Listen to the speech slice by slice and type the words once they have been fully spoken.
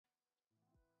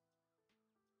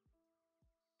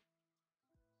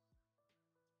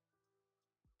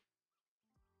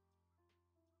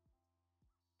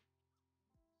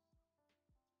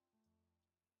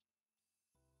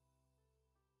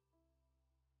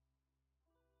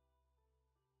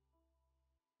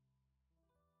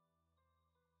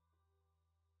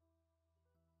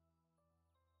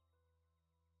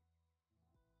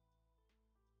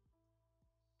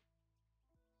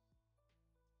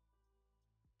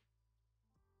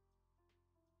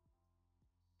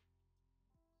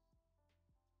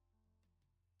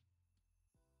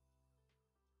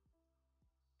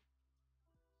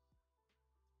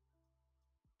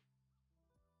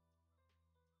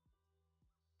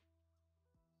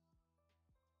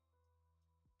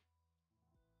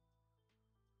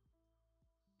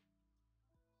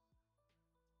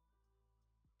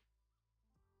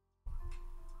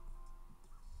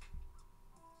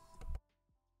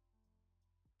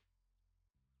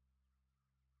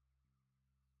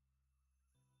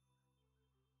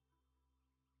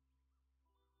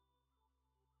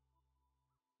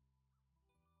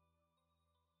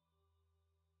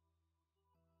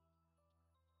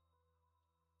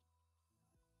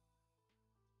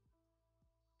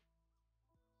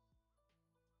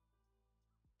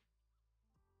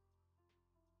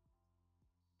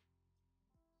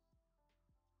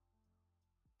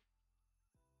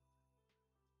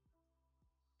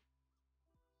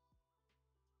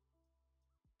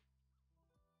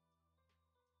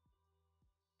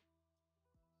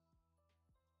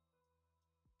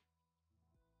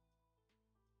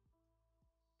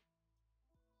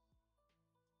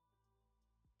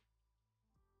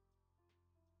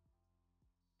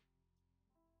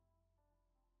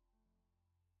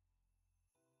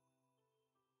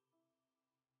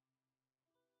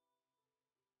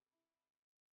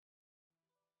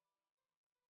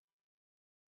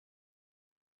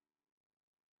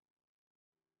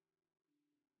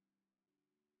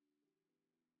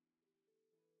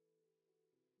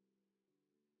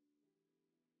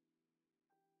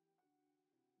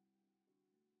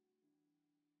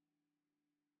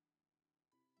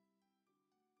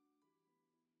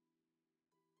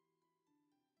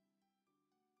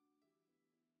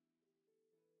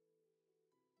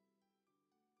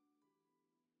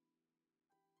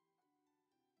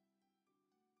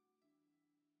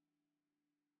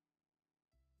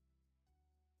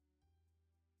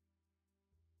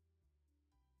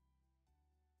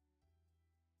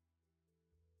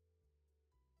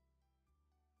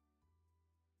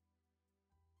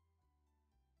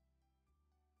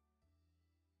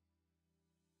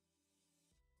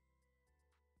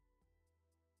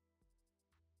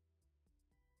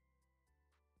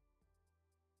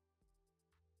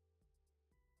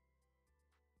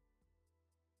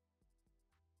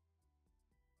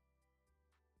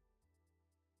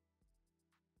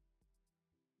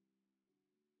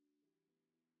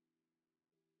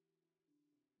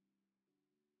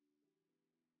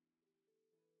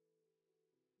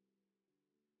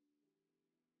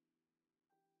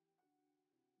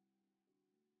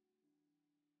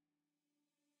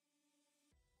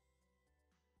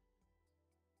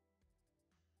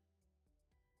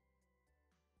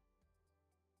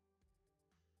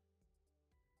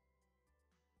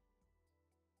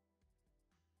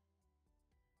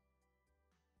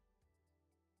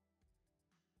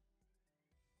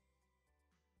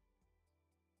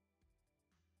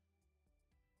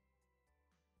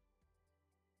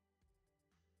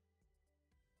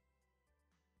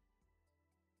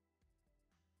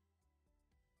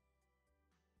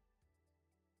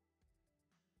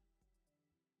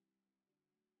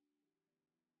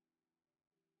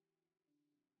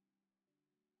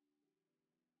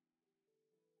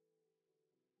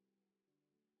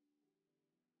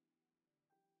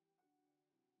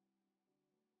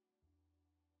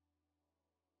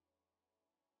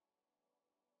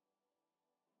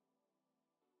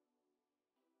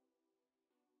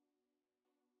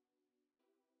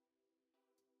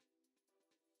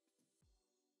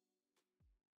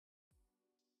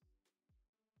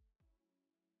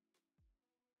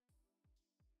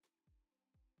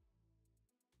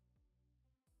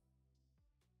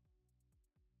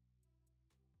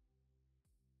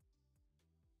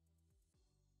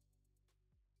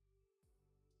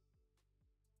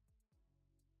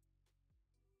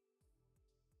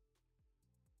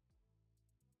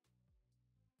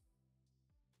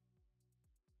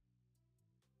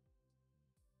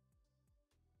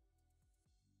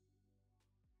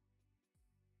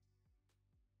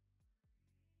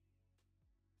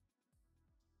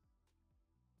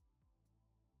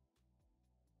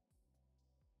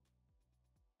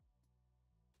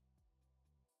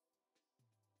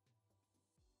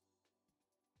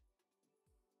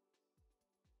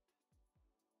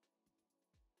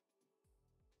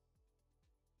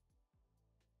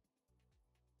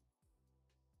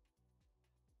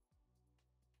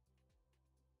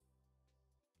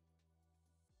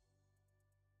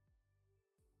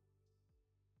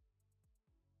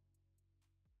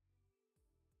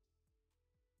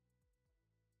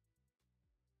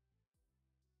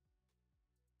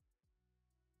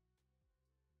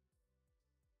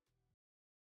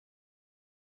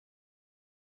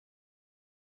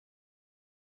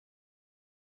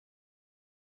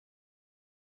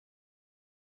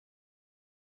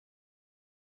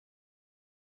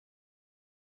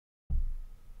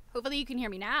Hopefully you can hear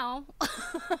me now. Can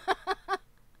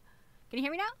you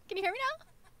hear me now? Can you hear me now?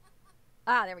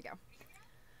 Ah, there we go.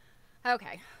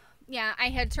 Okay. Yeah, I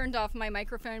had turned off my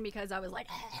microphone because I was like,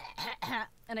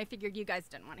 and I figured you guys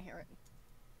didn't want to hear it.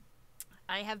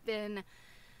 I have been,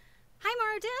 hi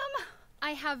Maradim.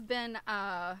 I have been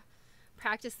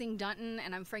practicing Dunton,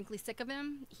 and I'm frankly sick of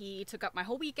him. He took up my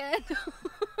whole weekend,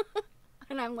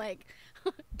 and I'm like,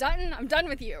 Dunton, I'm done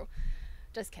with you.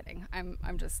 Just kidding.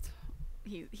 I'm just,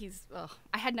 he's. Ugh.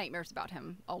 I had nightmares about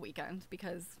him all weekend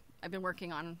because I've been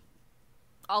working on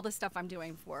all the stuff I'm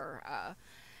doing for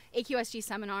AQSG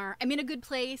seminar. I'm in a good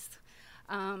place.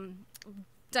 Done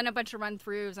a bunch of run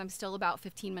throughs. I'm still about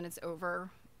 15 minutes over.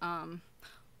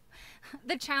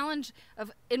 The challenge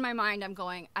of, in my mind, I'm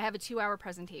going, I have a 2-hour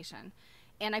presentation,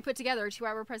 and I put together a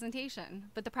 2-hour presentation,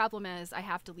 but the problem is I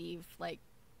have to leave like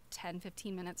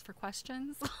 10-15 minutes for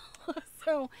questions.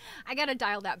 So I got to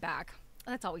dial that back.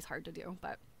 That's always hard to do,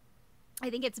 but I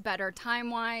think it's better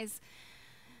time wise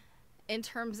in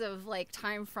terms of like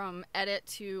time from edit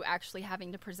to actually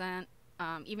having to present.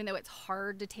 Even though it's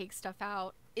hard to take stuff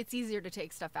out, it's easier to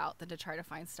take stuff out than to try to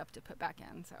find stuff to put back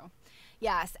in. So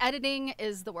yes, editing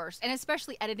is the worst, and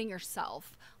especially editing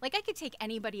yourself. Like, I could take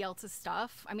anybody else's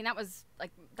stuff. I mean,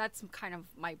 that's kind of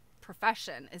my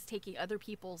profession, is taking other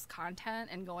people's content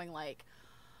and going like,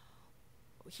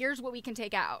 here's what we can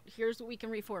take out, here's what we can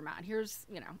reformat, here's,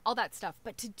 all that stuff.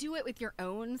 But to do it with your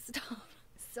own stuff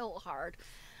is so hard.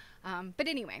 But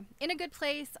anyway, in a good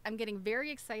place. I'm getting very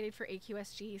excited for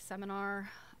AQSG seminar.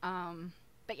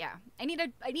 But yeah, I need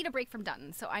a break from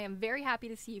Dunton. So I am very happy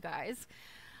to see you guys.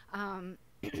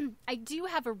 I do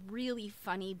have a really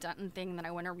funny Dunton thing that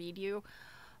I want to read you,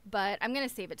 but I'm going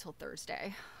to save it till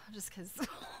Thursday, just because,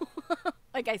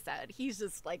 like I said, he's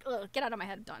just like, ugh, get out of my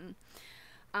head, Dunton.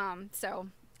 So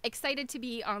excited to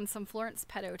be on some Florence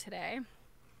Peto today.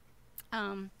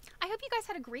 I hope you guys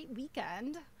had a great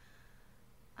weekend.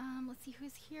 Let's see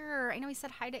who's here. I know he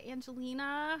said hi to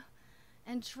Angelina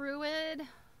and Druid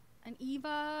and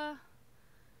Eva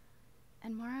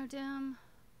and Morodim.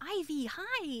 Ivy,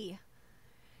 hi.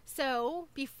 So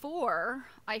before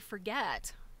I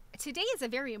forget, today is a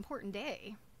very important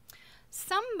day.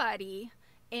 Somebody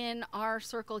in our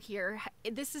circle here,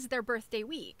 this is their birthday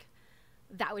week.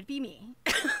 That would be me.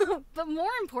 But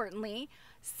more importantly,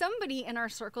 somebody in our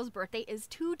circle's birthday is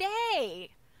today.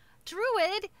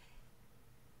 Druid,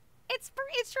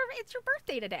 it's your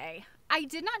birthday today. I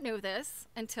did not know this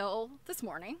until this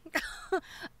morning.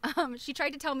 She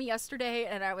tried to tell me yesterday,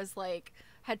 and I was like,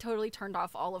 had totally turned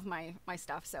off all of my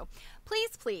stuff. So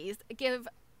please give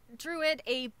Druid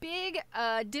a big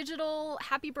digital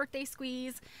happy birthday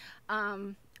squeeze.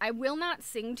 I will not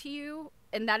sing to you,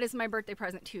 and that is my birthday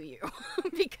present to you,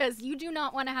 because you do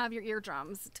not want to have your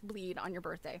eardrums to bleed on your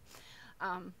birthday.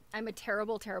 I'm a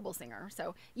terrible, terrible singer.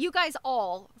 So you guys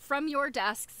all, from your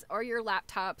desks or your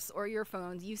laptops or your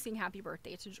phones, you sing happy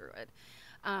birthday to Druid.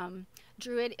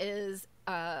 Druid is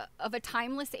of a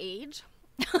timeless age.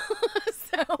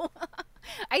 So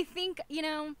I think,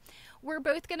 we're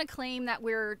both going to claim that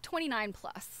we're 29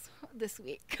 plus this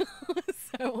week.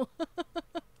 So,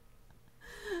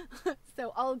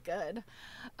 so all good.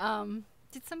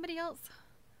 Did somebody else?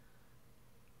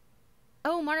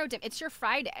 Oh, Maro, it's your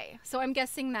Friday. So I'm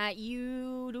guessing that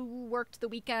you worked the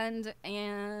weekend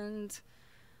and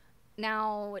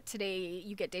now today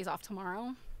you get days off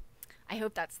tomorrow. I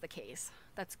hope that's the case.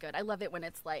 That's good. I love it when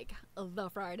it's like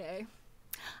the Friday.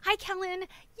 Hi, Kellen.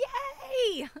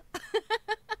 Yay!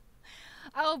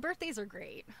 Oh, birthdays are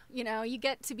great. You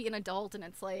get to be an adult, and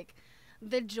it's like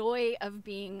the joy of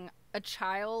being a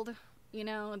child,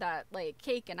 that like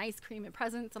cake and ice cream and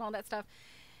presents and all that stuff.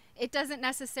 It doesn't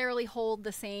necessarily hold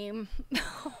the same.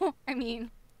 I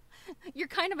mean, you're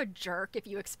kind of a jerk if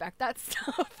you expect that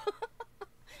stuff.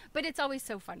 But it's always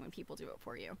so fun when people do it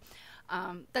for you.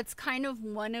 That's kind of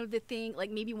one of the things,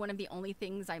 like maybe one of the only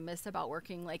things I miss about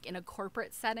working like in a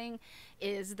corporate setting,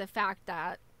 is the fact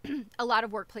that a lot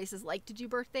of workplaces like to do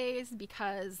birthdays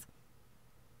because,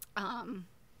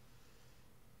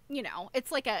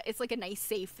 it's like a nice,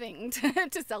 safe thing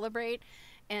to celebrate.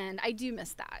 And I do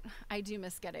miss that. I do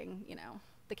miss getting,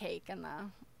 the cake and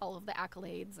all of the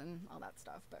accolades and all that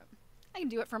stuff. But I can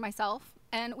do it for myself,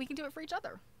 and we can do it for each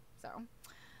other. So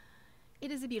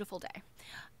it is a beautiful day.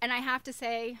 And I have to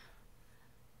say,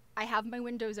 I have my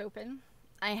windows open.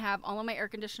 I have all of my air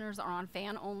conditioners are on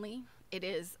fan only.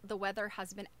 The weather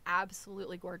has been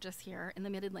absolutely gorgeous here in the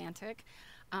Mid-Atlantic.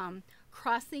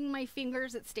 Crossing my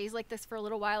fingers, it stays like this for a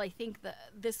little while. I think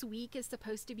this week is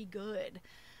supposed to be good.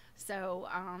 So,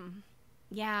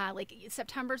 yeah, like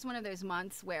September's one of those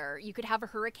months where you could have a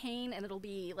hurricane and it'll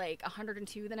be like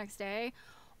 102 the next day,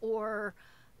 or,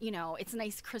 you know, it's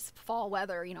nice crisp fall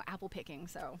weather, you know, apple picking.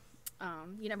 So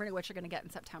you never know what you're going to get in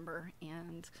September.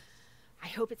 And I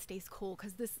hope it stays cool,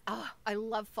 because I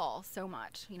love fall so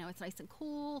much. You know, it's nice and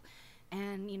cool,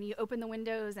 and you know, you open the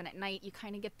windows, and at night you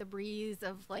kind of get the breeze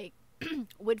of like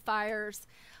wood fires.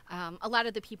 A lot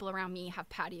of the people around me have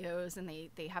patios, and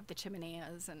they have the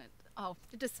chimeneas, and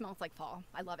it just smells like fall.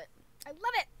 I love it. I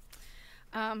love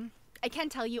it. I can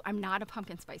tell you, I'm not a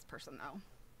pumpkin spice person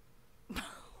though.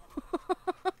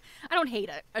 I don't hate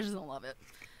it. I just don't love it.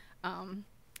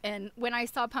 And when I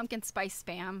saw pumpkin spice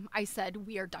spam, I said,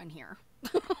 we are done here.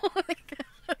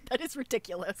 That is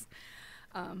ridiculous.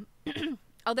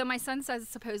 Although my son says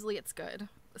supposedly it's good.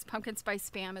 This pumpkin spice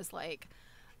spam is like,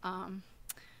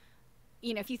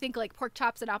 you know, if you think like pork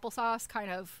chops and applesauce, kind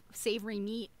of savory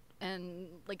meat and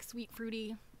like sweet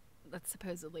fruity, that's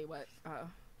supposedly what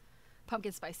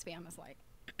pumpkin spice spam is like.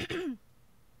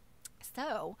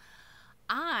 So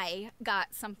I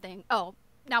got something. Oh,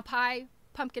 now pie,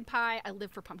 pumpkin pie. I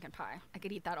live for pumpkin pie. I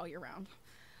could eat that all year round.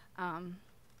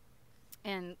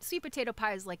 And sweet potato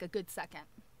pie is like a good second.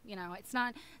 You know, it's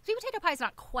not, sweet potato pie is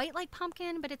not quite like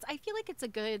pumpkin, but I feel like it's a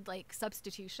good like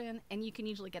substitution, and you can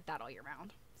usually get that all year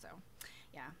round. So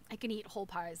yeah, I can eat whole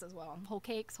pies as well. Whole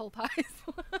cakes, whole pies.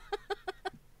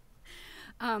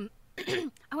 I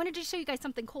wanted to show you guys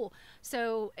something cool.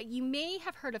 So you may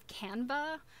have heard of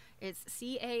Canva. It's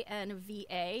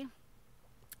Canva.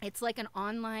 It's like an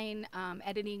online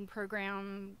editing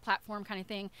program, platform kind of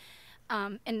thing.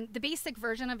 And the basic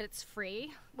version of it's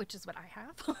free, which is what I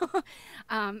have.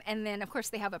 And then, of course,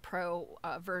 they have a pro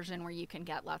version where you can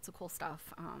get lots of cool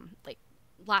stuff, like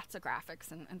lots of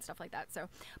graphics and stuff like that. So,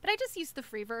 but I just use the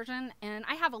free version, and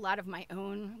I have a lot of my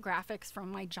own graphics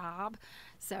from my job.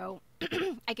 So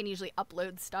I can usually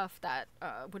upload stuff that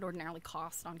would ordinarily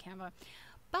cost on Canva.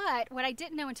 But what I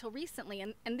didn't know until recently,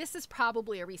 and this is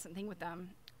probably a recent thing with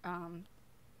them,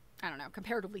 I don't know,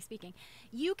 comparatively speaking,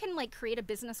 you can like create a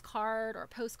business card or a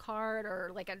postcard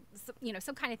or like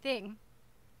some kind of thing,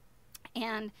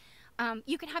 and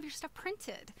you can have your stuff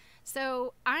printed.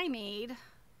 So I made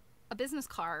a business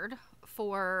card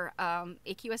for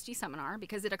a QSG seminar,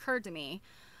 because it occurred to me,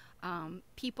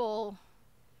 people,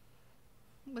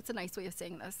 what's a nice way of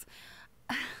saying this?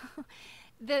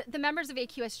 The members of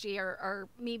AQSG are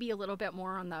maybe a little bit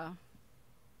more on the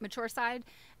mature side.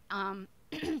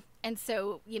 And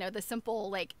so, you know, the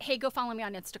simple like, hey, go follow me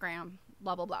on Instagram,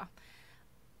 blah, blah, blah.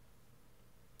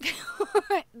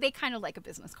 They kind of like a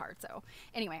business card. So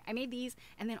anyway, I made these,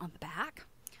 and then on the back,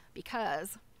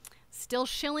 because still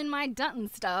shilling my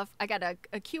Dutton stuff, I got a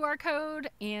QR code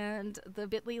and the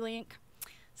bit.ly link.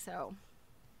 So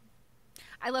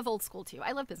I love old school too.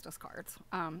 I love business cards.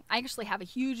 I actually have a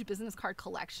huge business card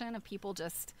collection of people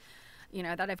just, you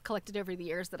know, that I've collected over the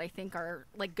years that I think are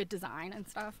like good design and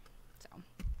stuff. So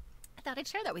I thought I'd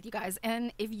share that with you guys.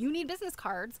 And if you need business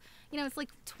cards, you know, it's like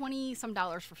 $20 some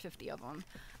for 50 of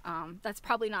them. That's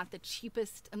probably not the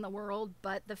cheapest in the world,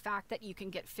 but the fact that you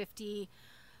can get 50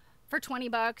 for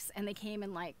 $20 and they came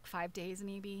in like 5 days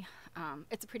maybe,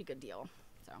 it's a pretty good deal.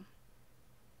 So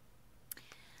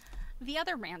the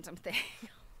other random thing,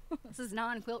 this is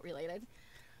non-quilt related.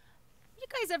 You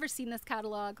guys ever seen this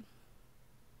catalog?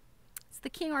 It's the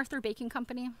King Arthur Baking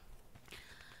Company.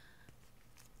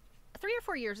 3 or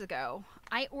 4 years ago,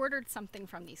 I ordered something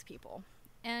from these people.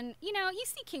 And, you know, you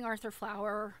see King Arthur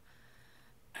flour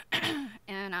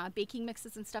and baking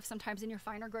mixes and stuff sometimes in your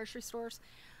finer grocery stores.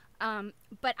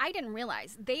 But I didn't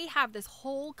realize they have this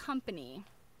whole company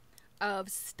of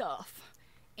stuff.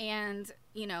 And,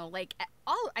 you know, like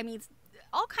all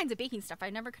kinds of baking stuff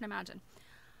I never could imagine.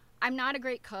 I'm not a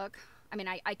great cook. I mean,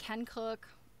 I can cook.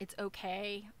 It's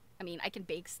okay. I mean, I can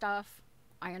bake stuff.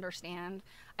 I understand.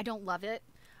 I don't love it.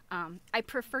 I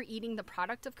prefer eating the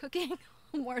product of cooking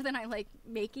more than I like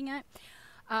making it.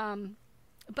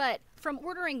 But from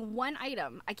ordering one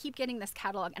item, I keep getting this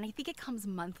catalog, and I think it comes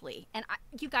monthly. And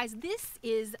you guys, this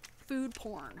is food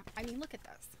porn. I mean, look at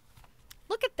this.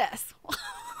 Look at this.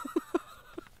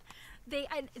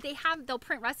 They'll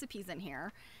print recipes in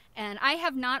here, and I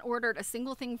have not ordered a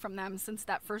single thing from them since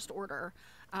that first order.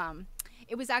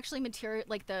 It was actually material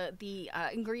like the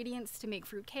ingredients to make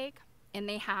fruitcake. And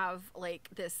they have like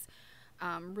this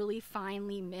really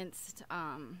finely minced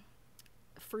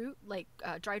fruit, like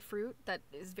dried fruit that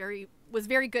was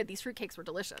very good. These fruitcakes were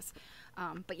delicious.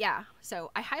 But yeah,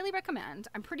 so I highly recommend.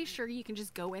 I'm pretty sure you can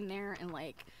just go in there and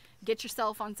like get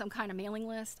yourself on some kind of mailing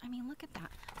list. I mean, look at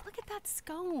that. Look at that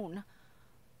scone.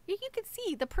 You can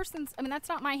see the person's, I mean, that's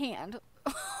not my hand.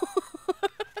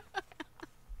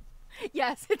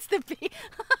 Yes, it's the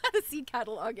seed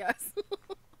catalog, yes.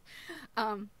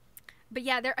 But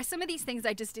yeah, there are some of these things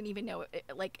I just didn't even know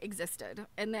like existed.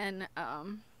 And then,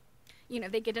 you know,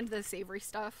 they get into the savory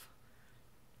stuff.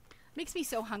 Makes me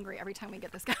so hungry every time we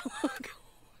get this catalog.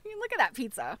 I mean, look at that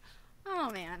pizza. Oh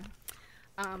man.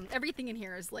 Everything in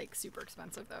here is like super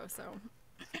expensive though, so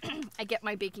I get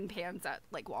my baking pans at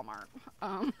like Walmart.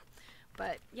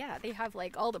 But yeah, they have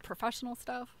like all the professional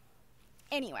stuff.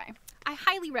 Anyway, I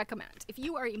highly recommend if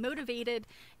you are a motivated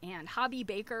and hobby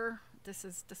baker, this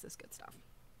is good stuff.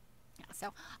 Yeah,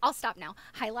 so I'll stop now.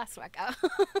 Hi, Lasweka.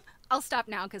 I'll stop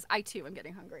now because I too am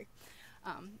getting hungry.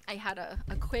 I had a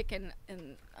quick and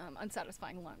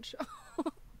unsatisfying lunch.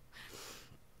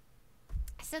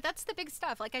 So that's the big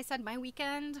stuff. Like I said, my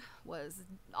weekend was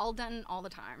all done all the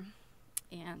time,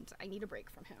 and I need a break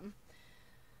from him.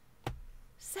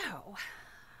 So,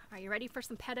 are you ready for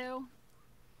some Peto?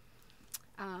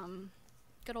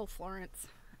 Good old Florence.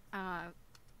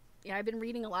 Yeah, I've been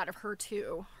reading a lot of her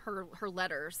too, her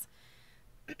letters.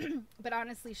 But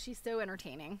honestly, she's so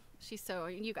entertaining. She's so,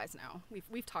 you guys know,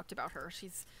 we've talked about her.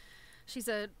 She's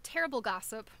a terrible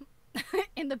gossip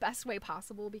in the best way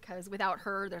possible, because without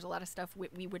her, there's a lot of stuff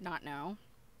we would not know.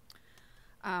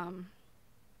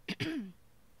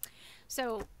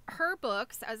 So her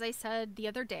books, as I said the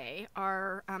other day,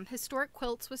 are Historic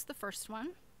Quilts was the first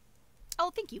one.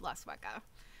 Oh, thank you, Lasweka.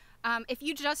 If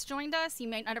you just joined us, you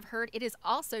might not have heard, it is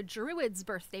also Druid's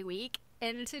birthday week,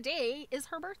 and today is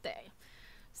her birthday.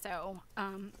 So,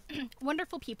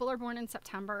 wonderful people are born in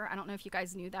September. I don't know if you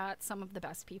guys knew that. Some of the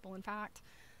best people, in fact.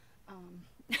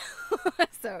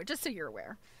 So, just so you're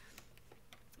aware.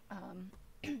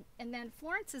 And then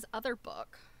Florence's other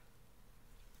book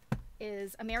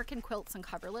is American Quilts and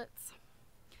Coverlets.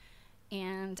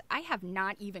 And I have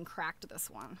not even cracked this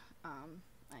one.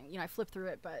 I flipped through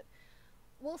it, but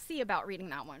we'll see about reading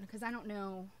that one, because I don't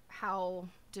know how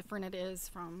different it is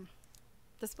from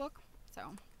this book. So,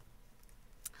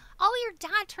 oh, your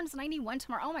dad turns 91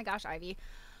 tomorrow. Oh my gosh, Ivy.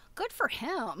 Good for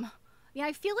him. Yeah,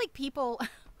 I feel like people...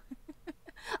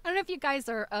 I don't know if you guys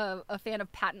are a fan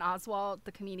of Patton Oswalt,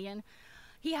 the comedian.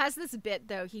 He has this bit,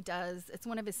 though, he does. It's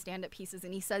one of his stand-up pieces,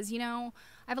 and he says, you know,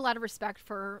 I have a lot of respect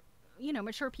for, you know,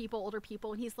 mature people, older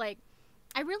people. And he's like,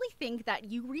 I really think that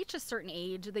you reach a certain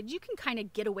age that you can kind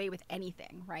of get away with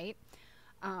anything, right?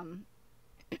 And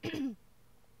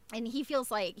he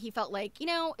felt like, you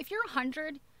know, if you're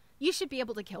 100, you should be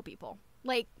able to kill people.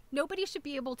 Like, nobody should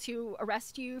be able to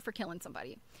arrest you for killing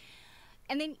somebody.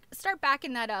 And then start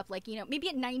backing that up. Like, you know, maybe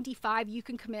at 95, you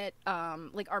can commit,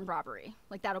 like, armed robbery.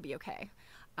 Like, that'll be okay.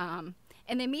 And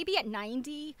then maybe at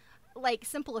 90, like,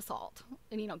 simple assault,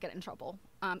 and you don't get in trouble.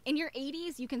 In your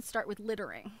 80s, you can start with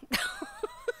littering.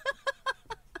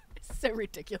 So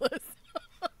ridiculous.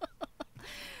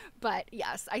 But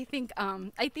yes, I think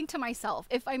to myself,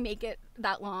 if I make it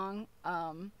that long,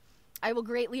 I will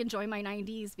greatly enjoy my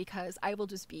 90s, because I will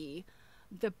just be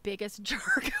the biggest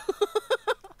jerk.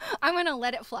 I'm going to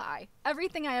let it fly.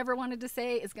 Everything I ever wanted to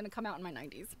say is going to come out in my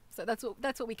 90s. So that's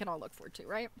what we can all look forward to,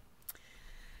 right?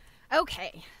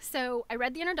 Okay, so I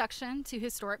read the introduction to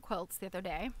Historic Quilts the other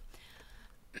day.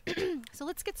 So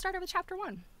let's get started with chapter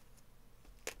 1.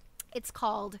 It's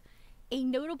called A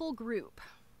Notable Group.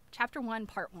 Chapter 1,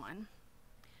 Part 1.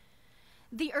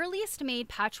 The earliest made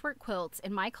patchwork quilts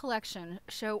in my collection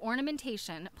show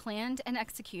ornamentation planned and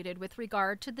executed with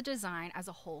regard to the design as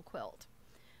a whole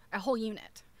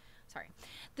unit. Sorry.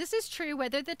 This is true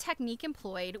whether the technique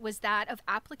employed was that of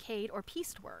appliqué or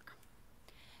pieced work.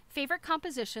 Favorite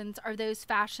compositions are those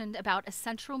fashioned about a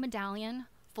central medallion,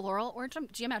 floral or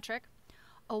geometric,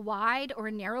 a wide or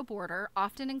a narrow border,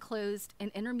 often enclosed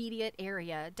an intermediate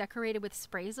area decorated with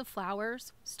sprays of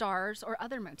flowers, stars, or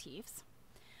other motifs.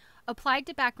 Applied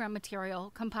to background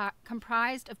material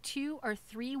comprised of 2 or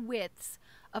 3 widths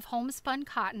of homespun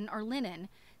cotton or linen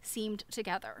seamed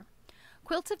together.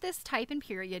 Quilts of this type and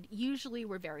period usually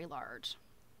were very large.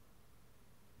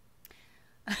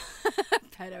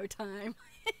 Peto time.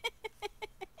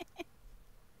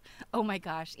 Oh my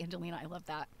gosh, Angelina, I love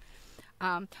that.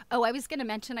 Oh, I was going to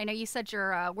mention, I know you said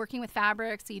you're working with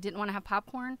fabric, so you didn't want to have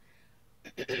popcorn.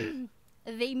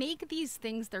 They make these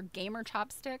things, they're gamer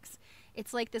chopsticks.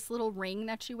 It's like this little ring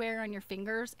that you wear on your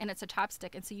fingers, and it's a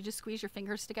chopstick, and so you just squeeze your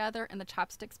fingers together and the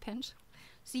chopsticks pinch.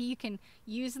 So you can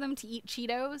use them to eat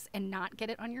Cheetos and not get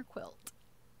it on your quilt.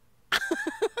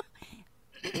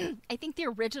 I think the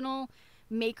original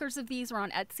makers of these were on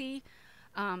Etsy.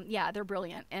 Yeah, they're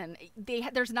brilliant. And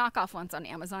there's knockoff ones on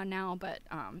Amazon now, but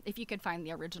if you can find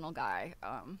the original guy,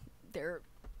 I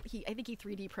think he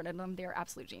 3D printed them. They're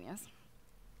absolute genius.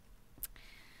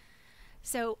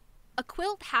 So a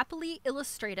quilt happily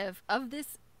illustrative of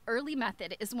this early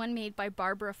method is one made by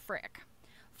Barbara Frick.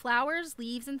 Flowers,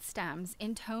 leaves, and stems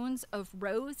in tones of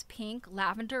rose, pink,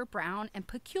 lavender, brown, and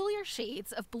peculiar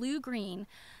shades of blue-green,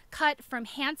 cut from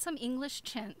handsome English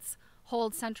chintz,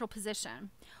 hold central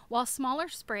position, while smaller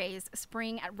sprays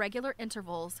spring at regular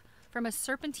intervals from a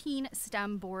serpentine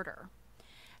stem border.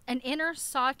 An inner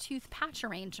sawtooth patch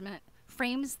arrangement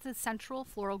frames the central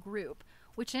floral group,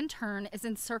 which in turn is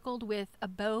encircled with a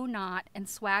bow knot and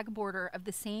swag border of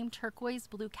the same turquoise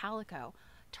blue calico.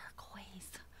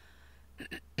 Turquoise.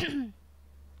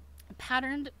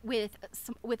 Patterned with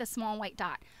a small white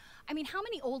dot. I mean, how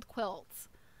many old quilts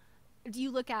do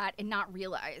you look at and not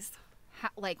realize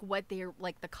what their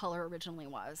the color originally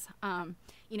was?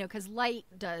 You know, because light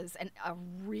does a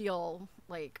real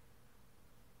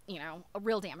a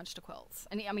real damage to quilts.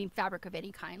 And I mean, fabric of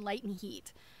any kind, light and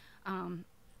heat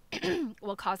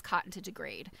will cause cotton to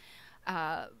degrade.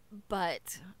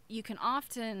 But you can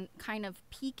often kind of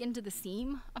peek into the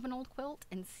seam of an old quilt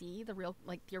and see the real,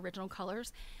 the original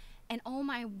colors. And oh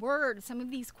my word, some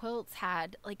of these quilts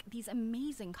had these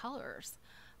amazing colors.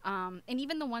 And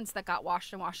even the ones that got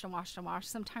washed and washed and washed and washed,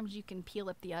 sometimes you can peel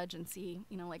up the edge and see,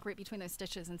 right between those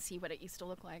stitches and see what it used to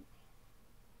look like.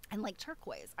 And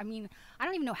turquoise. I mean, I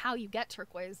don't even know how you get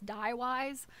turquoise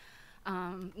dye-wise,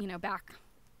 back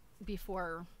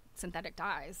before synthetic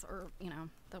dyes or,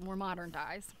 the more modern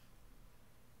dyes.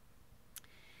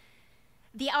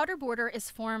 The outer border is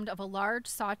formed of a large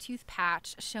sawtooth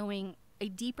patch showing a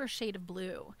deeper shade of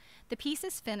blue. The piece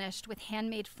is finished with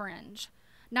handmade fringe.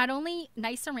 Not only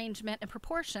nice arrangement and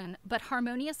proportion, but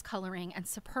harmonious coloring and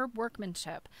superb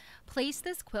workmanship place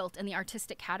this quilt in the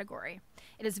artistic category.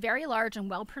 It is very large and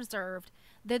well preserved,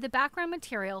 though the background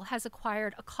material has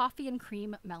acquired a coffee and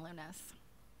cream mellowness.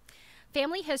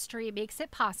 Family history makes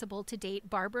it possible to date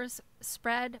Barbara's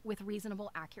spread with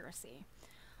reasonable accuracy.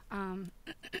 And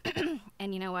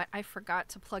you know what? I forgot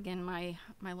to plug in my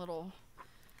little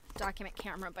document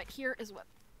camera, but here is what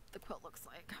the quilt looks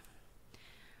like.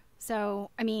 So,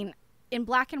 I mean, in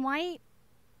black and white,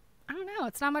 I don't know.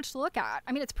 It's not much to look at.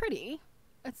 I mean, it's pretty.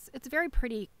 It's very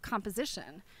pretty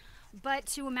composition. But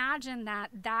to imagine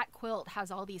that quilt has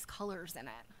all these colors in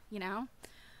it,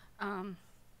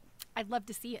 I'd love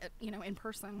to see it, in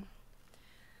person.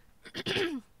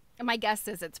 And my guess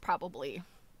is it's probably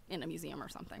in a museum or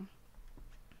something.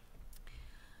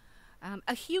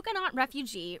 A Huguenot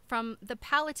refugee from the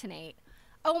Palatinate.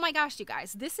 Oh my gosh, you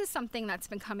guys, this is something that's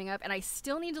been coming up and I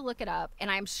still need to look it up.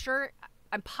 And I'm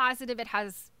positive it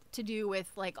has to do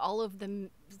with all of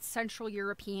the Central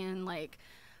European, the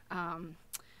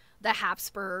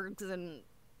Habsburgs and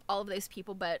all of those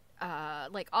people. But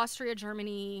Austria,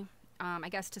 Germany, I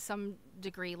guess to some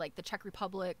degree, the Czech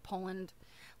Republic, Poland,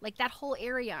 that whole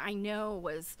area I know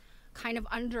was kind of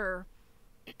under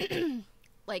a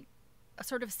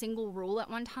sort of single rule at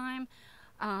one time.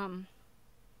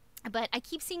 But I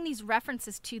keep seeing these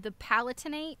references to the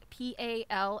Palatinate,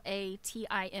 Palatinate.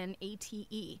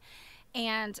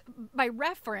 And by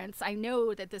reference, I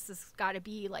know that this has got to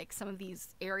be some of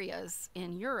these areas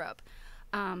in Europe.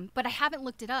 But I haven't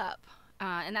looked it up.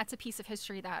 And that's a piece of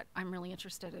history that I'm really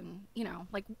interested in,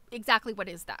 exactly what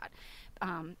is that?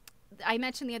 I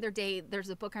mentioned the other day,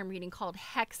 there's a book I'm reading called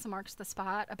Hex Marks the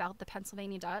Spot about the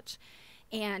Pennsylvania Dutch.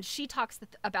 And she talks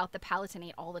about the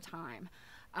Palatinate all the time.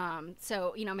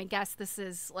 So, my guess this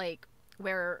is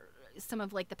where some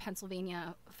of the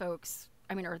Pennsylvania folks,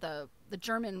 or the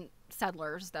German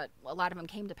settlers that a lot of them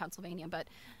came to Pennsylvania, but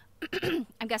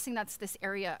I'm guessing that's this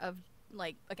area of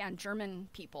again, German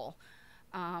people,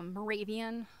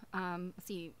 Moravian,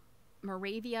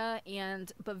 Moravia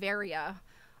and Bavaria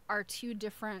are two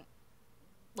different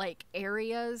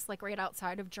areas right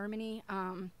outside of Germany.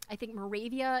 I think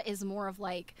Moravia is more of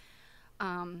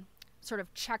sort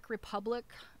of Czech Republic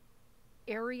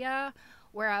area,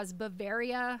 whereas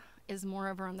Bavaria is more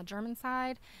over on the German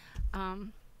side.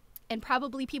 And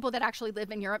probably people that actually live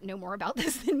in Europe know more about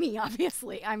this than me,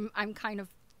 obviously. I'm kind of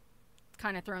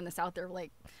throwing this out there.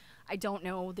 I don't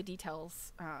know the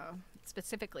details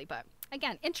specifically, but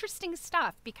again, interesting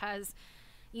stuff because,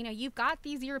 you've got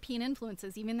these European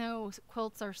influences, even though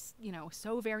quilts are,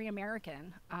 so very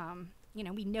American.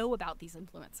 We know about these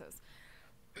influences.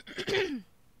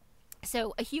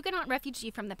 So, a Huguenot refugee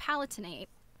from the Palatinate,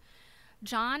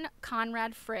 John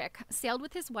Conrad Frick, sailed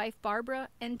with his wife Barbara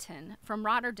Enton from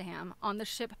Rotterdam on the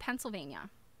ship Pennsylvania.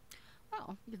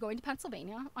 Well, you're going to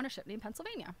Pennsylvania on a ship named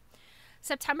Pennsylvania.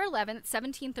 September 11th,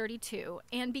 1732,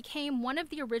 and became one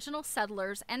of the original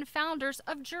settlers and founders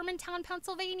of Germantown,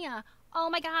 Pennsylvania.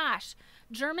 Oh my gosh.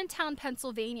 Germantown,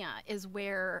 Pennsylvania is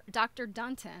where Dr.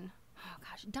 Dunton, oh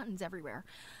gosh, Dunton's everywhere.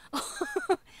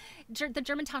 The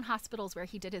Germantown Hospital is where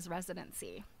he did his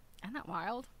residency. Isn't that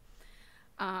wild?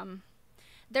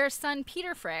 Their son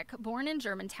Peter Frick, born in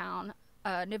Germantown,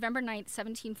 November 9th,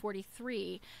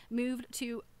 1743, moved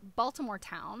to Baltimore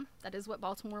Town. That is what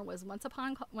Baltimore was once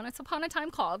upon a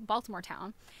time called, Baltimore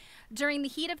Town, during the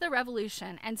heat of the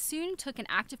Revolution, and soon took an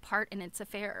active part in its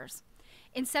affairs.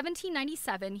 In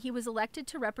 1797, he was elected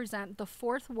to represent the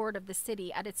 4th Ward of the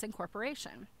city at its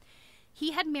incorporation.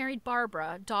 He had married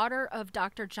Barbara, daughter of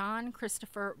Dr. John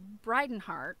Christopher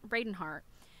Bradenhart.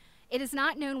 It is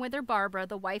not known whether Barbara,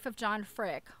 the wife of John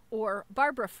Frick, or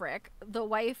Barbara Frick, the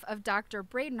wife of Dr.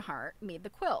 Bradenhart, made the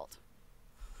quilt.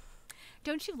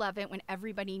 Don't you love it when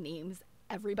everybody names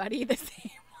everybody the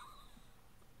same?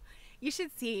 You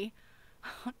should see,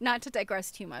 not to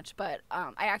digress too much, but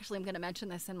I actually am going to mention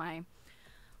this in my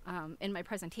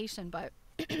presentation, but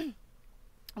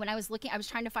when I was looking, I was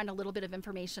trying to find a little bit of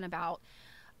information about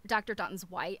Dr. Dunton's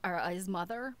wife, or his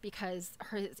mother, because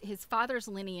his father's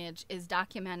lineage is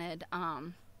documented.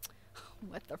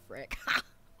 What the frick?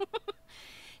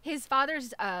 His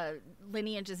father's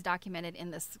lineage is documented in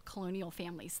this colonial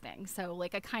families thing. So,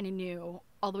 like, I kind of knew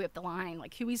all the way up the line,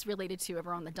 like, who he's related to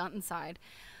over on the Dunton side.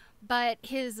 But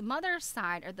his mother's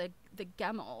side are the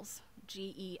Gemmels,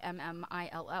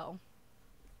 Gemmil.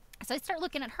 So I start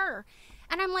looking at her,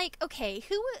 and I'm like, okay,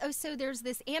 so there's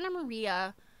this Anna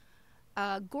Maria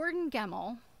Gordon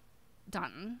Gemmel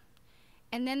Dunton,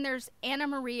 and then there's Anna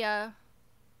Maria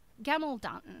Gemmel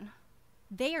Dunton.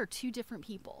 They are two different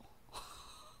people.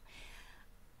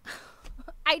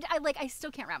 I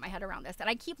still can't wrap my head around this, and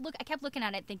I kept looking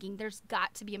at it thinking, there's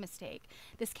got to be a mistake.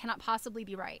 This cannot possibly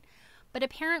be right. But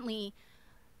apparently,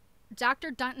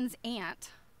 Dr. Dunton's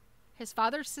aunt, his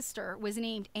father's sister, was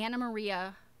named Anna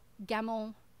Maria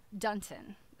Gemmel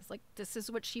Dunton. It's like, this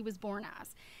is what she was born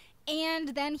as. And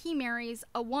then he marries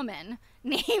a woman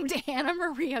named Anna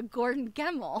Maria Gordon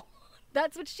Gemmel.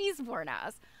 That's what she's born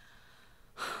as.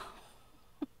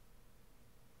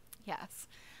 Yes.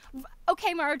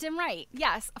 Okay, Martin, right.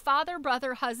 Yes. Father,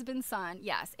 brother, husband, son.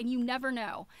 Yes. And you never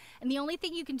know. And the only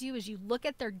thing you can do is you look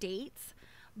at their dates.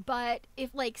 But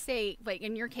if, like, say, like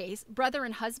in your case, brother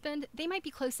and husband, they might be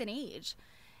close in age.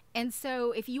 And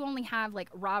so if you only have, like,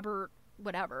 Robert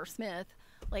whatever Smith,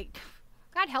 like,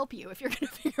 God help you if you're going to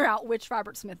figure out which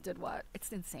Robert Smith did what.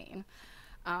 It's insane.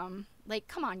 Like,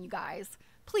 come on, you guys.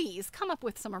 Please come up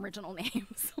with some original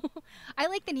names. I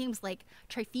like the names like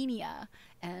Tryphenia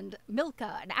and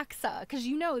Milka and Axa, because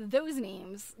you know those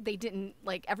names, they didn't,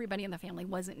 like, everybody in the family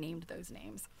wasn't named those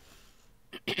names.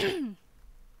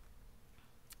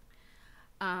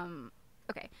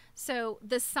 Okay, so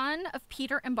the son of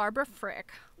Peter and Barbara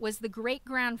Frick was the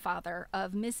great-grandfather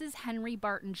of Mrs. Henry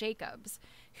Barton Jacobs,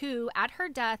 who, at her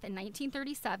death in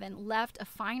 1937, left a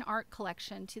fine art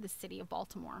collection to the city of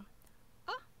Baltimore.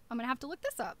 Oh, I'm going to have to look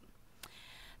this up.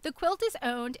 The quilt is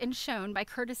owned and shown by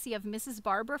courtesy of Mrs.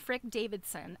 Barbara Frick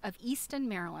Davidson of Easton,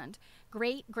 Maryland,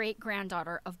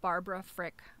 great-great-granddaughter of Barbara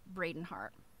Frick Bradenhart.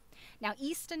 Now,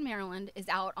 Easton, Maryland is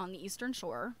out on the eastern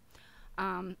shore.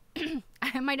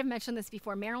 I might have mentioned this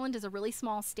before. Maryland is a really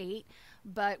small state,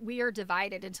 but we are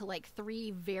divided into like 3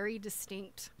 very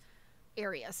distinct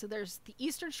areas. So there's the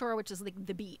Eastern Shore, which is like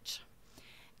the beach.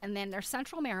 And then there's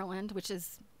Central Maryland, which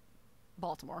is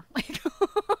Baltimore. Like,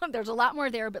 there's a lot more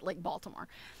there, but like Baltimore.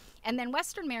 And then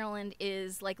Western Maryland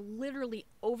is like literally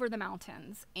over the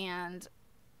mountains and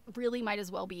really might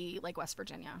as well be like West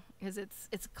Virginia, because it's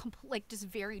like just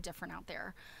very different out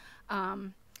there.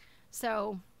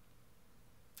 So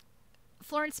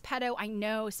Florence Peto, I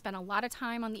know, spent a lot of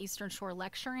time on the Eastern Shore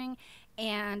lecturing,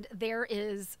 and there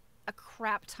is a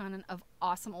crap ton of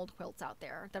awesome old quilts out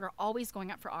there that are always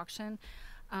going up for auction.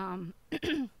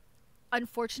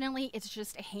 Unfortunately, it's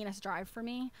just a heinous drive for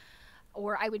me,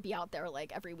 or I would be out there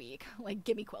like every week, like,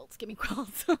 give me quilts, give me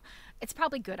quilts. It's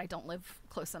probably good I don't live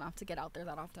close enough to get out there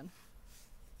that often.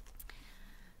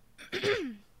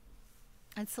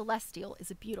 And Celestial is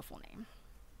a beautiful name.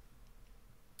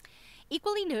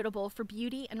 Equally notable for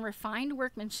beauty and refined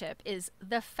workmanship is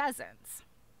the pheasants.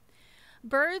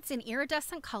 Birds in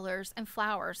iridescent colors and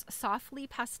flowers, softly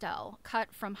pastel,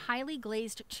 cut from highly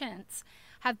glazed chintz,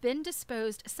 have been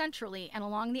disposed centrally and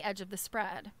along the edge of the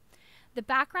spread. The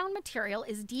background material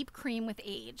is deep cream with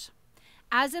age.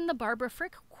 As in the Barbara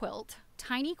Frick quilt,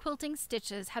 tiny quilting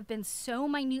stitches have been so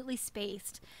minutely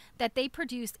spaced that they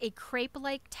produce a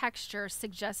crepe-like texture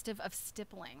suggestive of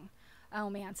stippling. Oh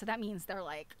man, so that means they're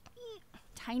like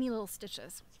tiny little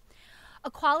stitches.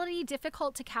 A quality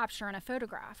difficult to capture in a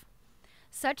photograph.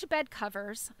 Such bed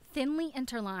covers, thinly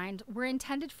interlined, were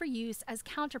intended for use as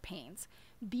counterpanes.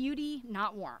 Beauty,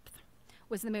 not warmth,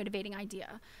 was the motivating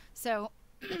idea. So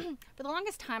for the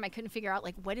longest time, I couldn't figure out,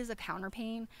 like, what is a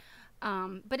counterpane?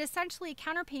 But essentially,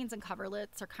 counterpanes and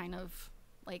coverlets are kind of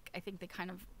like, I think they kind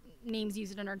of, names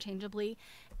use it interchangeably.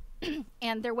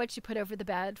 And they're what you put over the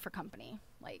bed for company.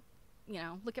 Like, you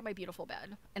know, look at my beautiful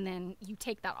bed. And then you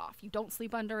take that off. You don't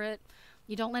sleep under it.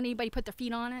 You don't let anybody put their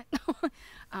feet on it.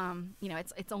 You know,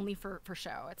 it's only for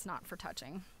show. It's not for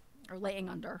touching or laying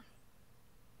under.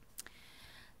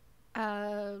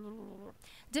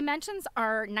 Dimensions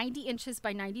are 90 inches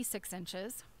by 96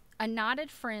 inches. A knotted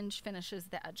fringe finishes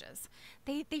the edges.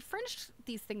 They fringed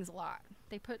these things a lot.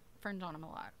 They put fringe on them a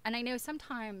lot. And I know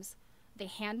sometimes they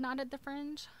hand knotted the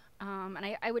fringe.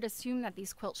 And I would assume that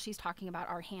these quilts she's talking about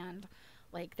are hand.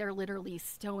 Like they're literally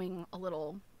stowing a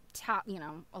little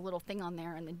a little thing on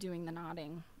there and then doing the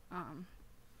knotting.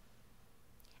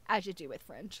 As you do with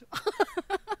fringe.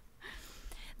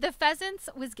 The pheasants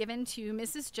was given to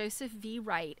Mrs. Joseph V.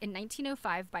 Wright in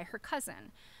 1905 by her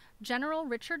cousin, General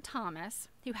Richard Thomas,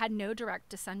 who had no direct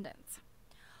descendants.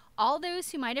 All those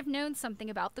who might have known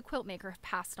something about the quilt maker have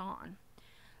passed on.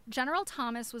 General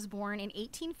Thomas was born in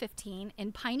 1815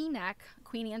 in Piney Neck,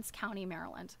 Queen Anne's County,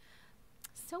 Maryland.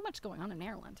 So much going on in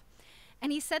Maryland.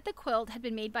 And he said the quilt had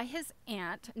been made by his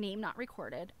aunt, name not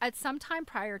recorded, at some time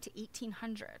prior to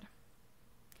 1800.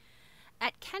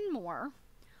 At Kenmore,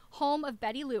 home of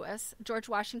Betty Lewis, George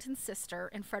Washington's sister,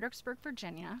 in Fredericksburg,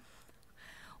 Virginia,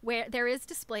 where there is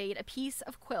displayed a piece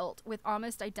of quilt with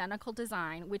almost identical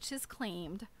design, which it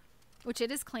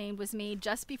is claimed was made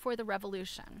just before the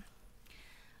Revolution.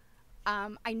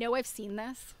 I know I've seen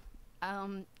this.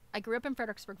 I grew up in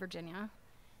Fredericksburg, Virginia,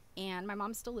 and my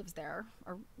mom still lives there,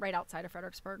 or right outside of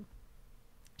Fredericksburg.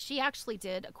 She actually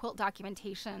did a quilt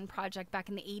documentation project back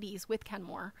in the 80s with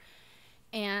Kenmore,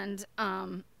 and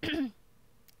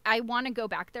I want to go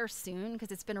back there soon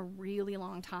because it's been a really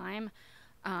long time,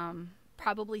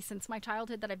 probably since my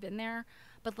childhood that I've been there.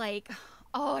 But like,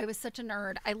 oh, I was such a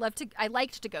nerd. I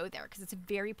liked to go there because it's a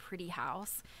very pretty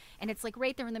house, and it's like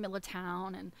right there in the middle of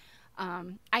town. And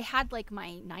I had like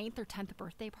my 9th or 10th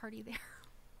birthday party there.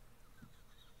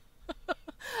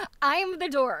 I'm the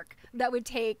dork that would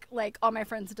take like all my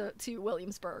friends to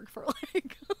Williamsburg for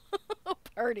like a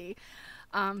party.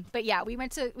 But yeah, we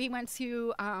went to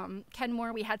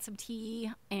Kenmore. We had some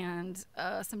tea and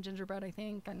some gingerbread, I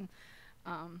think. And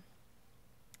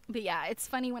but yeah, it's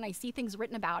funny when I see things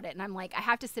written about it, and I'm like, I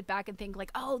have to sit back and think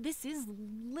like, oh, this is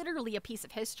literally a piece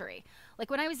of history. Like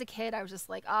when I was a kid, I was just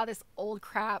like, oh, this old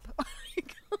crap.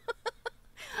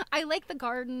 I like the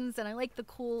gardens and I like the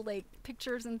cool like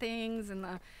pictures and things, and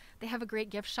they have a great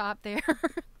gift shop there.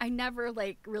 I never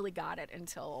like really got it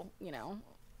until, you know,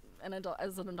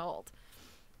 as an adult.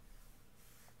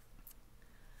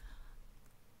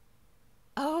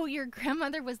 Oh, your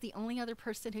grandmother was the only other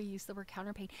person who used the word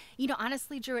counterpane. You know,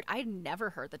 honestly, Druid, I'd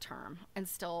never heard the term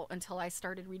until I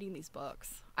started reading these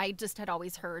books. I just had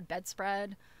always heard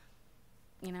bedspread.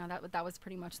 You know, that was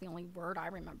pretty much the only word I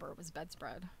remember was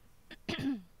bedspread.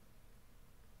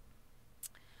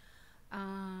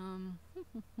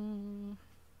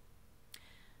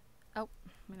 Oh,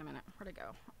 wait a minute. Where'd it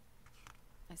go?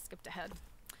 I skipped ahead.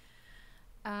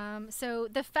 So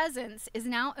the Pheasants is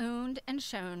now owned and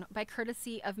shown by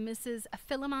courtesy of Mrs.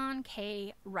 Philemon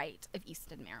K. Wright of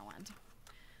Easton, Maryland.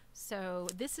 So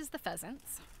this is the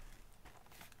Pheasants.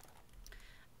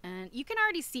 And you can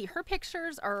already see her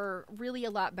pictures are really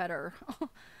a lot better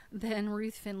than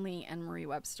Ruth Finley and Marie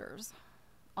Webster's.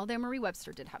 Although Marie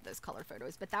Webster did have those color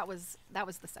photos, but that was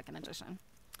the second edition.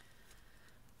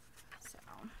 So,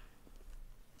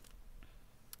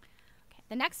 okay,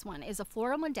 the next one is a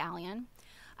floral medallion.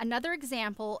 Another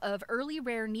example of early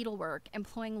rare needlework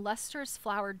employing lustrous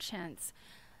flowered chintz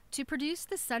to produce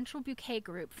the central bouquet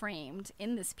group framed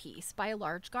in this piece by a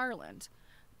large garland.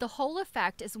 The whole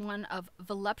effect is one of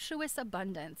voluptuous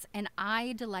abundance and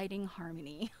eye-delighting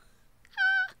harmony.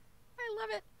 I love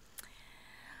it.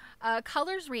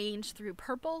 Colors range through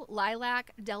purple,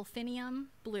 lilac, delphinium,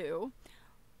 blue,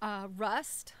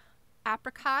 rust,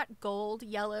 apricot, gold,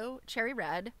 yellow, cherry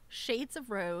red, shades of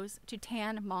rose to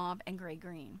tan, mauve, and gray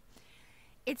green.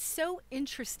 It's so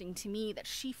interesting to me that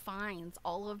she finds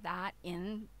all of that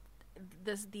in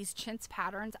these chintz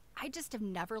patterns. I just have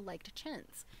never liked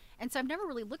chintz, and so I've never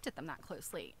really looked at them that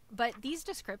closely. But these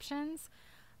descriptions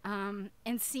and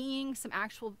seeing some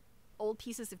actual old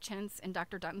pieces of chintz in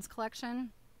Dr. Dutton's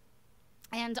collection,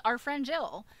 and our friend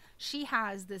Jill, she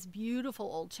has this beautiful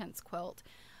old chintz quilt.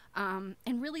 And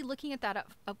really looking at that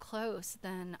up close,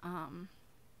 then,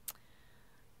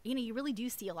 you know, you really do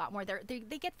see a lot more. They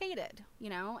get faded, you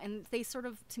know, and they sort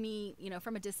of, to me, you know,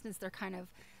 from a distance, they're kind of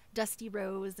dusty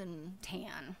rose and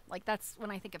tan. Like that's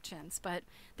when I think of chintz, but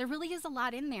there really is a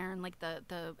lot in there. And like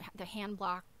the hand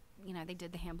block, you know, they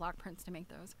did the hand block prints to make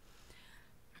those.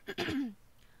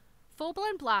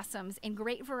 Full-blown blossoms in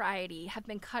great variety have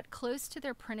been cut close to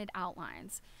their printed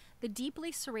outlines, the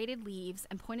deeply serrated leaves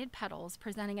and pointed petals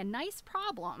presenting a nice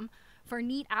problem for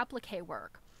neat applique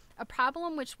work, a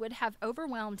problem which would have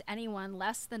overwhelmed anyone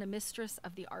less than a mistress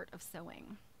of the art of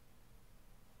sewing.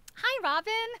 Hi,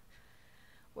 Robin!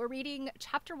 We're reading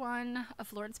Chapter 1 of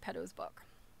Florence Peto's book.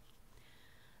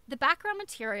 The background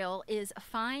material is a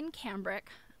fine cambric,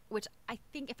 which I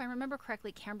think, if I remember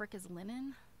correctly, cambric is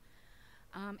linen.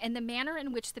 And the manner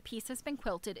in which the piece has been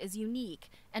quilted is unique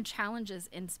and challenges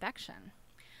inspection.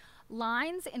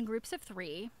 Lines in groups of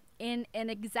 3, in an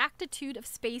exactitude of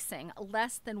spacing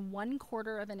less than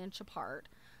 1/4 of an inch apart.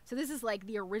 So this is like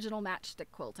the original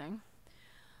matchstick quilting.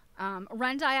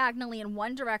 Run diagonally in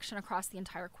one direction across the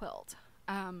entire quilt.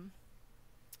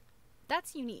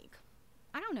 That's unique.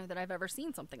 I don't know that I've ever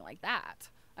seen something like that.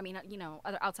 I mean, you know,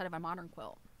 outside of a modern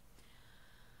quilt.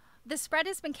 The spread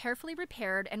has been carefully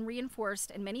repaired and reinforced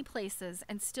in many places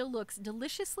and still looks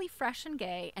deliciously fresh and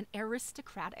gay and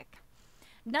aristocratic.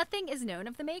 Nothing is known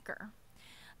of the maker.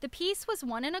 The piece was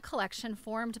one in a collection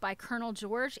formed by Colonel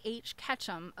George H.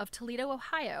 Ketchum of Toledo,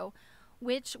 Ohio,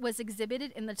 which was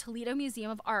exhibited in the Toledo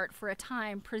Museum of Art for a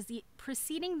time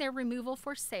preceding their removal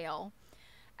for sale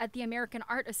at the American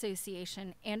Art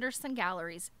Association Anderson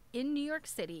Galleries in New York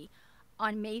City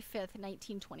on May 5th,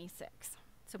 1926.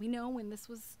 So we know when this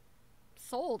was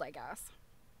sold, I guess.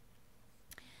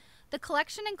 The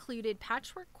collection included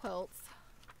patchwork quilts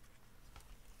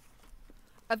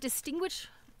of distinguished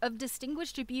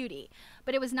beauty,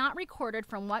 but it was not recorded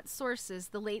from what sources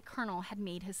the late colonel had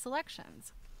made his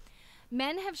selections.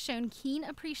 Men have shown keen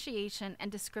appreciation and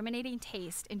discriminating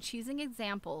taste in choosing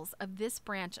examples of this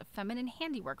branch of feminine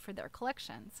handiwork for their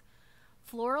collections.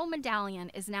 Floral Medallion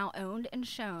is now owned and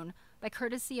shown by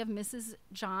courtesy of Mrs.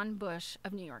 John Bush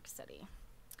of New York City.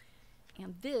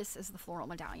 And this is the Floral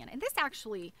Medallion. And this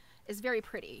actually is very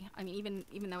pretty. I mean,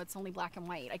 even though it's only black and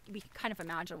white, we can kind of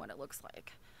imagine what it looks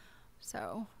like.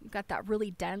 So you've got that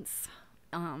really dense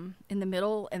in the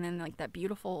middle, and then like that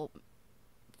beautiful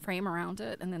frame around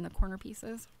it, and then the corner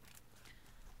pieces.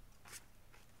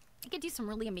 You could do some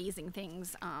really amazing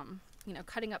things, you know,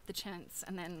 cutting up the chintz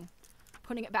and then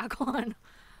putting it back on.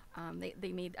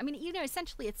 They made, I mean, you know,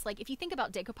 essentially it's like, if you think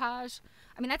about decoupage,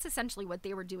 I mean, that's essentially what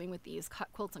they were doing with these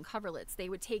quilts and coverlets. They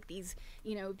would take these,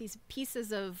 you know, these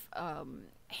pieces of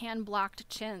hand-blocked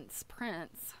chintz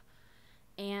prints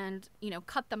and, you know,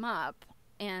 cut them up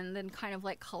and then kind of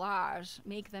like collage,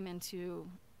 make them into,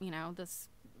 you know, this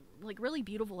like really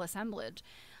beautiful assemblage.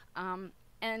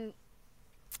 And,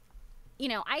 you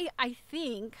know, I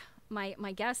think my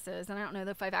guess is, and I don't know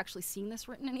if I've actually seen this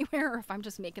written anywhere or if I'm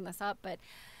just making this up, but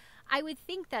I would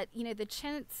think that, you know, the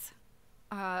chintz,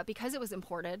 because it was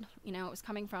imported, you know, it was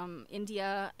coming from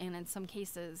India and in some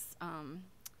cases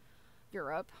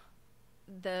Europe,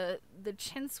 the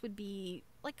chintz would be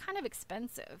like kind of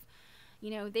expensive.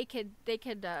 You know, they could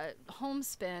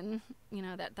homespin, you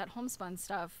know, that homespun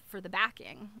stuff for the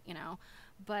backing, you know,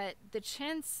 but the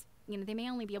chintz, you know, they may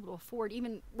only be able to afford,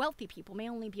 even wealthy people may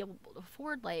only be able to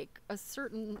afford like a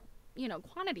certain, you know,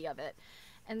 quantity of it.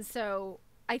 And so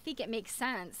I think it makes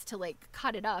sense to like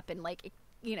cut it up and like,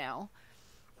 you know,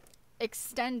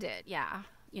 extend it. Yeah.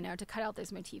 You know, to cut out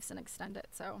those motifs and extend it.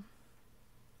 So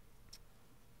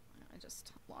I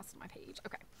just lost my page.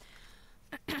 Okay.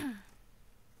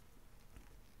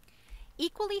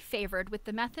 Equally favored with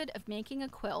the method of making a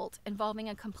quilt involving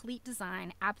a complete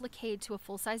design appliqued to a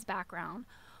full-size background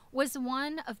was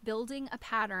one of building a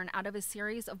pattern out of a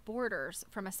series of borders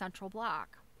from a central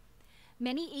block.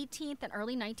 Many 18th and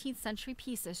early 19th century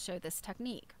pieces show this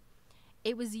technique.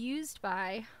 It was used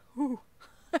by,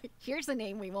 here's a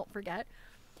name we won't forget,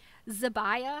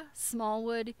 Zibiah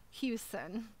Smallwood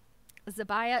Hewson.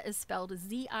 Zibiah is spelled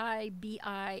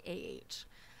Z-I-B-I-A-H.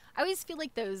 I always feel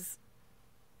like those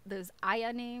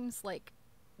ayah names, like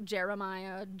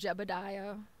Jeremiah,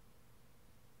 Jebediah,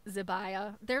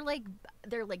 Zibiah, they're like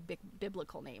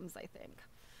biblical names, I think.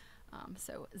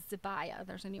 So Zibiah,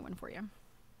 there's a new one for you.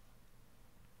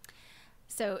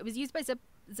 So it was used by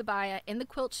Zibiah in the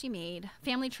quilt she made,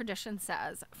 family tradition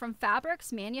says, from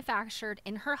fabrics manufactured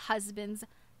in her husband's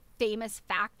famous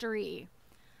factory.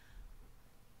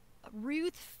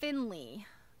 Ruth Finley,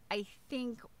 I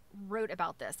think, wrote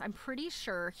about this. I'm pretty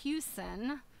sure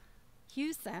Hewson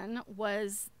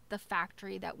was the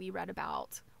factory that we read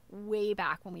about way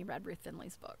back when we read Ruth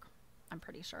Finley's book. I'm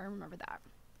pretty sure I remember that.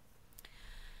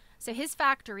 So his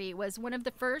factory was one of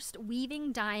the first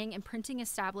weaving, dyeing, and printing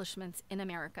establishments in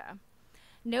America.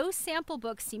 No sample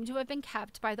books seem to have been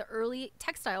kept by the early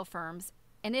textile firms,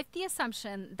 and if the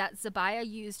assumption that Zibiah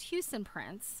used Hewson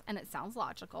prints, and it sounds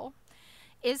logical,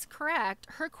 is correct,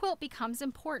 her quilt becomes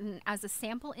important as a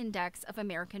sample index of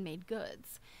American-made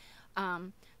goods.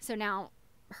 So now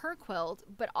her quilt,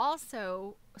 but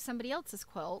also somebody else's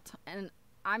quilt, and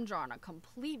I'm drawing a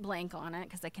complete blank on it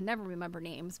because I can never remember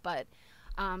names, but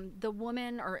the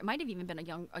woman, or it might have even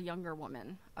been a younger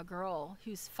woman, a girl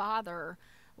whose father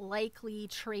likely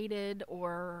traded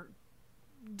or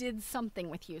did something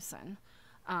with Hewson,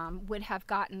 would have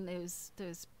gotten those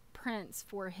prints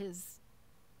for his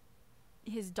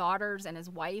daughters and his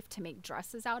wife to make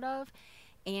dresses out of,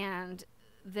 and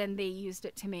then they used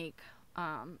it to make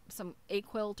a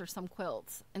quilt or some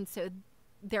quilts, and so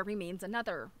there remains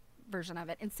another version of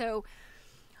it. And so,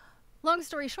 long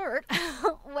story short,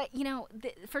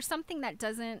 for something that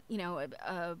doesn't,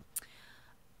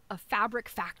 a fabric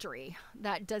factory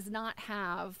that does not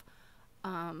have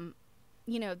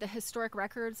the historic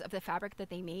records of the fabric that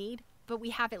they made, but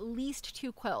we have at least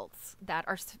 2 quilts that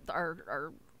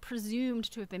are presumed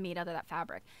to have been made out of that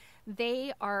fabric.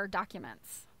 They are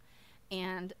documents,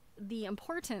 and the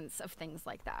importance of things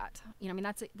like that.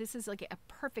 This is like a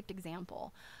perfect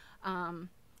example. And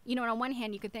on one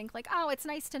hand, you could think like, oh, it's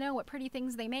nice to know what pretty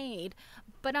things they made,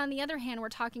 but on the other hand, we're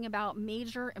talking about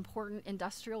major, important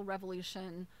industrial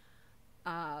revolution,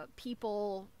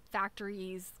 people,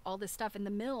 factories, all this stuff, and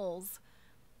the mills.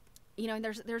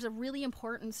 There's a really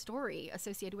important story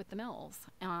associated with the mills.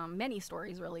 Many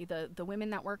stories, really. The women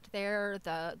that worked there,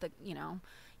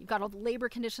 you've got all the labor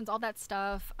conditions, all that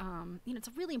stuff. It's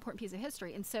a really important piece of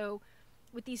history. And so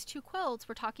with these 2 quilts,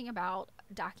 we're talking about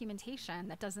documentation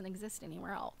that doesn't exist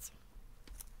anywhere else.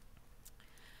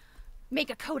 Make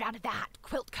a coat out of that.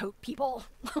 Quilt coat, people.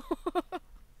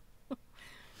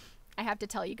 I have to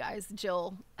tell you guys,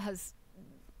 Jill has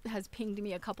pinged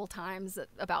me a couple times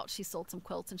about she sold some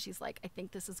quilts, and she's like, I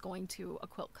think this is going to a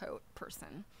quilt coat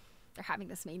person. They're having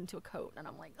this made into a coat. And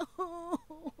I'm like, oh,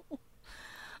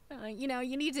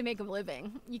 you need to make a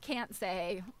living. You can't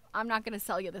say, I'm not going to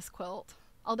sell you this quilt.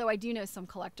 Although I do know some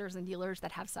collectors and dealers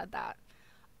that have said that.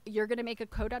 You're going to make a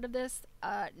coat out of this?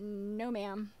 No,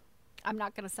 ma'am. I'm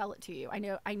not going to sell it to you.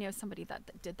 I know somebody that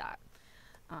did that.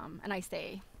 And I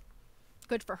say,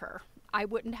 good for her. I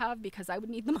wouldn't have, because I would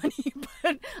need the money,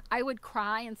 but I would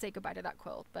cry and say goodbye to that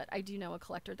quilt. But I do know a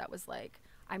collector that was like,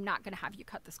 I'm not going to have you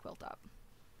cut this quilt up.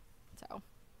 So,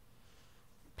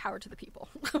 power to the people.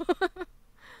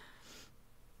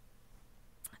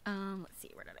 Let's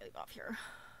see, where did I leave off here?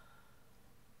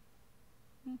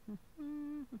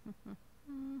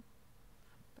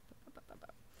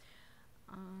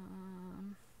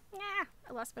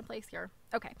 I lost my place here.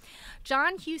 Okay.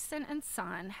 John Hewson and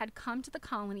Son had come to the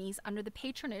colonies under the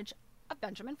patronage of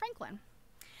Benjamin Franklin.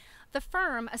 The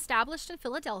firm, established in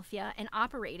Philadelphia and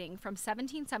operating from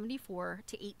 1774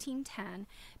 to 1810,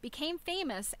 became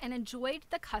famous and enjoyed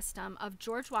the custom of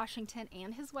George Washington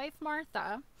and his wife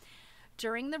Martha.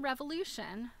 During the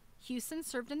Revolution, Hewson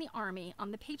served in the army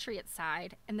on the Patriot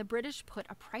side, and the British put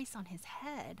a price on his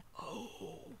head.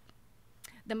 Oh.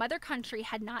 The mother country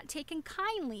had not taken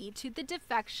kindly to the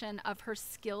defection of her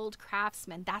skilled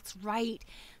craftsmen. That's right.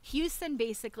 Hewson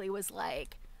basically was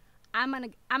like, I'm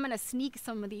gonna sneak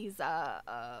some of these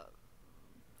what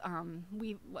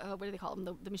do they call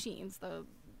them? The machines, the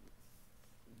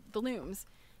looms.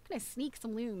 I'm gonna sneak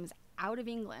some looms out of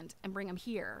England and bring them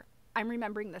here. I'm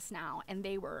remembering this now, and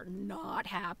they were not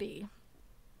happy.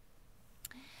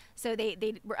 So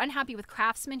they were unhappy with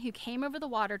craftsmen who came over the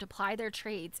water to ply their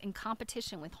trades in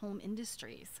competition with home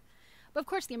industries. But of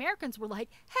course, the Americans were like,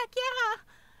 heck yeah,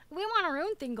 we want our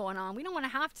own thing going on. We don't want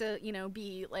to have to,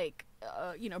 be like,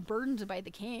 burdened by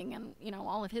the king and,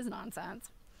 all of his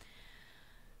nonsense.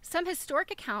 Some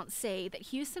historic accounts say that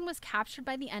Hewson was captured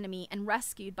by the enemy and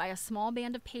rescued by a small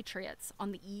band of patriots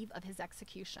on the eve of his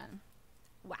execution.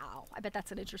 Wow, I bet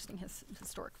that's an interesting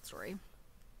historic story.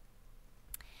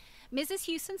 Mrs.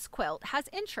 Hewson's quilt has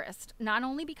interest not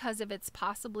only because of its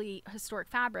possibly historic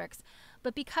fabrics,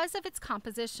 but because of its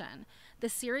composition, the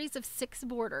series of 6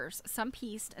 borders, some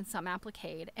pieced and some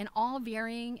appliqued, and all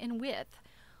varying in width,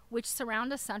 which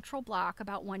surround a central block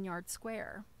about 1 yard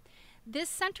square. This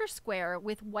center square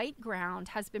with white ground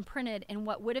has been printed in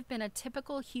what would have been a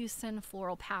typical Hewson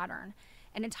floral pattern.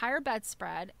 An entire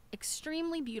bedspread,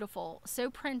 extremely beautiful, so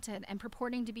printed and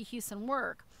purporting to be Hewson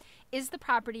work, is the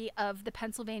property of the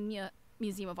Pennsylvania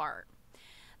Museum of Art.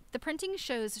 The printing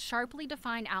shows sharply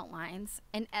defined outlines,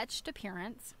 an etched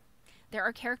appearance. There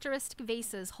are characteristic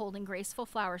vases holding graceful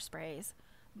flower sprays,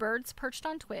 birds perched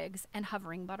on twigs, and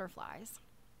hovering butterflies.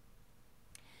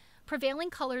 Prevailing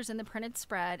colors in the printed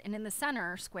spread and in the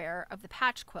center square of the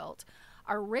patch quilt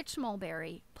are rich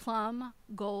mulberry, plum,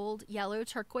 gold, yellow,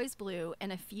 turquoise blue,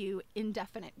 and a few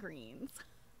indefinite greens.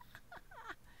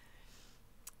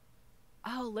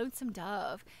 Oh, Lonesome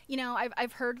Dove. You know,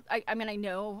 I've heard, I mean, I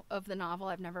know of the novel.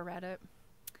 I've never read it.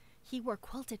 He wore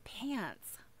quilted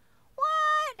pants.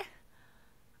 What?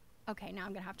 Okay, now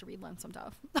I'm going to have to read Lonesome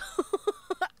Dove.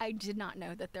 I did not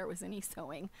know that there was any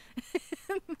sewing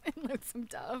in Lonesome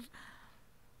Dove.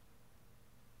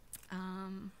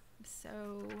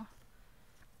 So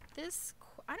this,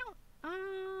 I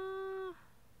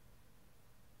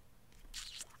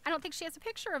don't think she has a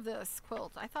picture of this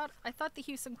quilt. I thought the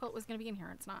Houston quilt was going to be in here.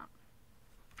 It's not.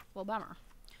 Well, bummer.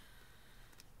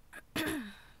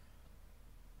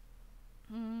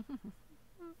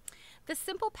 The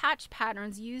simple patch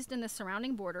patterns used in the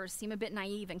surrounding borders seem a bit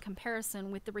naive in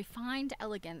comparison with the refined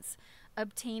elegance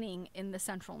obtaining in the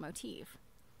central motif.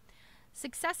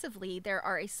 Successively, there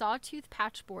are a sawtooth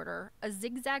patch border, a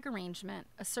zigzag arrangement,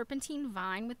 a serpentine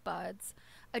vine with buds,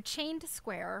 a chained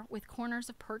square with corners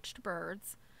of perched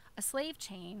birds, a slave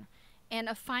chain, and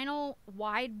a final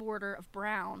wide border of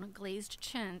brown glazed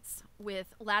chintz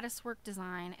with latticework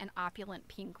design and opulent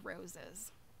pink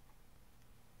roses.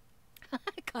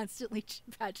 Constantly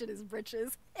patching his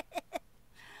breeches.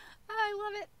 I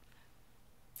love it.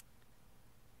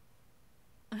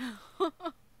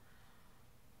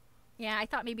 Yeah, I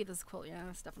thought maybe this quilt. Yeah,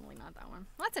 it's definitely not that one.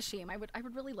 Well, that's a shame. I would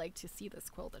really like to see this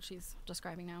quilt that she's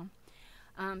describing now.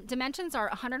 Dimensions are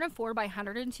 104 by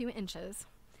 102 inches.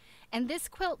 And this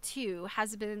quilt, too,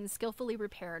 has been skillfully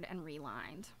repaired and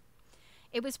relined.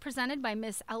 It was presented by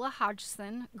Miss Ella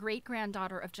Hodgson,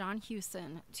 great-granddaughter of John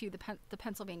Hewson, to the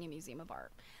Pennsylvania Museum of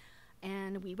Art.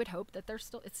 And we would hope that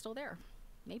it's still there.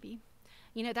 Maybe.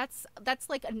 You know, that's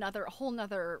like a whole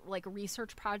nother like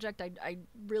research project I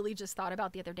really just thought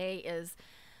about the other day, is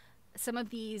some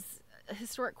of these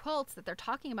historic quilts that they're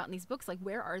talking about in these books, like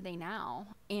where are they now?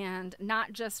 And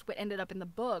not just what ended up in the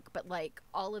book, but like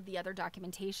all of the other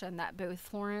documentation that both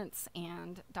Florence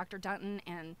and Dr. Dunton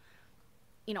and,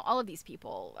 you know, all of these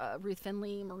people, Ruth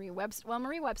Finley, Marie Webster. Well,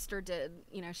 Marie Webster did,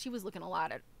 you know, she was looking a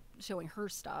lot at showing her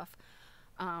stuff.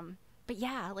 But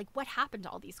yeah, like what happened to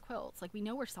all these quilts? Like we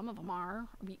know where some of them are.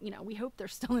 We hope they're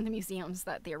still in the museums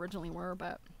that they originally were,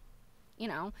 but you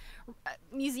know,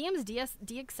 museums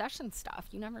deaccession stuff.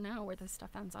 You never know where this stuff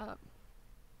ends up.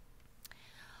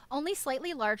 Only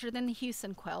slightly larger than the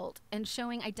Hewson quilt and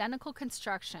showing identical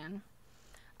construction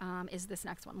is this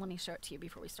next one. Let me show it to you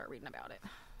before we start reading about it.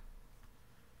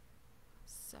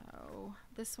 So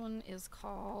this one is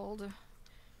called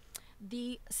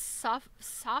the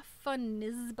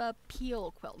Safanisba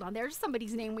Peel quilt. Now there's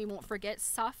somebody's name we won't forget.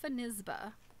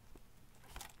 Safanisba.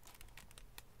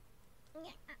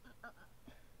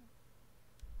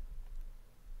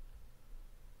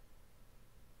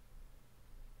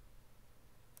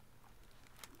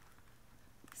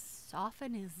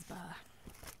 Safanisba.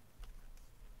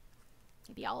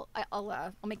 Maybe I'll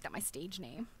make that my stage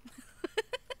name.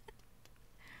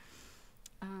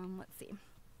 Let's see.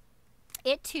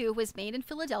 It too was made in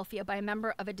Philadelphia by a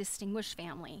member of a distinguished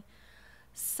family.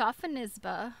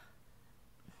 Safanisba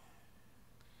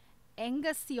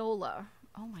Engasiola.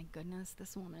 Oh my goodness,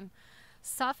 this woman.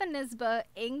 Safanisba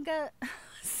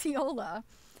Engasiola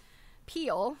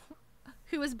Peel,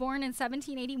 who was born in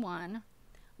 1781,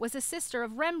 was a sister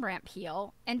of Rembrandt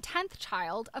Peale and 10th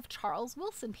child of Charles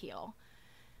Wilson Peale.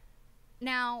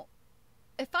 Now,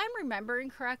 if I'm remembering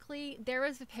correctly, there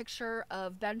is a picture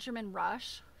of Benjamin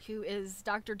Rush, who is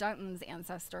Dr. Dunton's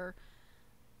ancestor,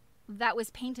 that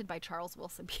was painted by Charles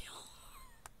Wilson Peale.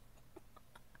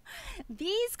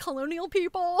 These colonial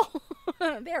people,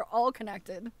 they're all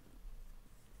connected.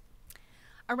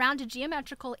 Around a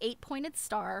geometrical 8-pointed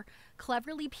star,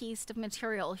 cleverly pieced of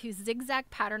material whose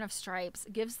zigzag pattern of stripes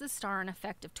gives the star an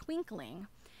effect of twinkling,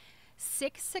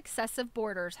 6 successive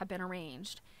borders have been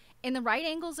arranged. In the right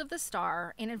angles of the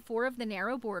star and in 4 of the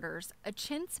narrow borders, a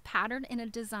chintz patterned in a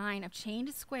design of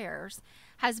chained squares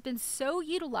has been so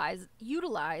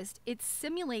utilized it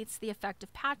simulates the effect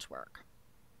of patchwork.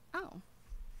 Oh.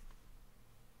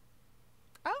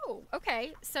 Oh,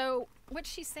 okay. So what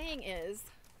she's saying is...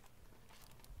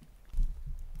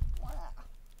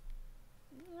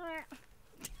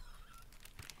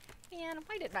 Man,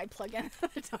 why didn't I plug in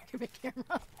the document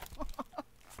camera?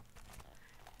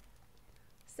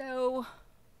 So,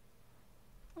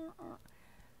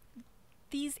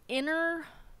 these inner,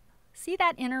 see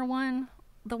that inner one?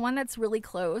 The one that's really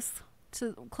closer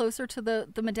to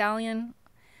the medallion?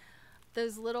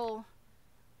 Those little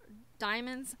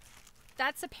diamonds?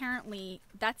 That's a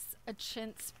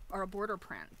chintz or a border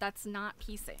print. That's not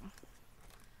piecing.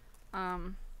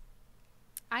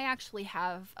 I actually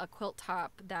have a quilt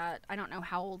top that I don't know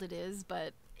how old it is,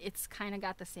 but it's kind of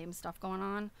got the same stuff going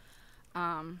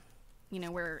on. You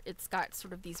know, where it's got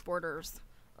sort of these borders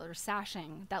or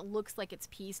sashing that looks like it's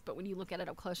pieced, but when you look at it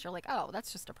up close, you're like, oh,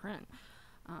 that's just a print.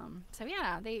 So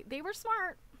yeah, they were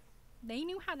smart. They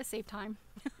knew how to save time.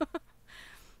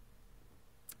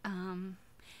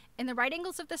 In the right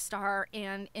angles of the star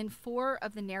and in 4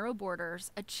 of the narrow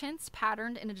borders, a chintz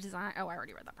patterned in a design. Oh, I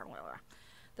already read that part.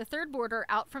 The third border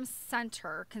out from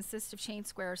center consists of chain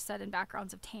squares set in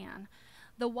backgrounds of tan.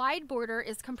 The wide border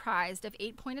is comprised of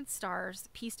 8 pointed stars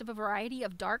pieced of a variety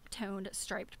of dark-toned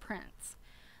striped prints.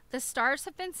 The stars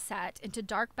have been set into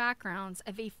dark backgrounds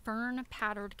of a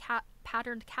fern-patterned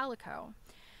calico.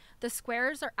 The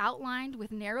squares are outlined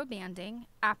with narrow banding,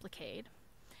 appliqued.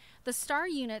 The star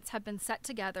units have been set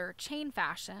together chain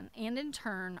fashion and in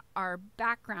turn are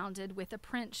backgrounded with a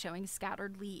print showing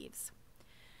scattered leaves.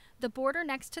 The border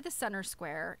next to the center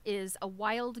square is a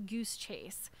wild goose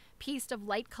chase, pieced of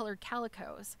light-colored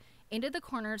calicos. Into the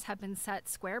corners have been set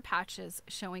square patches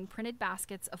showing printed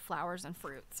baskets of flowers and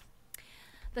fruits.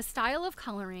 The style of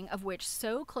coloring of which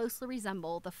so closely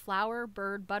resemble the flower,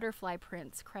 bird, butterfly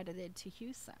prints credited to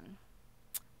Hewson.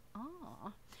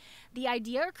 Ah. The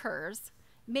idea occurs,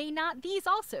 may not these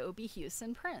also be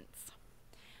Hewson prints?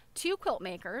 2 quilt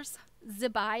makers,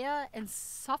 Zibiah and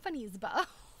Sophonisba,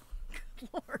 good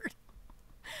Lord.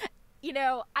 You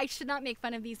know, I should not make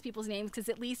fun of these people's names because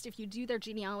at least if you do their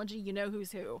genealogy, you know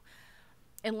who's who.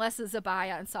 Unless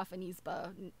Zibiah and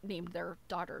Sophonisba named their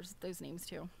daughters those names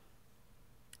too.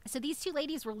 So these 2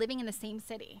 ladies were living in the same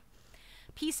city,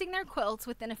 piecing their quilts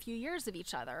within a few years of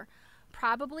each other,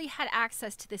 probably had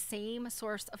access to the same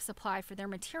source of supply for their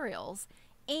materials,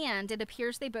 and it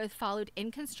appears they both followed in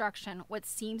construction what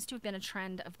seems to have been a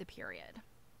trend of the period.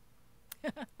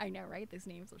 I know, right? Those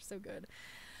names are so good.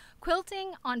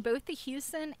 Quilting on both the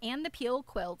Hewson and the Peel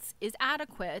quilts is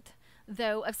adequate,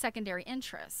 though of secondary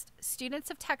interest.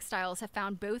 Students of textiles have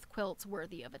found both quilts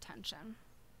worthy of attention.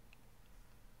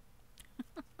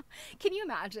 Can you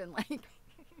imagine, like,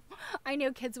 I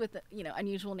know kids with, you know,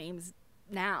 unusual names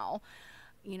now,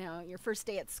 you know, your first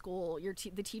day at school,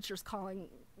 the teacher's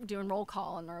doing roll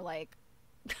call, and they're like,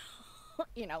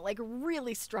 you know, like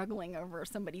really struggling over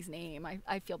somebody's name.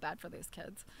 I feel bad for those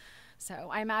kids. So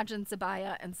I imagine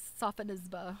Zibiah and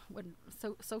Sophonisba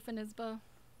Sophonisba,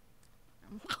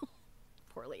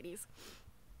 poor ladies.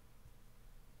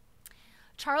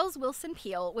 Charles Wilson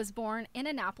Peel was born in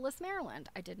Annapolis, Maryland.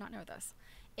 I did not know this.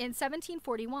 In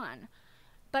 1741,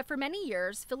 but for many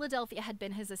years, Philadelphia had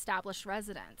been his established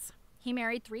residence. He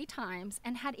married 3 times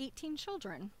and had 18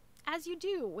 children, as you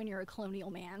do when you're a colonial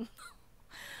man.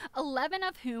 11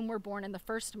 of whom were born in the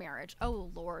first marriage. Oh,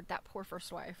 Lord, that poor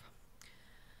first wife.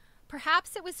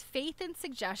 Perhaps it was faith and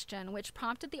suggestion which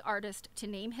prompted the artist to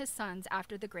name his sons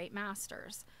after the great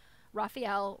masters,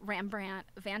 Raphael, Rembrandt,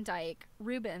 Van Dyck,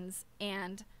 Rubens,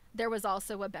 and there was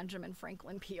also a Benjamin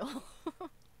Franklin Peel.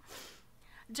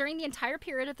 During the entire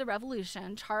period of the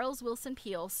Revolution, Charles Wilson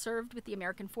Peel served with the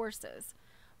American forces.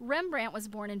 Rembrandt was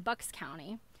born in Bucks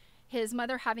County, his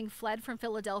mother having fled from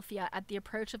Philadelphia at the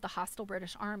approach of the hostile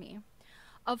British Army.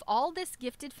 Of all this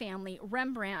gifted family,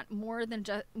 Rembrandt more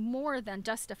than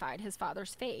justified his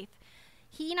father's faith.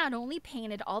 He not only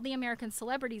painted all the American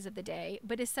celebrities of the day,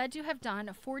 but is said to have done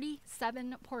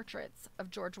 47 portraits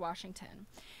of George Washington,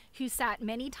 who sat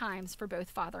many times for both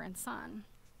father and son.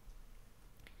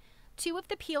 2 of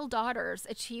the Peel daughters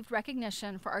achieved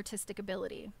recognition for artistic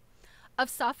ability. Of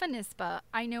Sophonisba,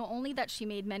 I know only that she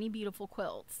made many beautiful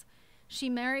quilts. She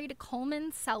married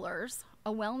Coleman Sellers,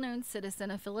 a well-known citizen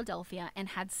of Philadelphia, and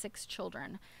had 6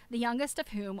 children, the youngest of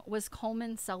whom was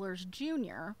Coleman Sellers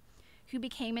Jr., who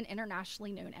became an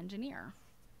internationally known engineer.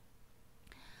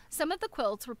 Some of the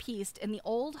quilts were pieced in the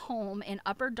old home in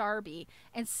Upper Darby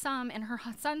and some in her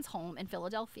son's home in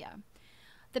Philadelphia.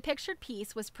 The pictured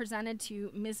piece was presented to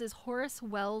Mrs. Horace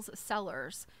Wells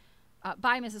Sellers,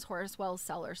 by Mrs. Horace Wells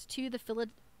Sellers to the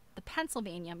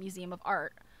Pennsylvania Museum of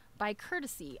Art, by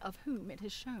courtesy of whom it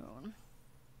is shown.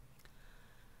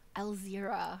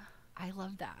 Elzira, I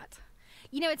love that.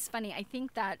 You know, it's funny. I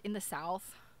think that in the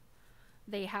South,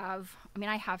 they have. I mean,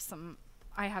 I have some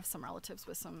relatives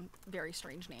with some very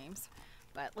strange names.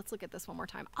 But let's look at this one more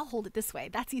time. I'll hold it this way.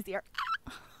 That's easier.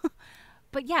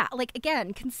 But yeah, like,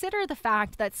 again, consider the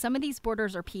fact that some of these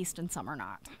borders are pieced and some are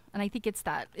not. And I think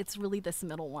it's really this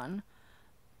middle one.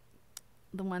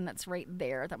 The one that's right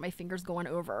there that my finger's going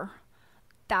over.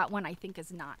 That one I think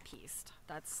is not pieced.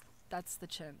 That's the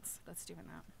chintz that's doing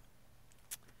that.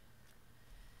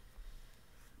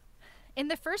 In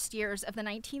the first years of the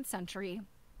 19th century,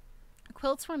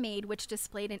 quilts were made which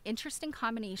displayed an interesting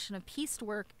combination of pieced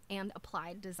work and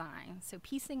applied design. So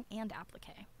piecing and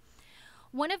applique.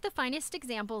 One of the finest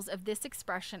examples of this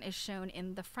expression is shown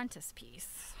in the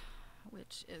frontispiece,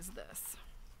 which is this.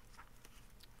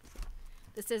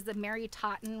 This is the Mary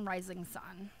Totten Rising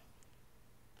Sun.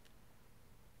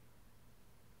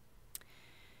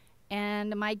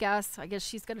 And my guess, I guess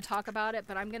she's going to talk about it,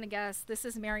 but I'm going to guess this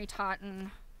is Mary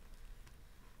Totten.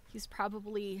 He's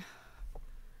probably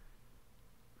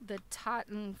the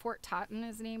Totten, Fort Totten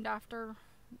is named after,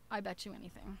 I bet you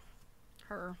anything,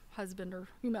 her husband or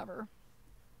whomever.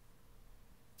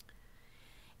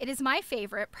 It is my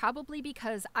favorite, probably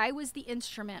because I was the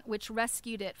instrument which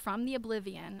rescued it from the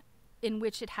oblivion in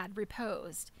which it had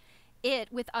reposed.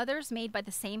 It, with others made by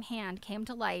the same hand, came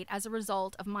to light as a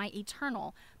result of my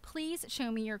eternal, please show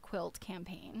me your quilt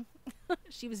campaign.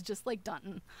 She was just like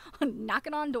Dunton,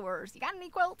 knocking on doors. You got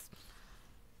any quilts?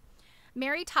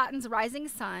 Mary Totten's Rising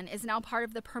Sun is now part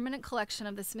of the permanent collection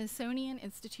of the Smithsonian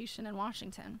Institution in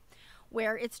Washington,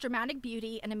 where its dramatic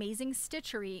beauty and amazing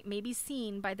stitchery may be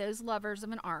seen by those lovers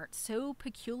of an art so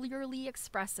peculiarly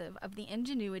expressive of the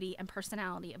ingenuity and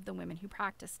personality of the women who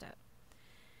practiced it.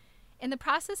 In the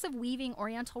process of weaving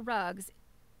Oriental rugs,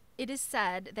 it is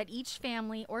said that each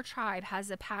family or tribe has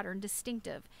a pattern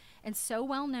distinctive and so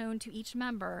well known to each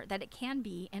member that it can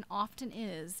be, and often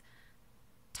is,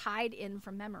 tied in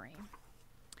from memory.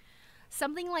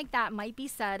 Something like that might be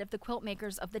said of the quilt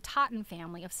makers of the Totten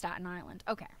family of Staten Island.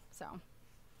 Okay, so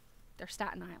they're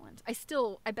Staten Island.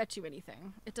 I bet you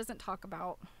anything. It doesn't talk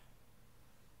about,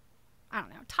 I don't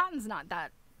know. Totten's not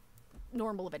that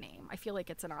normal of a name. I feel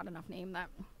like it's an odd enough name that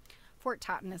Fort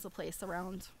Totten is a place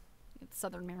around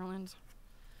southern Maryland.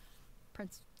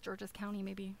 Prince George's County,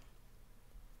 maybe.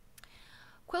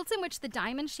 Quilts in which the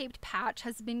diamond-shaped patch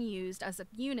has been used as a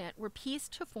unit were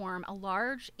pieced to form a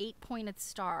large 8-pointed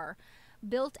star,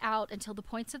 built out until the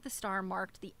points of the star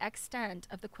marked the extent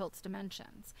of the quilt's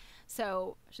dimensions.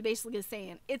 So she basically is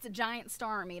saying it's a giant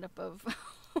star made up of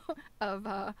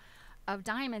of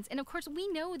diamonds. And of course, we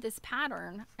know this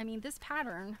pattern. I mean, this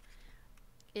pattern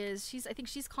is I think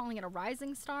she's calling it a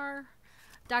rising star.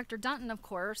 Dr. Dunton, of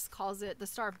course, calls it the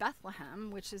Star of Bethlehem,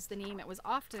 which is the name it was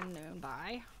often known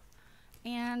by.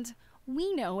 And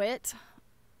we know it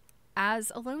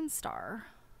as a lone star,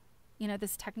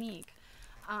 this technique.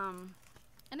 And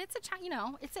it's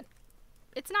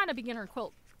it's not a beginner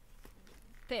quilt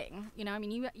thing. I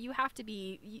mean, you have to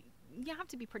be, you have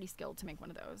to be pretty skilled to make one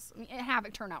of those. I mean, and have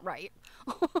it turn out right.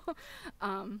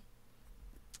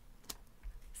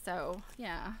 So,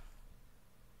 yeah.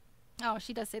 Oh,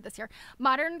 she does say this here.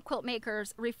 Modern quilt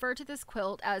makers refer to this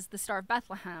quilt as the Star of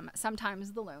Bethlehem,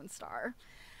 sometimes the Lone Star.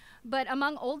 But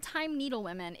among old-time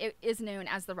needlewomen, it is known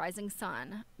as the Rising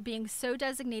Sun, being so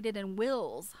designated in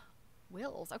wills.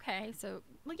 Wills, okay. So,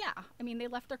 well, yeah. I mean, they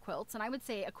left their quilts, and I would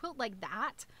say a quilt like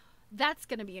that, that's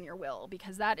going to be in your will,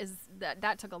 because that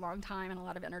took a long time and a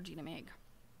lot of energy to make.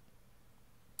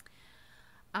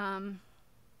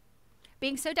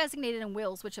 Being so designated in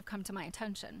wills which have come to my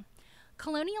attention.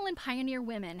 Colonial and pioneer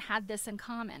women had this in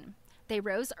common. They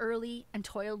rose early and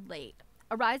toiled late.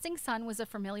 A rising sun was a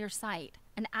familiar sight,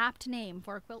 an apt name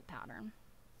for a quilt pattern.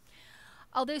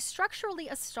 Although structurally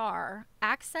a star,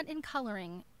 accent in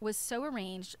coloring was so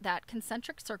arranged that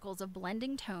concentric circles of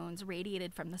blending tones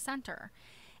radiated from the center,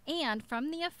 and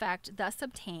from the effect thus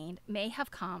obtained may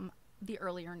have come the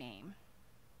earlier name.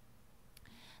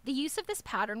 The use of this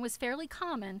pattern was fairly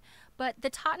common, but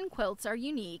the Totten quilts are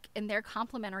unique in their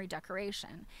complementary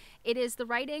decoration. It is the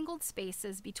right-angled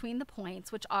spaces between the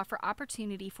points which offer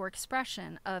opportunity for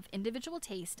expression of individual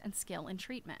taste and skill in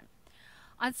treatment.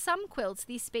 On some quilts,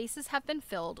 these spaces have been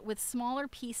filled with smaller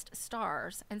pieced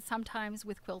stars and sometimes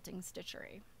with quilting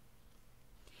stitchery.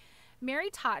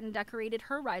 Mary Totten decorated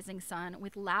her Rising Sun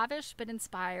with lavish but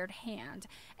inspired hand,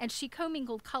 and she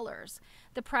commingled colors,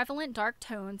 the prevalent dark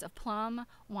tones of plum,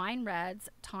 wine reds,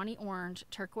 tawny orange,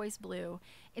 turquoise blue,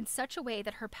 in such a way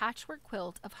that her patchwork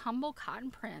quilt of humble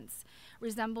cotton prints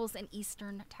resembles an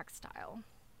Eastern textile.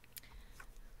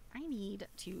 I need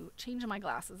to change my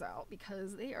glasses out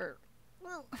because they are,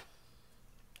 well,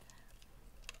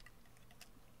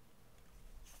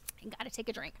 I gotta take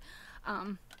a drink.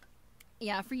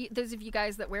 Yeah, for those of you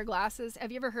guys that wear glasses,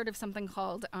 have you ever heard of something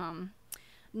called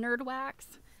nerd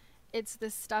wax? It's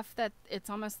this stuff that it's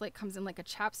almost like comes in like a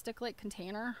chapstick-like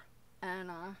container, and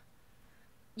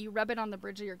you rub it on the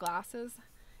bridge of your glasses,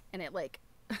 and it like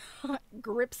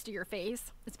grips to your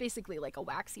face. It's basically like a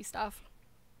waxy stuff.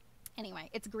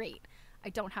 Anyway, it's great. I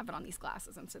don't have it on these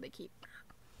glasses, and so they keep...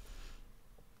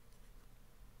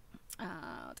 the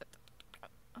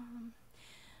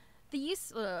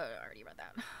use... I already read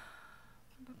that.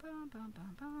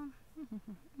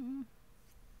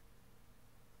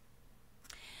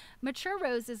 Mature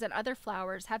roses and other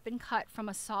flowers have been cut from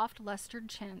a soft lustered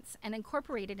chintz and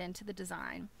incorporated into the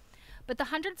design. but the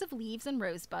hundreds of leaves and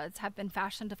rosebuds have been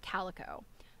fashioned of calico.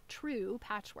 True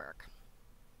patchwork.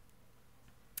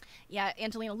 Yeah,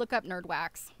 Angelina, look up Nerd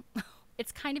Wax.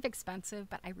 It's kind of expensive,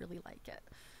 but I really like it.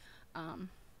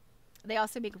 They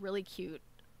also make really cute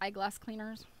eyeglass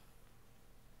cleaners.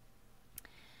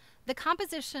 The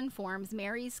composition forms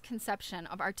Mary's conception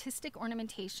of artistic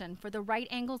ornamentation for the right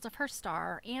angles of her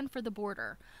star and for the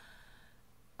border.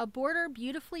 A border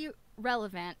beautifully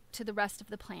relevant to the rest of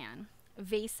the plan.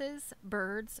 Vases,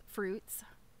 birds, fruits,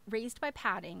 raised by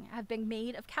padding, have been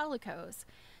made of calicos.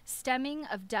 Stemming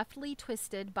of deftly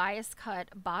twisted, bias-cut,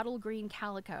 bottle green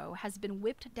calico has been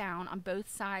whipped down on both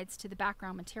sides to the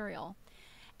background material.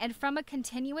 And from a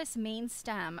continuous main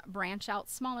stem branch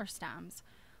out smaller stems,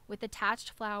 with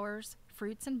attached flowers,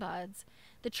 fruits, and buds,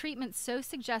 the treatment so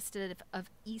suggestive of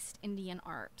East Indian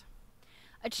art.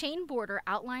 A chain border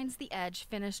outlines the edge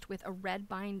finished with a red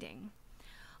binding.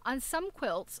 On some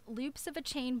quilts, loops of a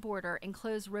chain border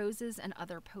enclose roses and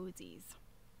other posies.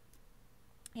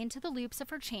 Into the loops of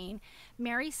her chain,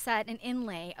 Mary set an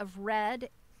inlay of red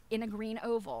in a green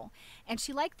oval, and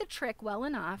she liked the trick well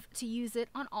enough to use it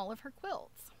on all of her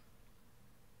quilts.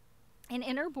 An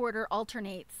inner border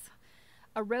alternates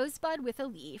a rosebud with a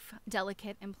leaf,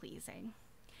 delicate and pleasing.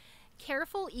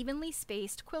 Careful, evenly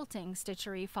spaced quilting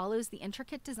stitchery follows the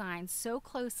intricate design so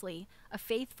closely, a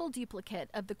faithful duplicate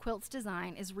of the quilt's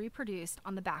design is reproduced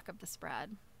on the back of the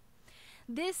spread.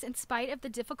 This, in spite of the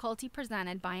difficulty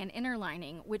presented by an inner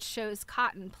lining, which shows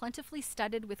cotton plentifully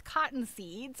studded with cotton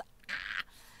seeds.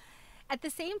 At the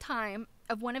same time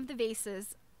of one of the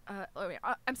vases, at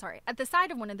the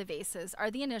side of one of the vases are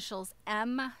the initials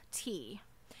MT.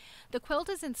 The quilt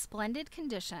is in splendid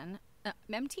condition.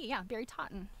 MT, yeah, Mary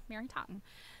Totten.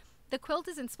 The quilt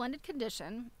is in splendid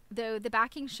condition, though the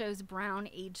backing shows brown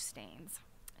age stains.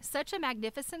 Such a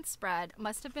magnificent spread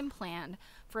must have been planned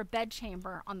for a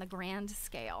bedchamber on the grand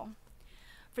scale,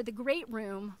 for the great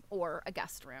room or a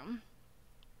guest room.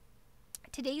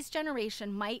 Today's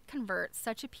generation might convert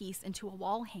such a piece into a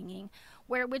wall hanging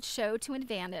where it would show to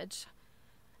advantage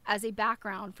as a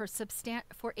background for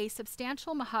a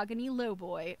substantial mahogany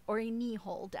lowboy or a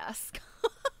knee-hole desk.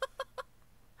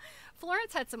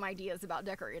 Florence had some ideas about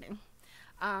decorating.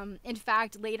 In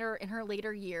fact, in her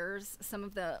later years, some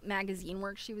of the magazine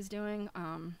work she was doing,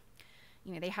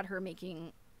 they had her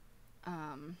making,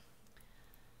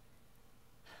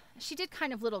 she did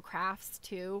kind of little crafts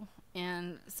too,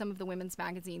 and some of the women's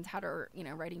magazines had her,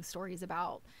 writing stories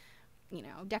about,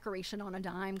 decoration on a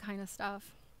dime kind of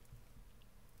stuff.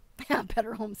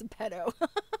 Better Homes and Peto.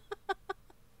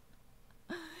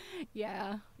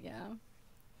 Yeah.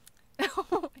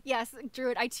 Yes,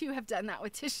 Druid, I too have done that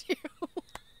with tissue.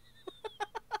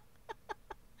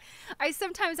 I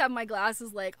sometimes have my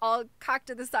glasses like all cocked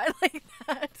to the side like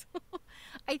that.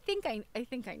 I think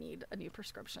I need a new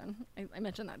prescription. I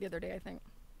mentioned that the other day, I think.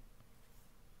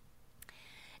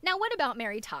 Now, what about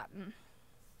Mary Totten?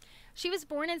 She was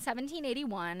born in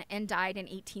 1781 and died in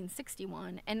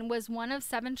 1861 and was one of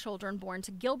 7 children born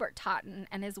to Gilbert Totten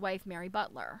and his wife Mary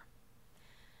Butler.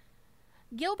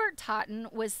 Gilbert Totten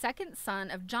was second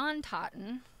son of John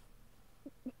Totten,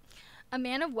 a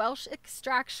man of Welsh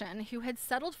extraction who had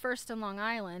settled first in Long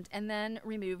Island and then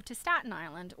removed to Staten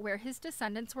Island, where his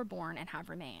descendants were born and have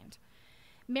remained.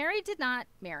 Mary did not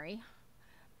marry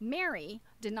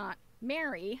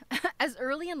as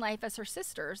early in life as her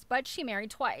sisters, but she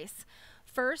married twice.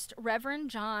 First, Reverend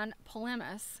John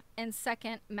Polemus, and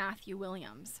second, Matthew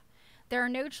Williams. There are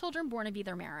no children born of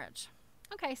either marriage.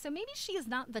 Okay, so maybe she is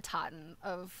not the Totten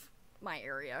of my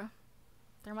area.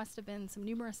 There must have been some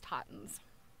numerous Tottens.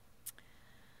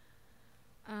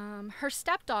 Her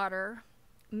stepdaughter,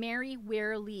 Mary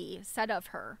Weir Lee, said of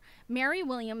her, "Mary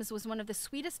Williams was one of the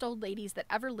sweetest old ladies that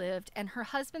ever lived, and her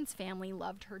husband's family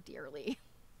loved her dearly."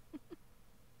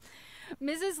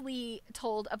 Mrs. Lee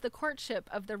told of the courtship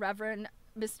of the Reverend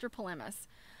Mr. Polemus,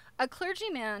 a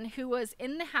clergyman who was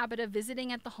in the habit of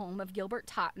visiting at the home of Gilbert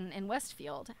Totten in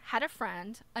Westfield, had a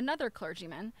friend, another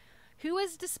clergyman, who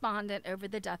was despondent over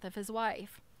the death of his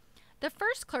wife. The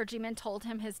first clergyman told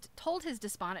his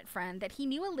despondent friend that he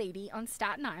knew a lady on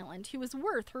Staten Island who was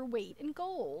worth her weight in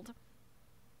gold.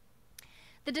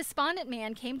 The despondent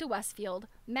man came to Westfield,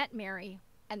 met Mary,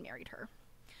 and married her.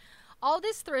 All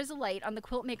this throws a light on the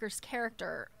quilt maker's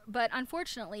character, but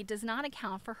unfortunately does not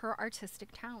account for her artistic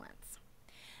talents.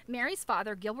 Mary's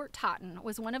father, Gilbert Totten,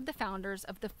 was one of the founders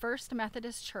of the First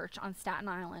Methodist Church on Staten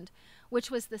Island, which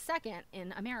was the second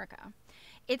in America.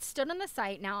 It stood on the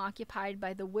site now occupied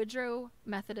by the Woodrow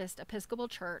Methodist Episcopal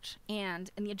Church,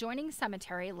 and in the adjoining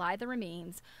cemetery lie the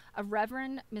remains of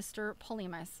Reverend Mr.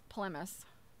 Polemus.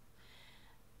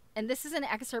 And this is an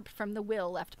excerpt from the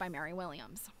will left by Mary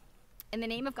Williams. In the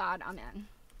name of God, amen.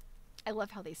 I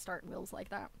love how they start wills like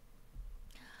that.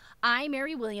 I,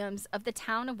 Mary Williams, of the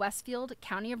town of Westfield,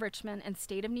 county of Richmond, and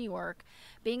state of New York,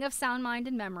 being of sound mind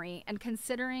and memory, and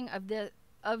considering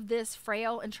of this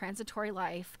frail and transitory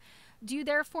life, do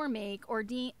therefore make,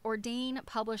 ordain,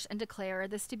 publish, and declare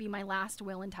this to be my last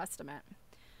will and testament.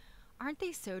 Aren't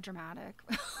they so dramatic?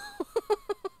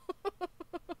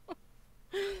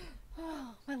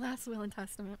 Oh, my last will and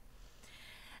testament.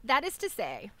 That is to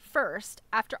say, first,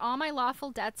 after all my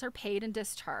lawful debts are paid and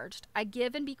discharged, I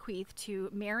give and bequeath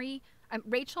to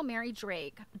Rachel Mary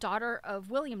Drake, daughter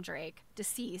of William Drake,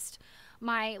 deceased,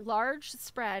 my large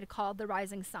spread called the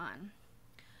Rising Sun.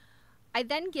 I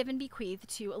then give and bequeath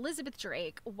to Elizabeth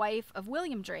Drake, wife of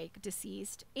William Drake,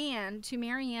 deceased, and to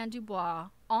Mary Ann Dubois,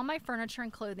 all my furniture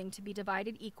and clothing to be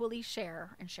divided equally,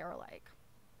 share, and share alike.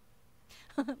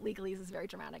 Legally, this is very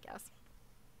dramatic, yes.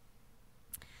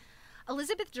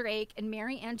 Elizabeth Drake and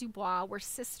Mary Ann Dubois were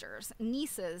sisters,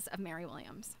 nieces of Mary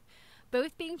Williams,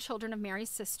 both being children of Mary's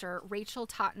sister, Rachel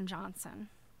Totten Johnson.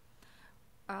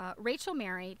 Rachel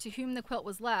Mary, to whom the quilt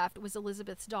was left, was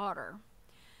Elizabeth's daughter.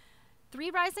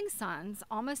 3 rising sons,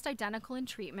 almost identical in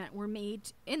treatment, were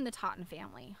made in the Totten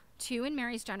family, 2 in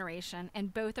Mary's generation,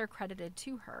 and both are credited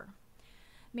to her.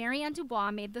 Mary Ann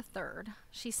Dubois made the 3rd.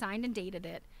 She signed and dated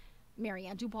it, Mary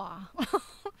Ann Dubois.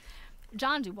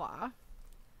 John Dubois,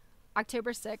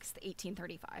 October 6th,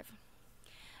 1835.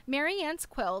 Mary Ann's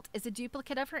quilt is a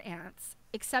duplicate of her aunt's,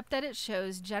 except that it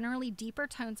shows generally deeper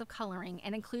tones of coloring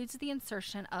and includes the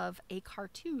insertion of a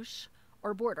cartouche,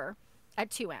 or border, at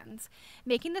 2 ends,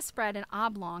 making the spread an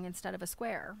oblong instead of a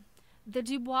square. The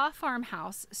Dubois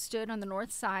farmhouse stood on the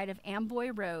north side of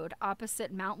Amboy Road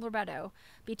opposite Mount Loretto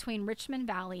between Richmond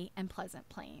Valley and Pleasant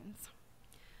Plains.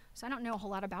 So I don't know a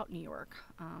whole lot about New York,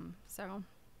 so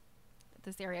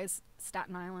this area is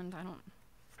Staten Island. I don't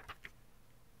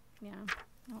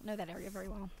know that area very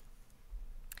well.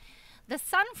 The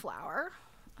sunflower,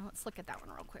 let's look at that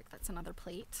one real quick. That's another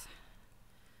plate.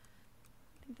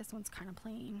 I think this one's kind of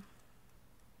plain.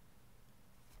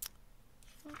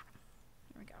 Oh,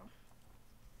 here we go.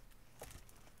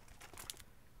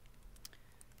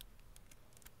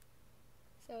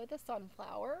 So the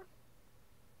sunflower,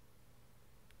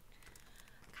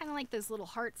 kind of like those little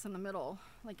hearts in the middle,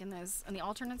 like in the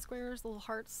alternate squares, little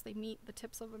hearts, they meet, the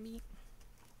tips of them meet.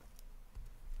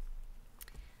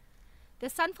 The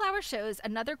sunflower shows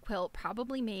another quilt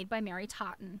probably made by Mary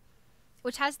Totten,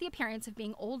 which has the appearance of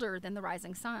being older than the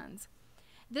Rising Suns.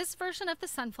 This version of the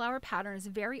sunflower pattern is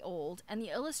very old, and the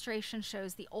illustration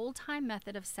shows the old-time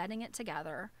method of setting it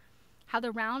together, how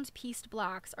the round pieced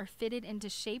blocks are fitted into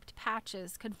shaped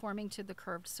patches conforming to the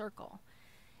curved circle.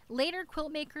 Later,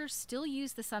 quilt makers still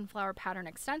use the sunflower pattern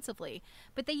extensively,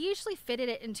 but they usually fitted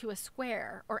it into a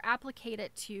square or applicate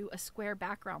it to a square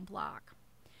background block.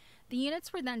 The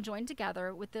units were then joined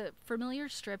together with the familiar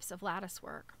strips of lattice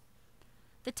work.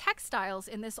 The textiles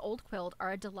in this old quilt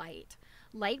are a delight.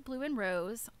 Light blue and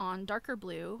rose on darker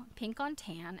blue, pink on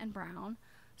tan and brown,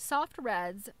 soft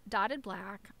reds, dotted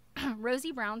black,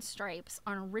 rosy brown stripes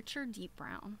on a richer deep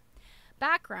brown.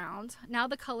 Background, now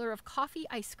the color of coffee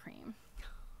ice cream.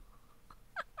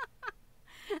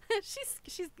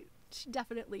 She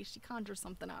definitely conjures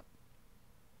something up.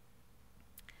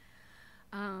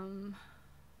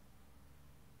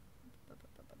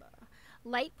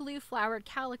 Light blue flowered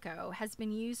calico has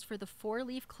been used for the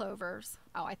 4-leaf clovers.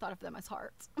 Oh, I thought of them as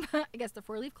hearts. I guess the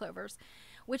 4-leaf clovers,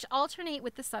 which alternate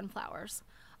with the sunflowers.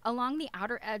 Along the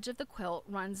outer edge of the quilt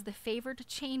runs the favored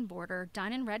chain border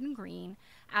done in red and green,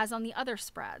 as on the other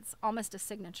spreads, almost a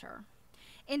signature.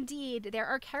 Indeed, there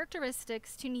are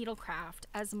characteristics to needlecraft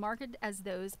as marked as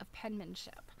those of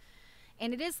penmanship,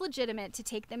 and it is legitimate to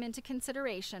take them into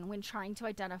consideration when trying to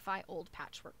identify old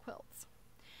patchwork quilts.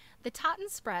 The Totten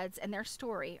spreads and their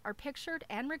story are pictured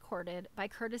and recorded by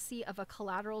courtesy of a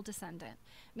collateral descendant,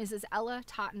 Mrs. Ella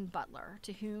Totten Butler,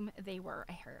 to whom they were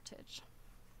a heritage.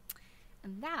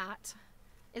 And that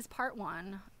is part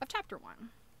 1 of chapter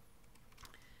 1.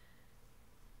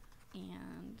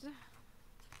 And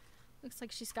looks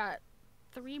like she's got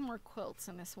 3 more quilts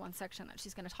in this one section that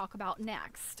she's going to talk about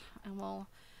next. And we'll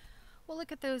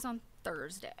look at those on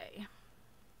Thursday.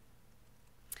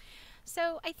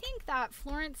 So I think that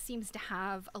Florence seems to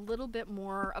have a little bit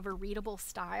more of a readable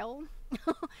style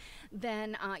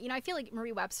than, I feel like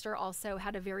Marie Webster also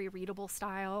had a very readable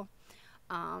style.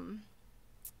 And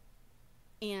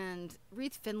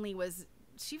Ruth Finley was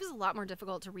a lot more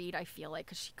difficult to read, I feel like,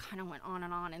 because she kind of went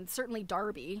on. And certainly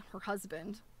Darby, her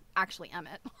husband, actually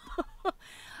Emmett.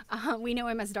 We know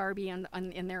him as Darby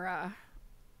in their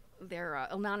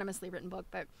anonymously written book,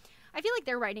 but I feel like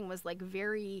their writing was like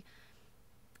very,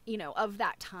 you know, of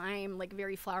that time, like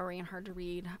very flowery and hard to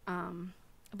read.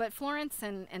 But Florence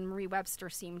and Marie Webster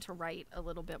seem to write a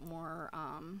little bit more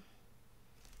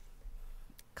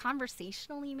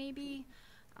conversationally, maybe,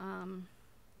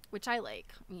 which I like.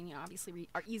 I mean, you know, obviously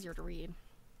are easier to read.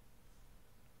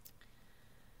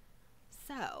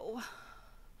 So,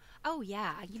 oh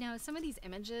yeah, you know, some of these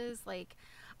images, like,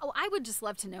 oh, I would just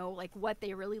love to know like what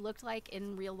they really looked like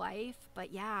in real life.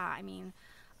 But yeah, I mean,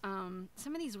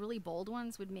 some of these really bold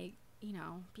ones would make, you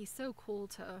know, be so cool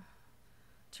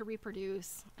to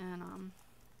reproduce. And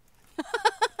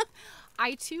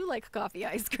I too like coffee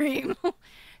ice cream.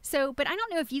 So, but I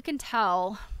don't know if you can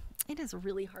tell, it is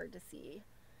really hard to see,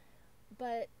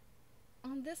 but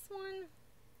on this one,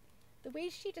 the way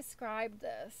she described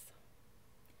this,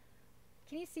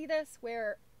 can you see this,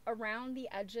 where around the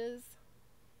edges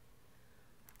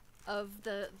of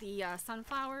the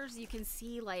sunflowers, you can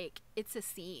see like it's a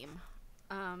seam.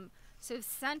 So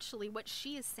essentially what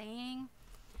she is saying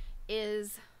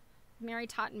is, Mary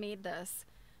Totten made this.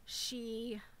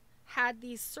 She had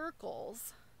these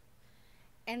circles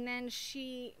and then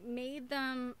she made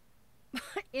them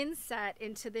inset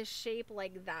into this shape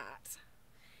like that.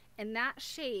 And that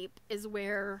shape is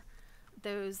where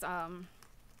those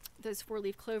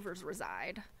 4-leaf clovers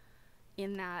reside,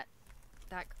 in that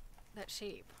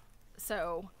shape.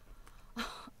 So,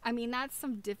 I mean, that's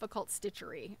some difficult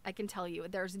stitchery. I can tell you,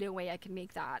 there's no way I can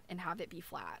make that and have it be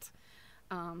flat.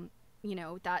 You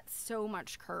know, that's so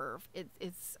much curve.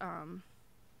 It's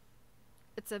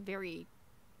a very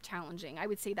challenging. I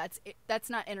would say that's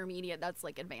not intermediate. That's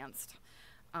like advanced.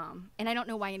 And I don't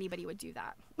know why anybody would do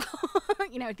that.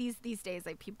 You know, these days,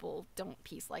 like, people don't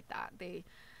piece like that. They,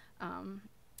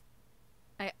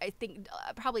 I think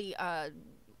probably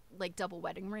like double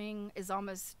wedding ring is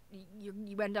almost,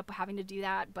 you end up having to do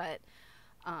that, but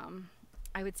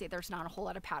I would say there's not a whole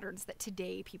lot of patterns that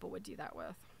today people would do that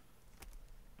with.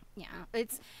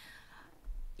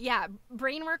 Yeah,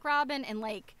 brain work, Robin, and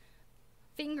like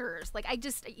fingers. Like, I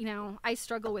just, you know, I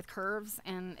struggle with curves,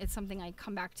 and it's something I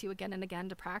come back to again and again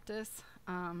to practice.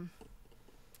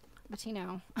 But you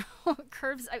know,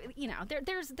 curves, you know,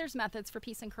 there's methods for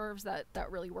piecing curves that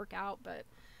really work out, but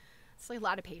it's like a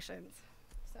lot of patience.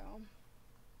 So,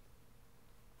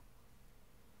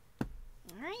 all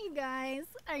right, you guys,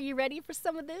 are you ready for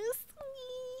some of this?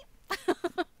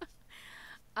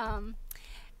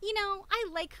 You know, I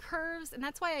like curves, and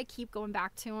that's why I keep going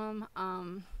back to them.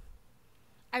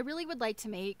 I really would like to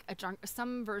make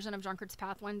some version of Drunkard's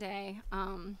Path one day.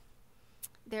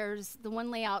 There's the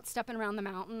one layout, Stepping Around the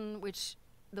Mountain, which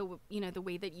the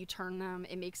way that you turn them,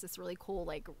 it makes this really cool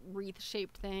like wreath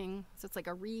shaped thing. So it's like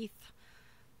a wreath,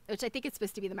 which I think it's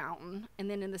supposed to be the mountain, and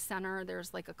then in the center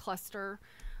there's like a cluster.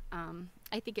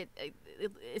 I think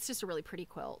it's just a really pretty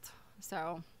quilt.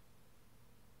 So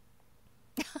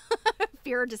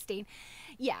fear or disdain,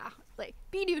 yeah, like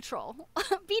be neutral.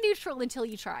 Be neutral until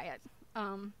you try it.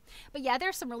 But yeah,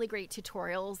 there's some really great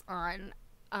tutorials on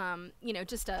you know,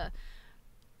 just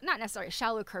not necessarily a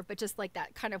shallow curve, but just like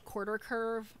that kind of quarter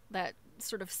curve, that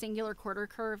sort of singular quarter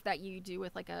curve that you do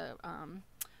with like a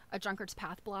Drunkard's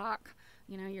Path block.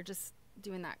 You know, you're just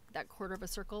doing that quarter of a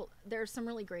circle. There's some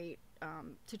really great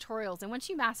tutorials, and once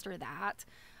you master that,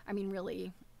 I mean,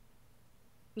 really,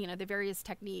 you know, the various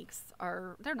techniques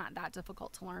they're not that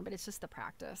difficult to learn, but it's just the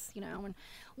practice, you know. And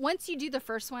once you do the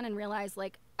first one and realize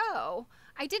like, oh,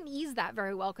 I didn't ease that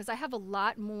very well because I have a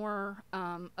lot more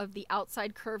of the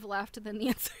outside curve left than the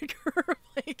inside curve.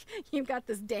 Like, you've got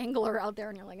this dangler out there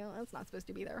and you're like, oh, that's not supposed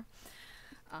to be there.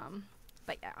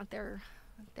 But yeah, they're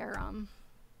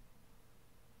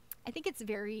I think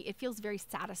it feels very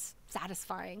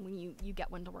satisfying when you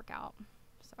get one to work out.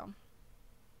 So,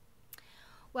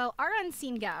 well, our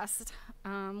unseen guest,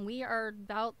 we are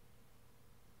about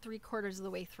 3/4 of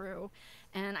the way through,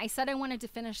 and I said I wanted to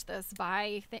finish this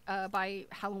by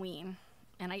Halloween,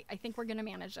 and I think we're gonna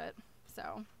manage it.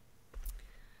 So,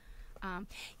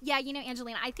 yeah, you know,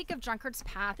 Angelina, I think of Drunkard's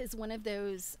Path as one of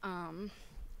those.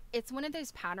 It's one of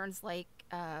those patterns like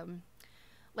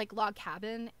Log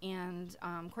Cabin and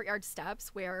Courtyard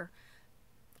Steps, where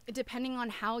depending on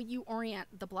how you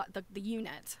orient the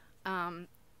unit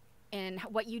and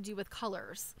what you do with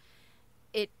colors,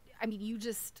 it's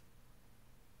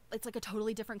like a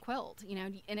totally different quilt, you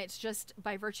know, and it's just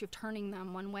by virtue of turning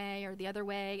them one way or the other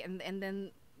way, and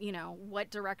then, you know, what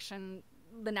direction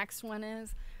the next one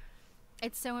is.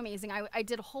 It's so amazing. I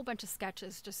did a whole bunch of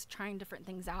sketches just trying different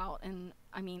things out, and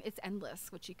I mean, it's endless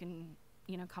what you can,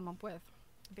 you know, come up with.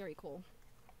 Very cool.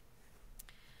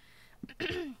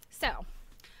 So,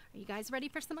 Are you guys ready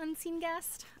for some unseen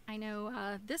guest? I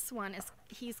know this one is,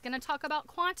 he's going to talk about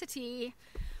quantity.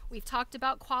 We've talked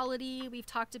about quality. We've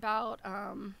talked about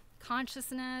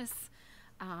consciousness.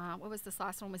 What was this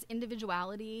last one? Was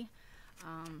individuality.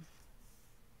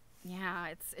 Yeah,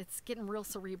 it's getting real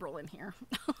cerebral in here.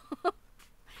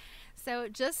 So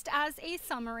just as a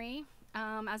summary,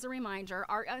 as a reminder,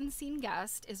 our unseen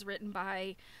guest is written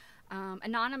by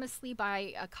anonymously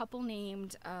by a couple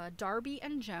named Darby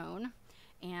and Joan,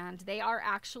 and they are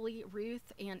actually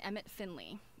Ruth and Emmett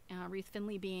Finley. Ruth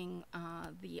Finley being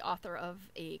the author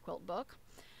of a quilt book.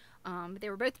 They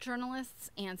were both journalists,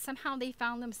 and somehow they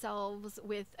found themselves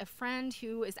with a friend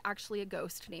who is actually a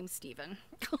ghost named Stephen.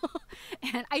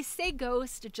 And I say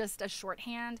ghost just as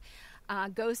shorthand.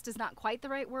 Ghost is not quite the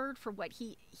right word for what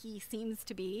he seems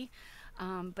to be.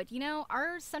 But you know,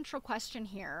 our central question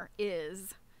here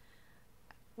is,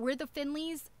 were the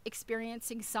Finleys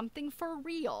experiencing something for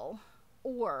real,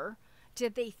 or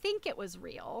did they think it was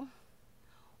real?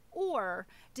 Or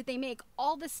did they make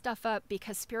all this stuff up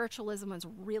because spiritualism was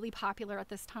really popular at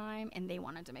this time and they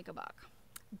wanted to make a buck?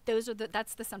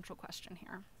 That's the central question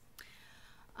here.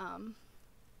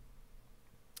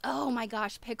 Oh my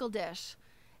gosh, pickle dish.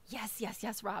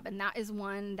 Yes, Robin. That is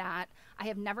one that I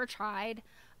have never tried.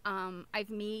 I've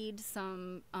made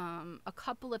a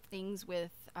couple of things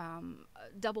with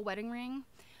double wedding ring.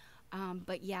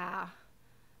 But yeah,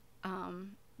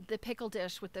 the pickle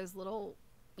dish with those little,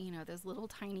 those little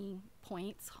tiny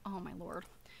points. Oh my Lord.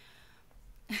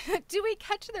 Do we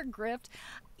catch their grift?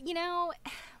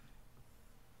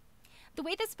 The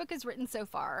way this book is written so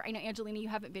far, I know, Angelina, you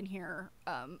haven't been here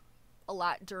a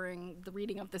lot during the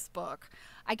reading of this book.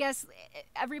 I guess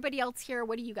everybody else here,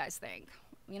 what do you guys think?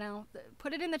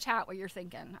 Put it in the chat what you're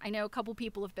thinking. I know a couple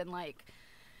people have been like,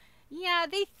 yeah,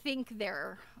 they think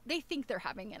they're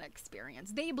having an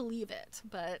experience. They believe it,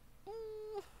 but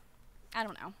I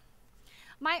don't know.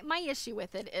 My issue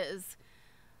with it is,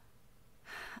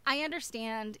 I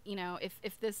understand,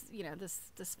 if this,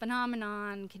 this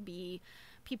phenomenon can be,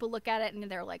 people look at it and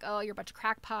they're like, oh, you're a bunch of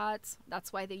crackpots.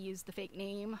 That's why they use the fake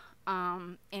name.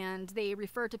 And they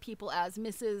refer to people as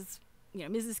Mrs.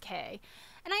 K.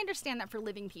 And I understand that for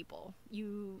living people.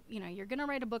 You're going to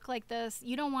write a book like this.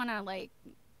 You don't want to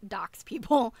dox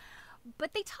people,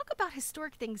 but they talk about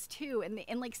historic things too.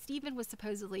 And like Stephen was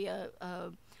supposedly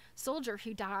a soldier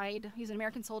who died. He was an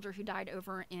American soldier who died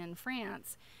over in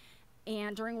France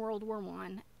and during World War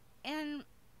I. And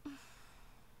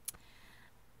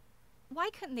why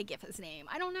couldn't they give his name?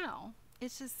 I don't know.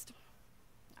 It's just,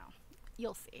 no,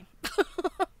 you'll see.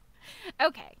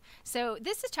 Okay, so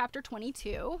this is chapter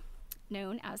 22,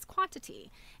 known as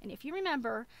quantity. And if you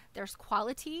remember, there's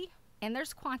quality and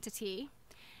there's quantity,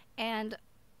 and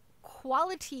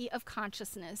quality of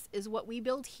consciousness is what we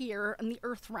build here in the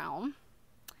earth realm.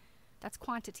 That's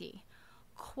quantity.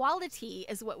 Quality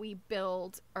is what we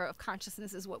build, or of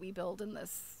consciousness is what we build in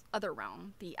this other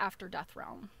realm, the after death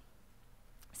realm.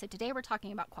 So today we're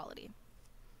talking about quality.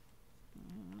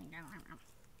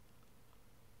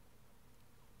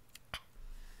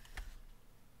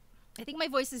 I think my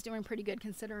voice is doing pretty good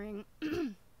considering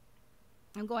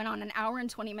I'm going on an hour and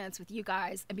 20 minutes with you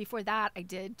guys. And before that, I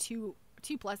did two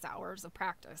plus hours of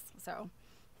practice. So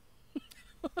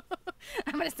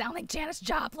I'm going to sound like Janis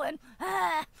Joplin.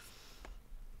 Ah.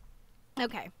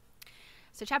 Okay.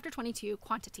 So chapter 22,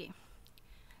 quantity.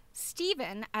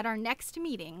 Stephen at our next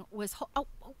meeting was, oh,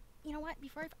 you know what?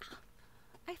 Before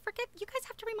I forget, you guys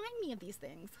have to remind me of these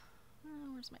things.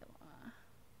 Where's my,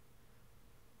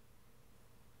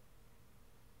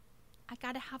 I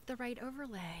gotta have the right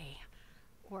overlay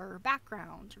or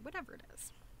background or whatever it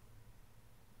is.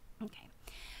 Okay.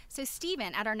 So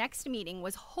Stephen at our next meeting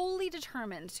was wholly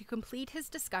determined to complete his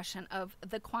discussion of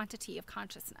the quantity of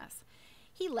consciousness.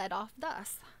 He led off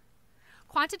thus.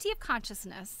 Quantity of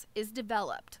consciousness is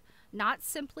developed not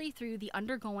simply through the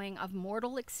undergoing of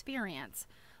mortal experience,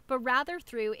 but rather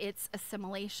through its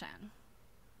assimilation.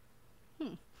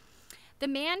 The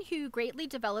man who greatly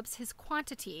develops his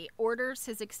quantity orders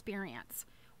his experience,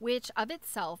 which of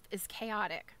itself is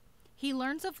chaotic. He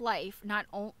learns of life not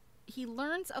only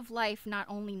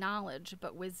knowledge,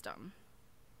 but wisdom.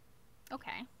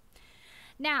 Okay.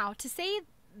 Now, to say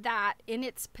that in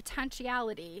its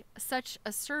potentiality, such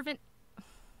a servant...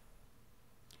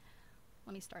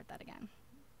 Let me start that again.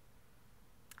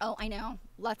 Oh, I know.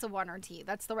 Lots of water and tea.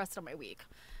 That's the rest of my week,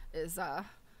 is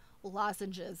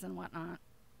lozenges and whatnot.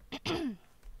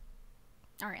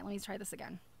 All right, let me try this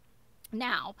again.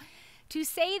 Now, to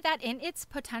say that in its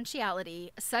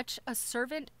potentiality, such a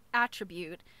servant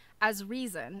attribute as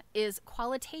reason is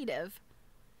qualitative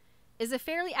is a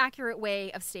fairly accurate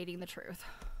way of stating the truth.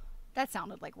 That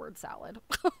sounded like word salad.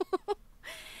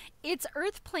 Its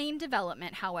earth plane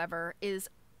development, however, is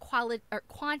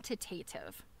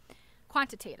quantitative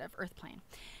earth plane.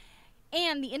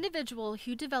 And the individual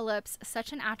who develops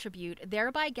such an attribute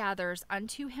thereby gathers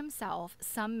unto himself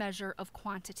some measure of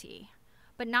quantity,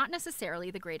 but not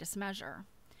necessarily the greatest measure.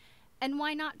 And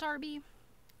why not, Darby?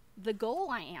 The goal,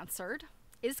 I answered,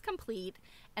 is complete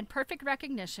and perfect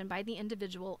recognition by the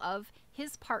individual of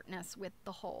his partness with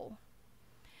the whole.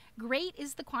 Great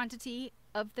is the quantity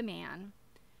of the man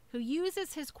who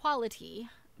uses his quality,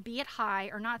 be it high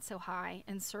or not so high,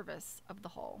 in service of the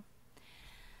whole.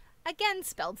 Again,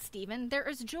 spelled Stephen, there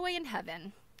is joy in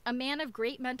heaven. A man of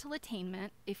great mental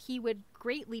attainment, if he would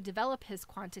greatly develop his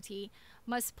quantity,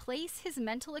 must place his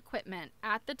mental equipment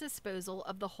at the disposal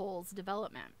of the whole's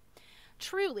development.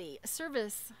 Truly,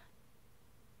 service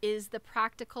is the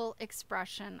practical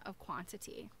expression of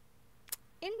quantity.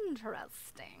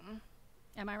 Interesting.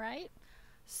 Am I right?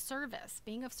 Service,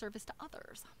 being of service to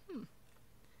others.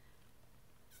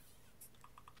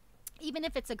 Even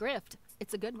if it's a grift,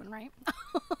 it's a good one, right?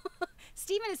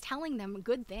 Stephen is telling them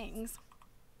good things.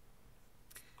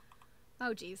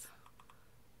 Oh, geez.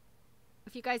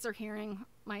 If you guys are hearing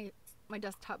my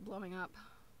desktop blowing up,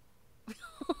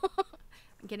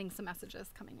 I'm getting some messages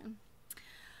coming in.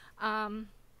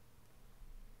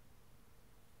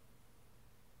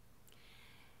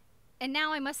 And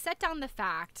now I must set down the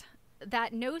fact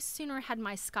that no sooner had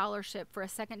my scholarship for a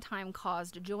second time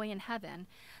caused joy in heaven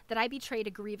that I betrayed a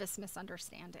grievous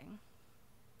misunderstanding.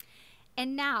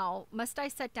 And now must I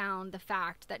set down the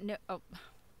fact that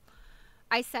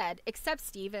I said, except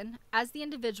Stephen, as the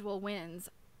individual wins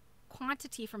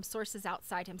quantity from sources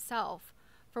outside himself,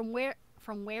 from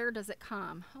where does it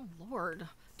come? Oh, Lord,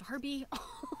 Darby.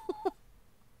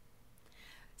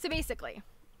 So basically,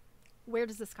 where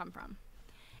does this come from?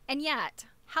 And yet,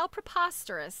 how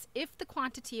preposterous if the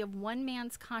quantity of one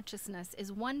man's consciousness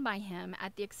is won by him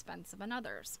at the expense of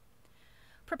another's.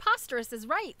 Preposterous is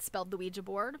right, spelled the Ouija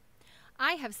board.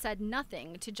 I have said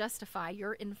nothing to justify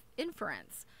your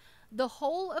inference. The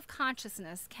whole of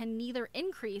consciousness can neither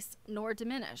increase nor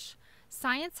diminish.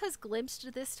 Science has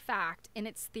glimpsed this fact in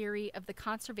its theory of the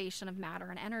conservation of matter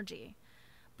and energy.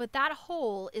 But that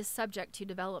whole is subject to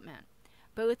development,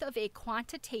 both of a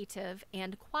quantitative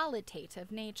and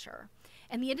qualitative nature,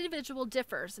 and the individual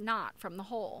differs not from the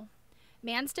whole.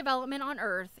 Man's development on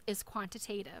earth is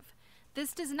quantitative.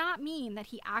 This does not mean that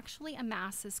he actually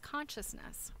amasses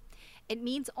consciousness. It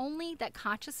means only that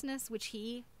consciousness which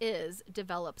he is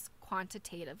develops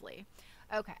quantitatively.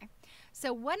 Okay,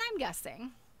 so what I'm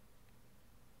guessing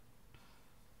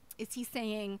is he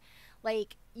saying,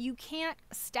 like, you can't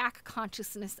stack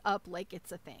consciousness up like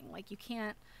it's a thing. Like, you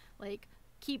can't, like,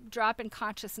 keep dropping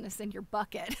consciousness in your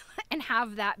bucket and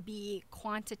have that be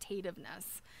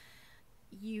quantitativeness.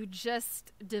 You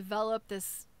just develop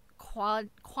this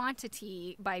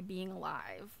quantity by being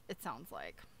alive, it sounds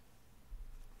like.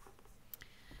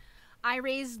 I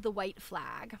raised the white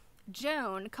flag.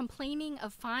 Joan, complaining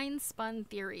of fine-spun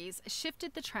theories,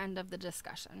 shifted the trend of the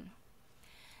discussion.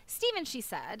 Stephen, she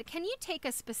said, can you take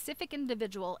a specific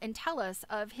individual and tell us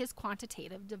of his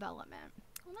quantitative development?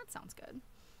 Well, that sounds good.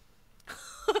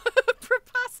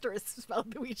 Preposterous,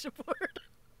 spelled the Ouija board.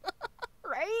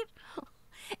 Right?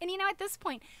 And you know, at this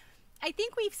point, I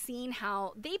think we've seen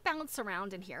how they bounce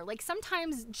around in here. Like,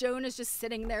 sometimes Joan is just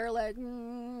sitting there like,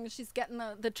 she's getting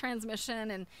the transmission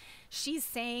and she's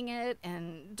saying it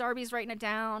and Darby's writing it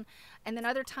down. And then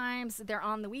other times they're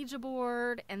on the Ouija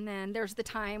board. And then there's the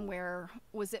time where,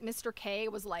 was it Mr. K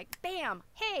was like, bam,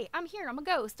 hey, I'm here, I'm a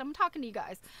ghost, I'm talking to you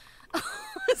guys.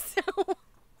 So,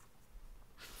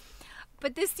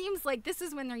 but this seems like this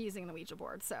is when they're using the Ouija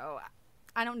board. So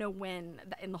I don't know when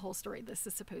in the whole story this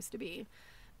is supposed to be.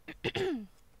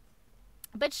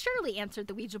 But surely, answered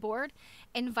the Ouija board,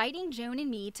 inviting Joan and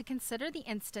me to consider the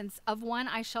instance of one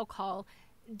I shall call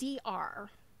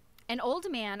Dr., an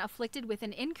old man afflicted with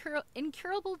an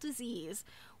incurable disease,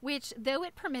 which, though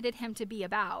it permitted him to be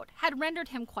about, had rendered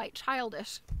him quite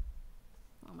childish.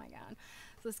 Oh my God.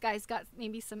 So this guy's got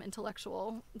maybe some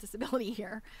intellectual disability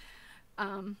here.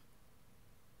 I'm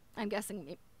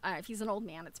guessing if he's an old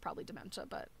man, it's probably dementia,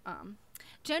 but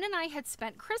Joan and I had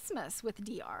spent Christmas with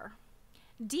Dr.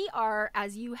 Dr.,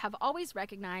 as you have always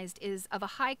recognized, is of a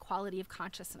high quality of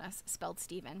consciousness, spelled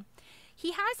Stephen.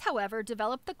 He has, however,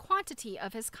 developed the quantity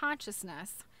of his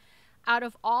consciousness out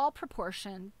of all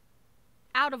proportion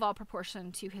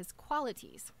to his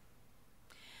qualities.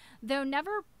 Though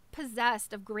never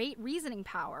possessed of great reasoning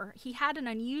power, he had an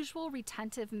unusual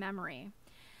retentive memory.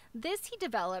 This he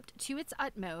developed to its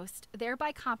utmost,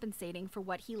 thereby compensating for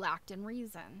what he lacked in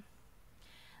reason.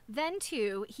 Then,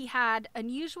 too, he had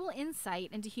unusual insight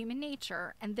into human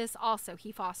nature, and this also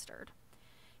he fostered.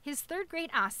 His third great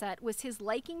asset was his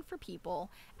liking for people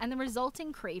and the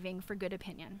resulting craving for good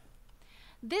opinion.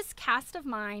 This cast of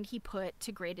mind he put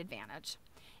to great advantage.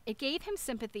 It gave him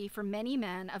sympathy for many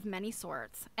men of many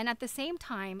sorts, and at the same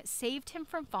time saved him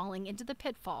from falling into the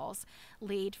pitfalls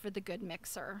laid for the good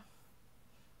mixer.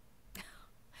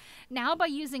 Now, by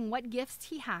using what gifts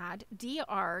he had,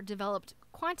 D.R. developed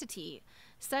quantity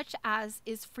such as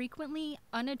is frequently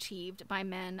unachieved by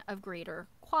men of greater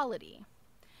quality.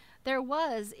 There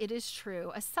was, it is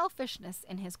true, a selfishness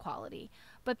in his quality,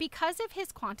 but because of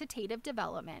his quantitative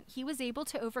development, he was able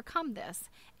to overcome this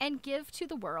and give to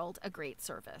the world a great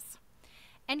service.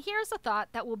 And here's a thought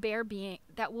that will bear being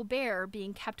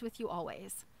kept with you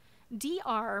always.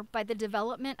 D.R., by the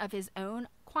development of his own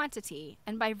quantity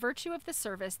and by virtue of the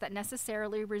service that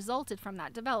necessarily resulted from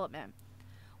that development,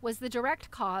 was the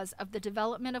direct cause of the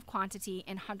development of quantity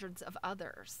in hundreds of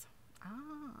others.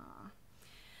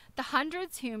 The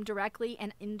hundreds whom directly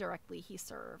and indirectly he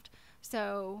served.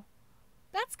 So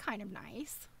that's kind of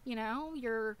nice. You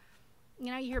hear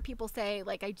people say,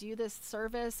 like, I do this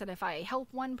service, and if I help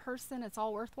one person, it's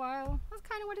all worthwhile. That's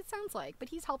kind of what it sounds like, but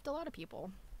he's helped a lot of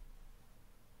people.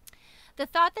 The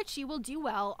thought that she will do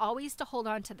well, always to hold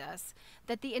on to this,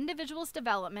 that the individual's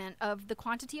development of the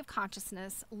quantity of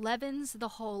consciousness leavens the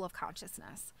whole of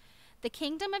consciousness. The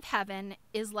kingdom of heaven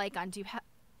is like unto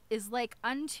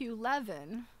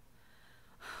leaven,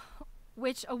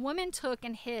 which a woman took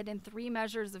and hid in 3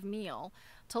 measures of meal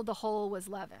till the whole was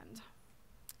leavened.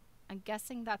 I'm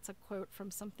guessing that's a quote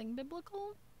from something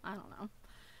biblical. I don't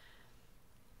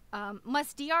know.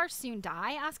 Must D.R. soon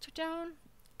die? Asked Joan.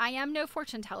 I am no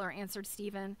fortune teller, answered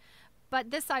Stephen,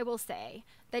 but this I will say,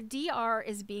 that D.R.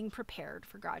 is being prepared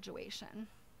for graduation.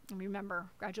 And remember,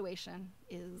 graduation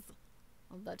is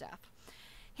the death.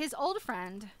 His old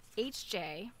friend,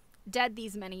 H.J., dead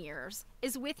these many years,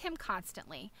 is with him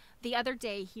constantly. The other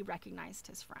day he recognized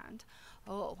his friend.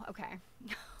 Oh, okay.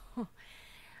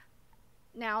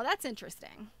 Now that's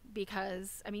interesting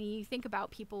because, I mean, you think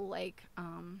about people like,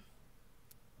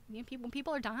 when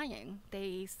people are dying,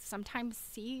 they sometimes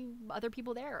see other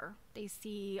people there. They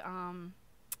see,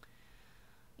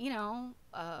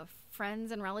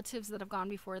 friends and relatives that have gone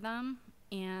before them.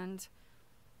 And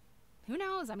who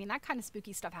knows? I mean, that kind of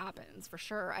spooky stuff happens for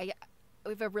sure. We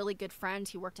have a really good friend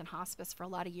who worked in hospice for a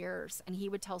lot of years, and he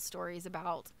would tell stories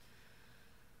about,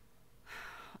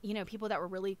 people that were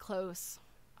really close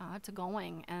to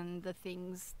going and the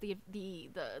things, the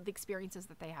experiences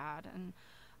that they had. And,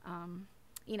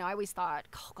 I always thought,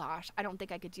 oh gosh, I don't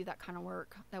think I could do that kind of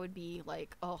work. That would be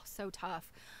like, oh, so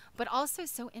tough, but also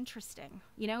so interesting,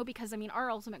 because I mean, our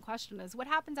ultimate question is what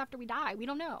happens after we die? We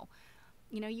don't know.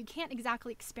 You can't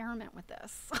exactly experiment with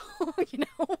this,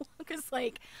 because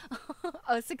like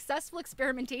a successful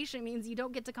experimentation means you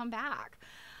don't get to come back.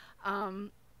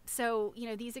 So,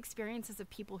 these experiences of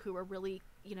people who are really,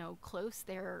 close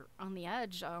there on the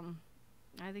edge,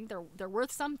 I think they're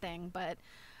worth something, but,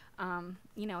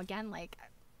 again, like,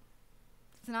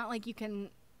 it's not like you can,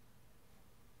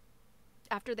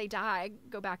 after they die,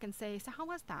 go back and say, so how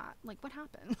was that? Like, what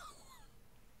happened?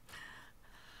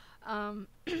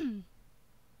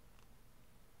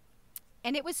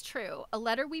 And it was true. A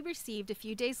letter we received a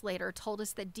few days later told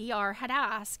us that D.R. had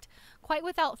asked, quite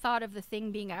without thought of the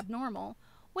thing being abnormal,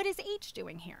 what is H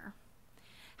doing here?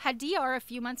 Had D.R. a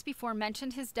few months before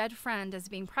mentioned his dead friend as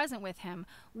being present with him,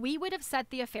 we would have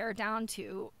set the affair down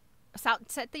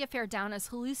as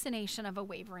hallucination of a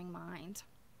wavering mind.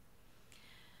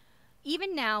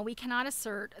 Even now, we cannot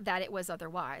assert that it was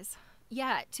otherwise.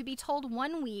 Yet, to be told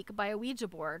 1 week by a Ouija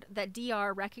board that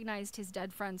D.R. recognized his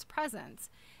dead friend's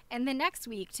presence, and the next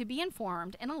week to be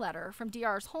informed in a letter from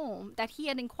D.R.'s home that he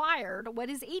had inquired, what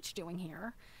is H doing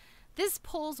here? This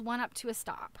pulls one up to a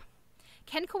stop.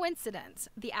 Can coincidence,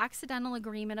 the accidental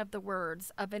agreement of the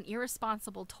words of an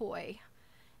irresponsible toy,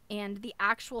 and the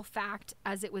actual fact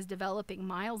as it was developing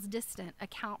miles distant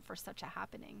account for such a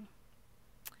happening?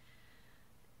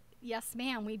 Yes,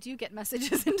 ma'am, we do get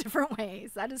messages in different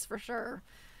ways. That is for sure.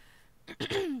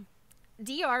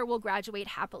 D.R. will graduate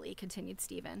happily, continued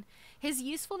Stephen. His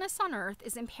usefulness on earth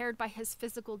is impaired by his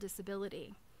physical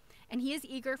disability, and he is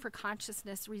eager for conscious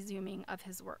resuming of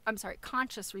his work.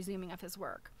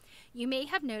 You may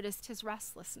have noticed his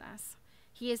restlessness.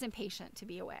 He is impatient to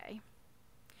be away.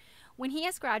 When he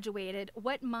has graduated,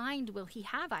 what mind will he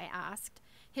have, I asked?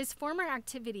 His former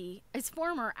active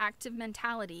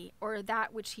mentality, or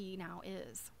that which he now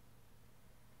is?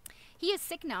 He is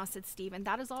sick now, said Stephen,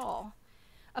 that is all.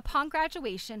 Upon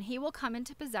graduation, he will come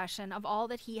into possession of all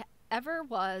that he ever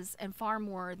was, and far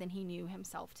more than he knew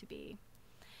himself to be.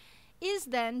 Is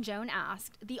then, Joan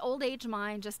asked, the old age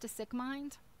mind just a sick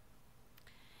mind?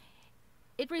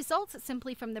 It results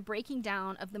simply from the breaking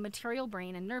down of the material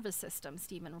brain and nervous system,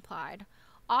 Stephen replied.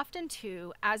 Often,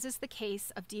 too, as is the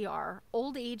case of DR,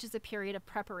 old age is a period of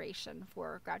preparation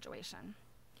for graduation.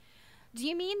 Do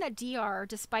you mean that DR,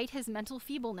 despite his mental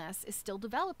feebleness, is still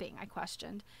developing? I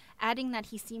questioned, adding that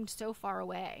he seemed so far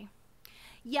away.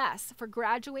 Yes, for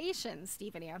graduation,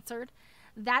 Stephen answered.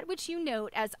 That which you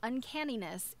note as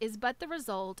uncanniness is but the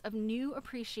result of new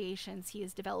appreciations he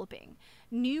is developing,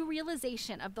 new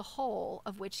realization of the whole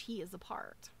of which he is a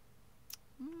part.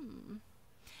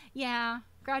 Yeah,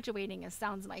 graduating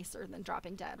sounds nicer than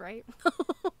dropping dead, right?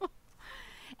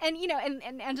 And, you know,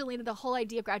 and Angelina, the whole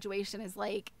idea of graduation is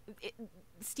like,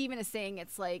 Stephen is saying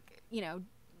it's like, you know,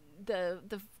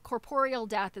 the corporeal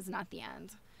death is not the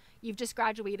end. You've just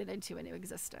graduated into a new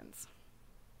existence.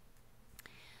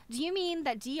 Do you mean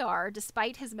that DR,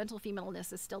 despite his mental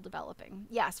femaleness, is still developing?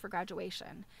 Yes, for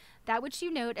graduation. That which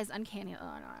you note as uncanny,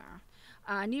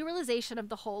 new realization of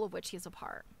the whole of which he is a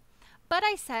part. But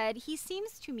I said, he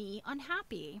seems to me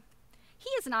unhappy. He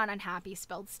is not unhappy,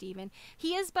 spelled Stephen.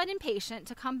 He is but impatient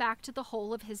to come back to the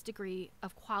whole of his degree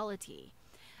of quality,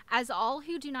 as all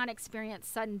who do not experience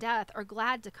sudden death are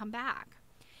glad to come back.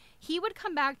 He would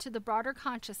come back to the broader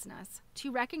consciousness,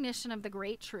 to recognition of the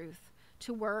great truth,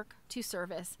 to work, to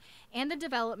service, and the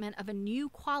development of a new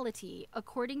quality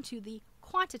according to the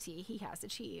quantity he has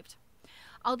achieved.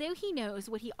 Although he knows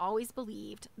what he always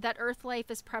believed, that earth life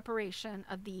is preparation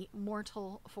of the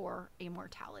mortal for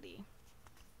immortality.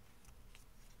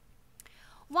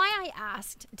 Why, I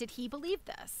asked, did he believe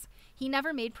this? He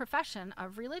never made profession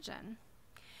of religion.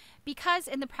 Because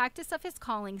in the practice of his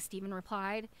calling, Stephen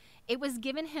replied, it was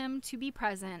given him to be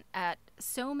present at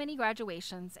so many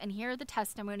graduations and hear the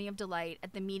testimony of delight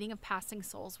at the meeting of passing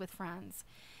souls with friends.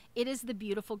 It is the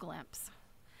beautiful glimpse.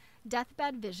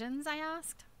 Deathbed visions, I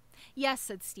asked. Yes,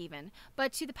 said Stephen,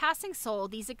 but to the passing soul,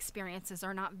 these experiences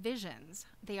are not visions,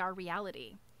 they are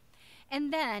reality.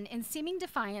 And then, in seeming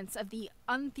defiance of the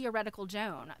untheoretical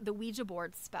Joan, the Ouija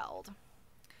board spelled.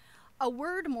 A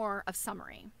word more of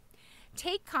summary.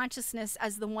 Take consciousness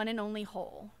as the one and only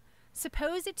whole.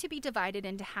 Suppose it to be divided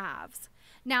into halves.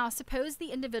 Now, suppose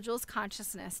the individual's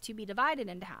consciousness to be divided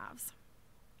into halves.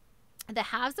 The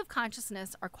halves of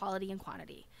consciousness are quality and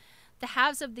quantity. The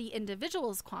halves of the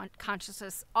individual's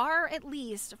consciousness are, at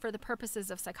least for the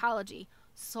purposes of psychology,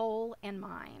 soul and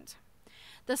mind.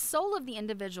 The soul of the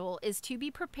individual is to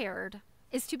be compared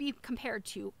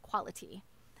to quality,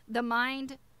 the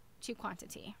mind to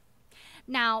quantity.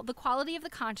 Now, the quality of the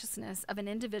consciousness of an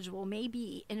individual may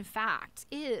be, in fact,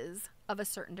 is of a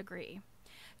certain degree.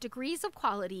 Degrees of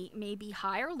quality may be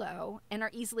high or low and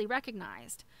are easily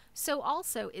recognized. So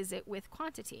also is it with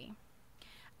quantity.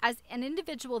 As an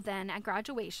individual then at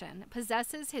graduation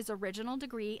possesses his original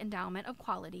degree endowment of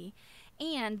quality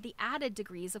and the added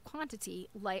degrees of quantity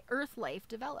earth life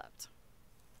developed.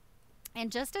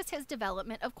 And just as his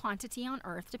development of quantity on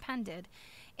earth depended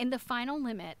in the final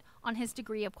limit on his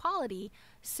degree of quality,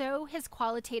 so his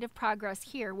qualitative progress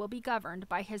here will be governed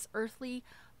by his earthly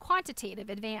quantitative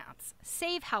advance,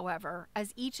 save, however,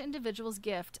 as each individual's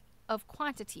gift of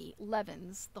quantity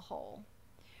leavens the whole.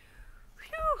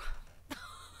 Phew!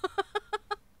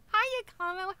 Hiya,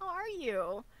 Kamo, how are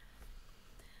you?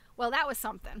 Well, that was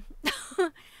something.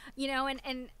 You know,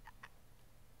 and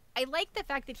I like the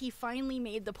fact that he finally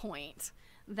made the point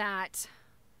that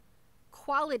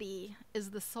quality is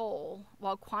the soul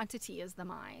while quantity is the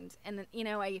mind. And, you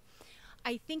know, I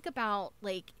think about,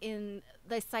 like, in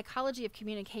the psychology of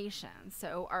communication,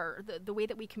 so the way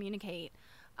that we communicate,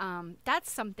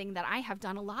 that's something that I have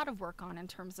done a lot of work on in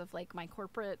terms of, like, my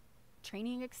corporate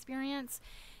training experience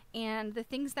and the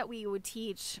things that we would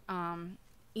teach,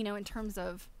 you know, in terms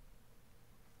of,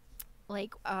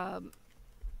 like,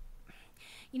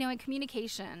 you know, in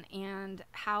communication and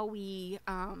how we,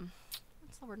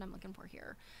 what's the word I'm looking for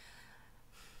here?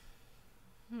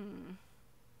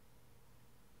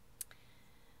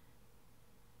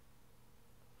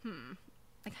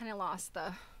 I kind of lost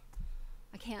I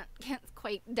can't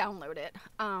quite download it.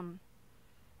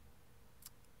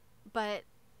 But,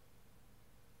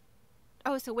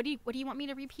 oh, so what do you want me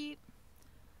to repeat?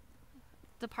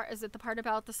 Is it the part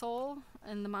about the soul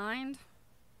and the mind?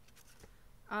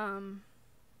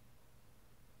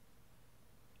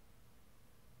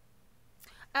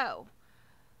 Oh,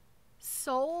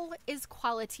 soul is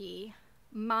quality,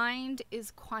 mind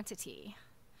is quantity.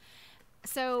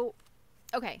 So,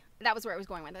 okay, that was where I was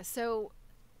going with this. So,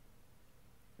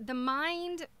 the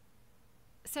mind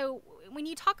So when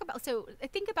you talk about, so I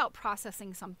think about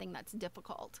processing something that's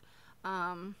difficult.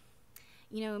 Um,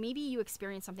 maybe you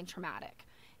experience something traumatic,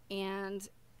 and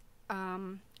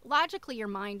logically your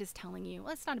mind is telling you,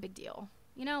 well, it's not a big deal.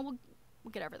 We'll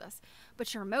get over this.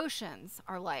 But your emotions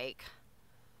are like,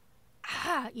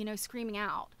 screaming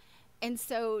out. And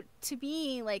so to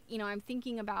me, like, I'm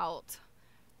thinking about,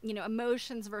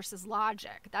 emotions versus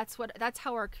logic. That's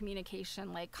how our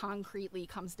communication, like, concretely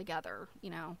comes together.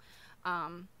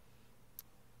 An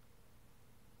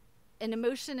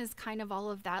emotion is kind of all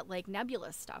of that, like,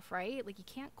 nebulous stuff, right? Like, you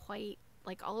can't quite,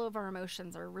 like, all of our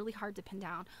emotions are really hard to pin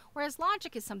down. Whereas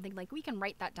logic is something like we can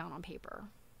write that down on paper.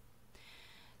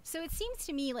 So it seems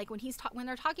to me like when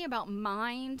they're talking about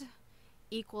mind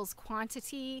equals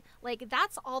quantity, like,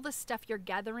 that's all the stuff you're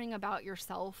gathering about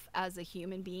yourself as a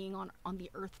human being on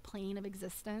the earth plane of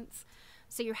existence.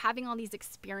 So you're having all these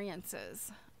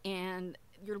experiences, and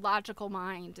your logical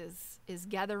mind is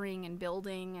gathering and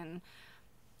building, and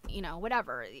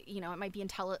whatever, it might be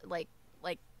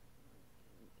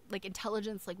like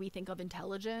intelligence, like we think of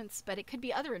intelligence, but it could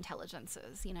be other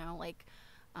intelligences, like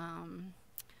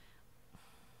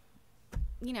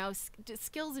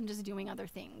skills in just doing other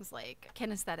things, like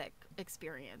kinesthetic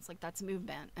experience, like that's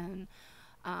movement, and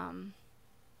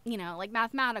like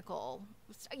mathematical,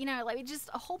 like just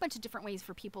a whole bunch of different ways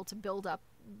for people to build up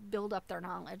their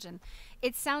knowledge. And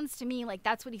it sounds to me like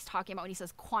that's what he's talking about when he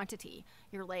says quantity.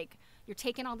 You're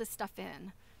taking all this stuff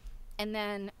in, and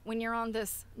then when you're on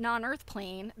this non-earth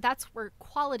plane, that's where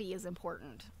quality is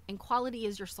important, and quality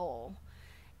is your soul.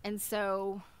 And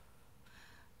so,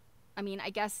 I mean, I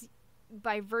guess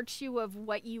by virtue of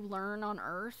what you learn on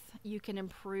earth, you can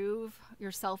improve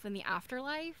yourself in the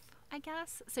afterlife, I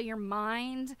guess. So your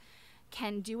mind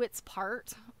can do its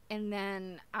part, and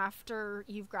then after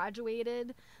you've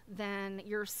graduated, then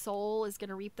your soul is going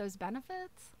to reap those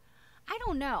benefits. I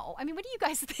don't know. I mean, what do you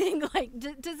guys think? Like,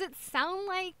 does it sound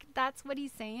like that's what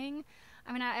he's saying?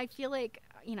 I mean, I feel like,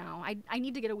 I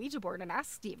need to get a Ouija board and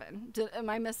ask Stephen. Am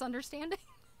I misunderstanding?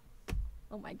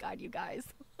 Oh my God, you guys.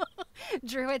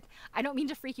 Drew, I don't mean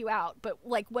to freak you out, but,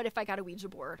 like, what if I got a Ouija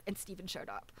board and Stephen showed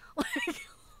up? Like,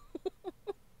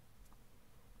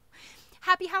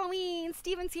 happy Halloween,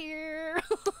 Stephen's here.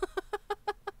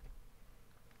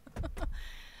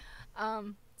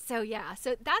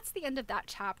 So that's the end of that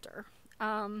chapter.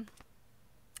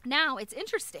 Now, it's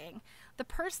interesting. The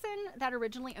person that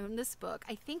originally owned this book,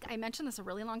 I think I mentioned this a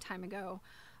really long time ago,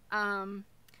 and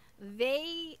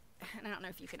I don't know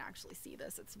if you can actually see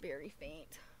this, it's very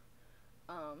faint.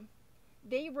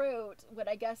 They wrote what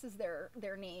I guess is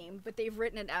their name, but they've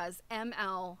written it as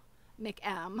M.L.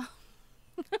 McM.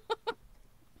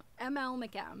 M.L.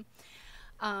 McM.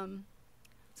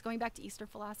 It's going back to Eastern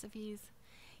philosophies.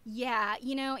 Yeah,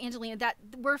 Angelina, that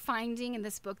we're finding in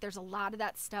this book, there's a lot of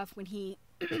that stuff when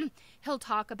he'll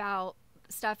talk about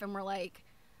stuff, and we're like,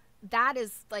 that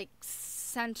is like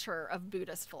center of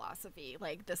Buddhist philosophy,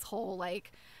 like this whole,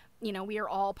 like, we are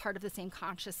all part of the same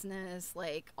consciousness,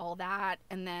 like all that.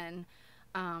 And then,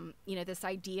 this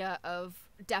idea of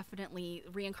definitely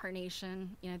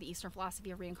reincarnation, the Eastern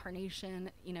philosophy of reincarnation,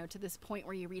 to this point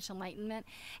where you reach enlightenment.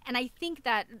 And I think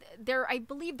that I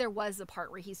believe there was a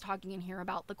part where he's talking in here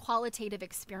about the qualitative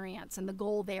experience, and the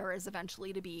goal there is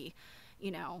eventually to be,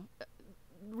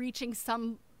 reaching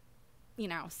some,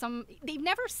 they've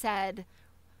never said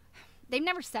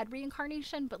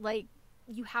reincarnation, but, like,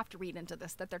 you have to read into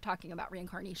this that they're talking about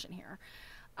reincarnation here,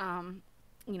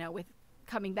 with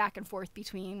coming back and forth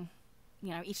between,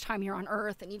 each time you're on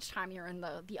Earth and each time you're in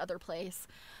the other place.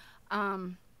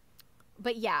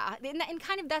 But yeah, and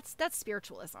kind of that's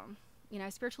spiritualism.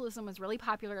 Spiritualism was really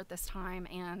popular at this time,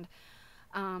 and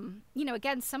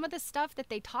again, some of the stuff that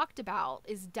they talked about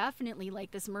is definitely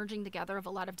like this merging together of a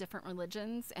lot of different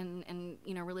religions and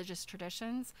religious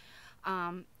traditions.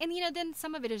 And then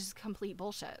some of it is just complete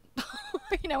bullshit.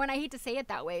 And I hate to say it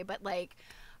that way, but, like,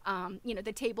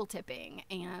 the table tipping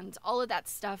and all of that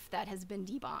stuff that has been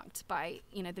debunked by,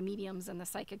 the mediums and the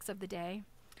psychics of the day.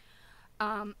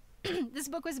 This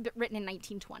book was written in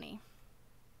 1920.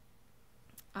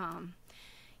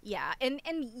 Yeah, and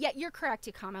yet you're correct,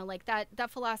 Ikama. Like,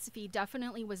 that philosophy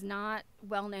definitely was not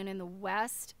well known in the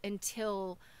West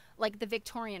until, like, the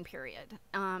Victorian period.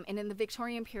 And in the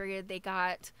Victorian period, they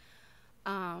got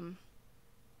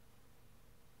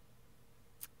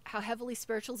how heavily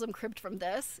spiritualism cribbed from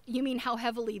this. You mean how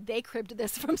heavily they cribbed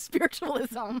this from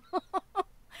spiritualism?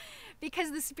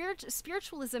 Because the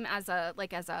spiritualism as a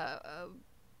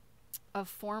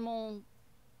formal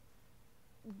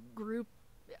group,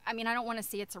 I mean, I don't want to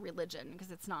say it's a religion,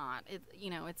 because it's not.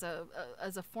 It's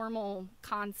as a formal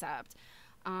concept.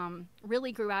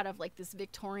 really grew out of like this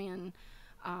Victorian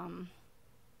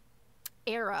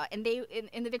era, and they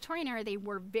in the Victorian era they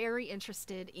were very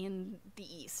interested in the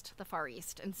East, the Far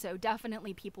East, and so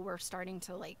definitely people were starting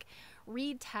to like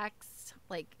read texts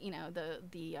like, you know, the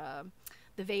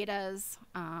Vedas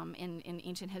in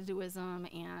ancient Hinduism,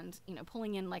 and, you know,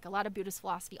 pulling in like a lot of Buddhist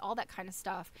philosophy, all that kind of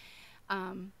stuff.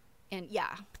 And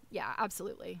yeah,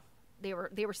 absolutely, they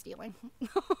were stealing.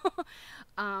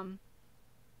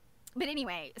 But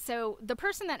anyway, so the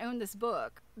person that owned this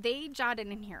book, they jotted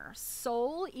in here: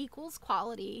 soul equals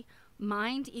quality,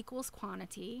 mind equals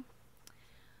quantity.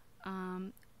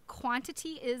 Quantity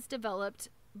is developed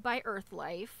by earth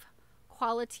life,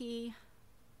 quality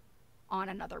on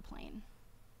another plane.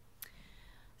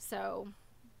 So,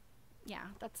 yeah,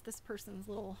 that's this person's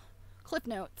little clip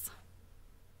notes.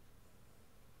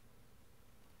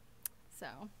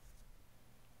 So,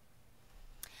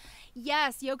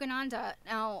 yes, Yogananda.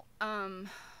 Now,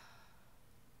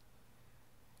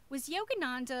 was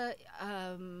Yogananda,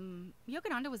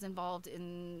 Yogananda was involved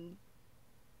in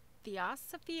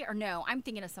Theosophy, or no, I'm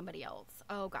thinking of somebody else.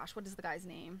 Oh gosh, what is the guy's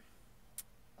name?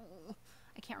 Oh,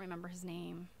 I can't remember his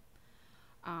name.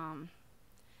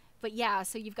 But yeah,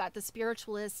 so you've got the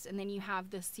spiritualists, and then you have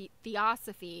the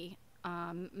Theosophy,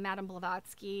 Madame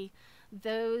Blavatsky.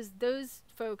 Those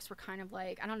folks were kind of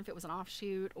like, I don't know if it was an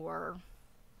offshoot or,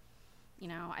 you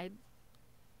know,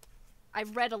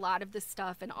 I've read a lot of this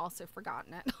stuff and also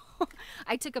forgotten it.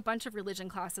 I took a bunch of religion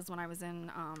classes when I was in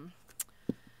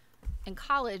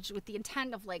college with the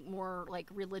intent of like more like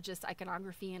religious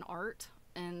iconography and art,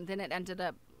 and then it ended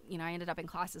up, you know, I ended up in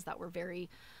classes that were very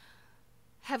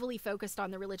heavily focused on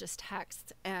the religious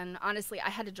text, and honestly I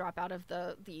had to drop out of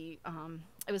the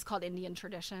it was called Indian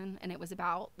tradition, and it was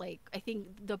about like, I think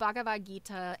the Bhagavad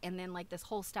Gita and then like this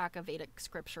whole stack of Vedic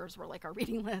scriptures were like our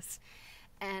reading list.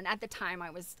 And at the time I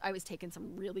was taking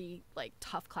some really like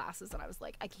tough classes, and I was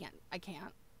like, I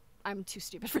can't, I'm too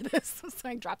stupid for this. So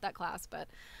I dropped that class. But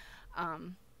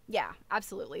yeah,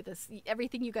 absolutely,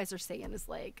 everything you guys are saying is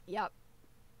like, yep,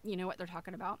 you know what they're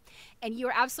talking about. And you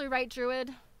are absolutely right,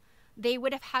 Druid. They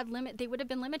would have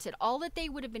been limited. All that they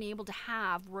would have been able to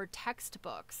have were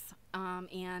textbooks,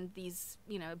 and these,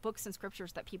 you know, books and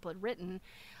scriptures that people had written.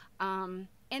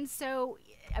 And so,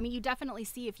 I mean, you definitely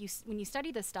see, when you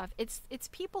study this stuff, it's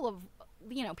people of,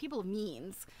 you know, people of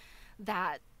means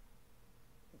that,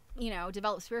 you know,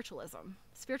 developed spiritualism.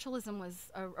 Spiritualism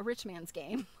was a rich man's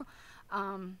game.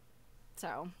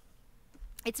 So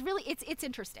it's really, it's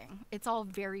interesting. It's all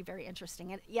very, very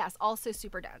interesting. And yes, also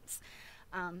super dense.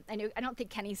 I don't think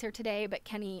Kenny's here today, but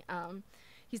Kenny,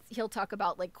 he'll talk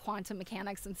about like quantum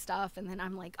mechanics and stuff, and then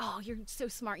I'm like, oh, you're so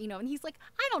smart, you know, and he's like,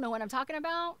 I don't know what I'm talking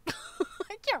about.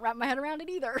 I can't wrap my head around it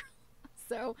either.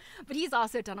 So, but he's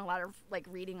also done a lot of like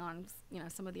reading on, you know,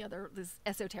 some of the other, this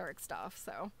esoteric stuff,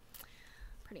 so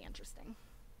pretty interesting.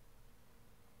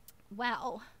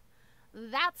 Well,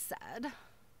 that said,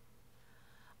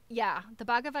 yeah, the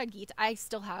Bhagavad Gita, I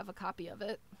still have a copy of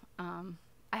it.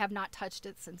 I have not touched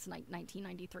it since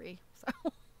 1993,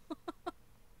 so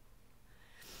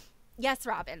yes,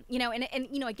 Robin, you know, and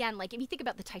you know, again, like if you think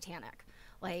about the Titanic,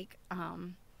 like,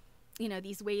 you know,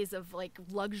 these ways of like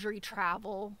luxury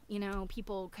travel, you know,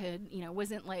 people could, you know,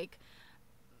 wasn't like,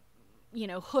 you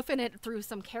know, hoofing it through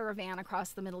some caravan across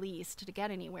the Middle East to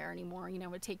get anywhere anymore. You know,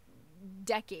 it would take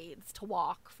decades to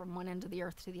walk from one end of the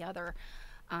earth to the other.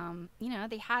 You know,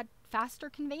 they had faster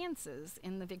conveyances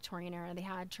in the Victorian era. They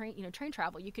had train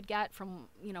travel. You could get from,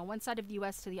 you know, one side of the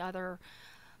U.S. to the other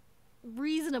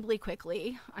reasonably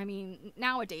quickly. I mean,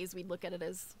 nowadays we'd look at it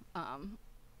as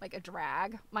like a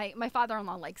drag. My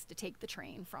father-in-law likes to take the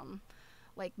train from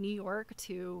like New York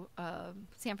to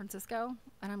San Francisco,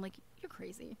 and I'm like, you're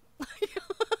crazy.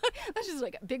 That's just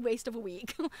like a big waste of a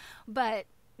week. But,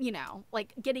 you know,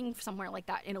 like getting somewhere like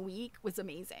that in a week was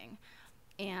amazing.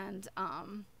 And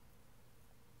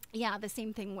yeah, the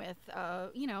same thing with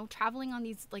you know, traveling on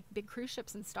these like big cruise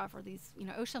ships and stuff, or these, you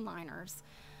know, ocean liners.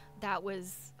 That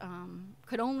was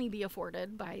could only be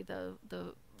afforded by the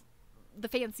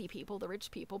fancy people, the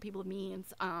rich people, people of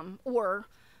means, or,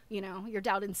 you know, you're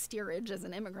down in steerage as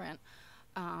an immigrant,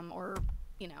 or,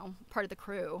 you know, part of the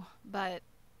crew. But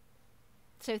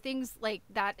so things like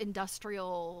that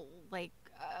industrial, like,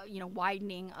 you know,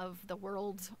 widening of the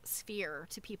world sphere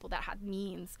to people that had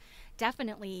means,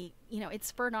 definitely, you know, it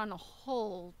spurred on a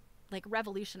whole like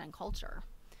revolution in culture.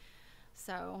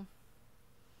 So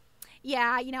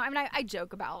yeah, you know, I mean, I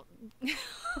joke about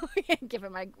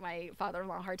giving my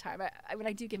father-in-law a hard time. I mean,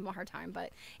 I do give him a hard time,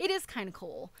 but it is kind of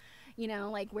cool, you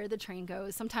know, like where the train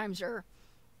goes. Sometimes you're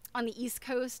on the East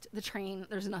Coast, the train,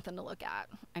 there's nothing to look at.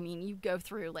 I mean, you go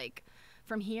through like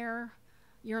from here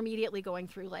you're immediately going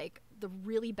through like the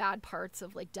really bad parts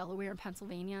of like Delaware and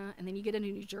Pennsylvania, and then you get into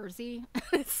New Jersey.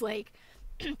 It's like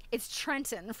it's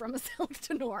Trenton from south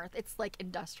to north. It's like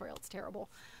industrial. It's terrible.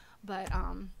 But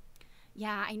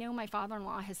yeah, I know my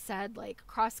father-in-law has said like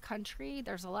cross country,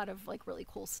 there's a lot of like really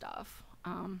cool stuff.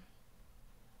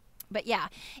 But yeah,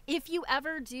 if you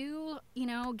ever do, you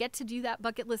know, get to do that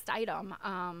bucket list item,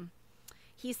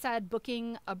 he said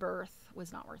booking a berth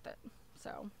was not worth it.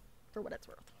 So, for what it's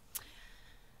worth.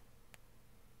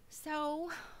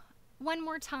 So, one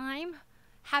more time,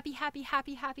 happy, happy,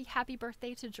 happy, happy, happy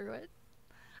birthday to Druid.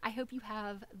 I hope you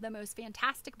have the most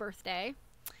fantastic birthday.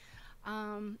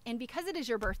 And because it is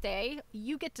your birthday,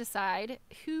 you get to decide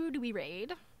who do we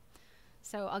raid.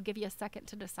 So I'll give you a second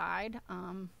to decide.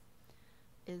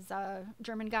 Is a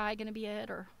German guy going to be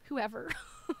it, or whoever,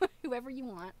 whoever you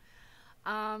want.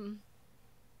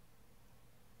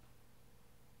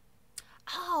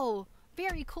 Oh,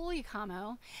 very cool,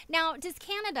 Yakamo. Now, does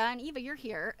Canada, and Eva, you're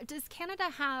here. Does Canada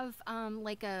have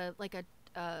like a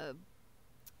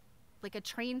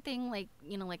train thing, like,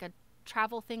 you know, like a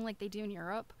travel thing like they do in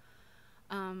Europe?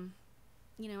 You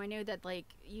know, I know that like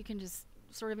you can just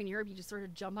sort of in Europe, you just sort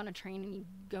of jump on a train and you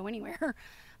go anywhere.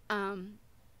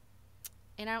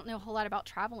 And I don't know a whole lot about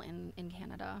travel in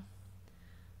Canada.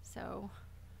 So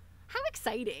how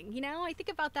exciting, you know? I think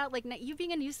about that, like you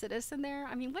being a new citizen there.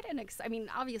 I mean, what an I mean,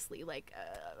 obviously like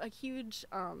a huge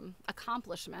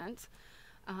accomplishment,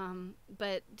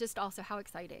 but just also how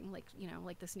exciting, like, you know,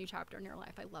 like this new chapter in your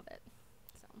life. I love it.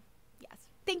 So yes,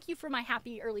 thank you for my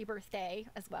happy early birthday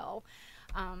as well.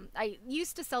 I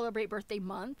used to celebrate birthday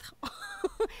month.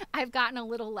 I've gotten a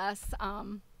little less,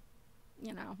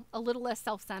 you know, a little less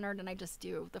self-centered, and I just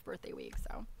do the birthday week.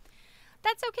 So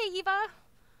that's okay, Eva.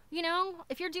 You know,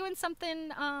 if you're doing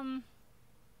something,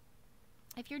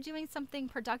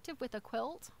 productive with a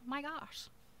quilt, my gosh.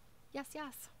 Yes,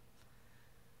 yes.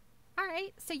 All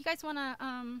right. So you guys want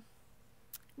to,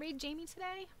 raid Jamie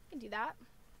today? We can do that.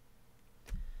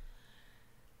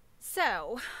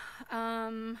 So,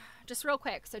 just real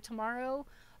quick. So tomorrow,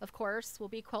 of course, will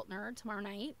be Quilt Nerd tomorrow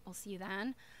night. We'll see you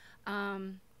then.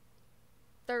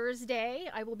 Thursday,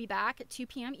 I will be back at 2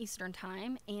 p.m. Eastern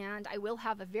Time, and I will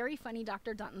have a very funny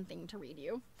Dr. Dunton thing to read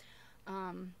you.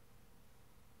 And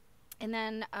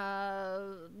then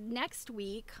next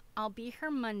week, I'll be here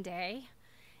Monday,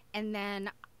 and then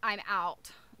I'm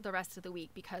out the rest of the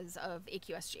week because of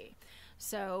AQSG.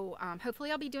 So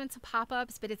hopefully I'll be doing some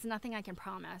pop-ups, but it's nothing I can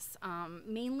promise,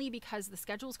 mainly because the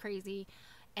schedule's crazy,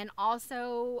 and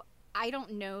also I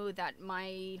don't know that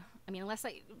unless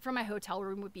from my hotel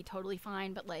room would be totally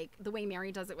fine, but like the way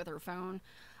Mary does it with her phone,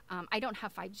 I don't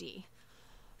have 5G.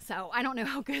 So I don't know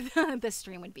how good this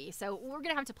stream would be. So we're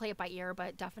going to have to play it by ear,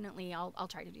 but definitely I'll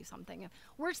try to do something.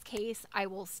 Worst case, I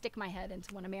will stick my head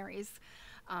into one of Mary's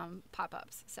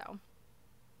pop-ups. So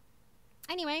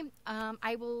anyway,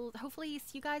 I will hopefully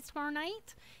see you guys tomorrow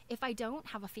night. If I don't,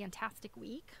 have a fantastic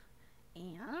week.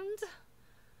 And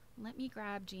let me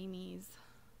grab Jamie's.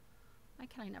 Why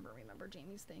can I never remember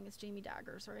Jamie's thing? It's Jamie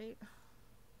Daggers, right?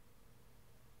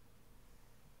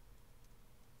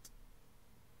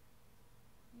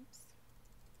 Oops.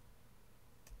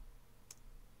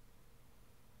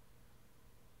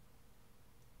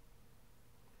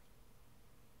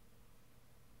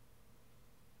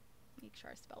 Make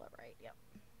sure I spell it right. Yep.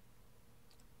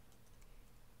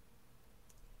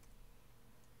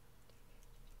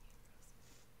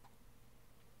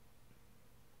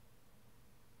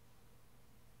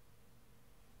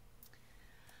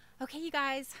 Okay, you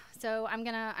guys, so I'm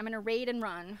gonna raid and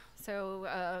run.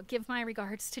 So give my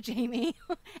regards to Jamie,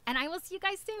 and I will see you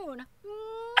guys soon.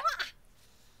 Mwah!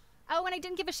 Oh, and I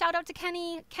didn't give a shout out to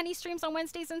Kenny. Kenny streams on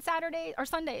Wednesdays and Saturdays or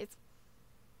Sundays.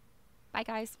 Bye,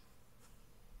 guys.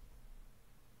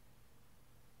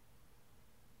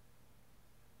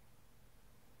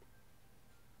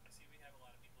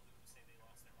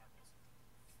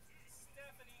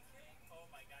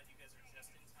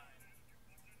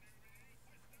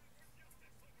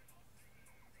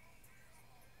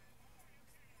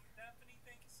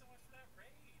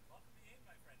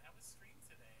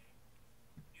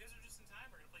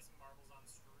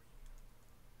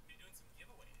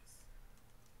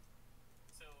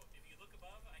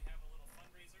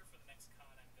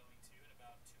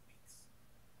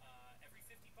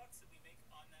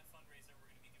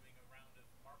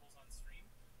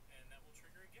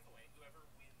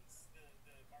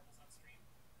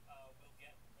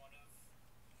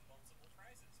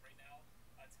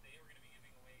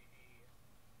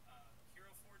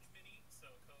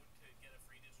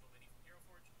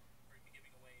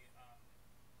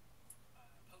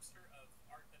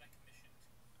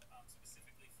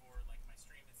 specifically for like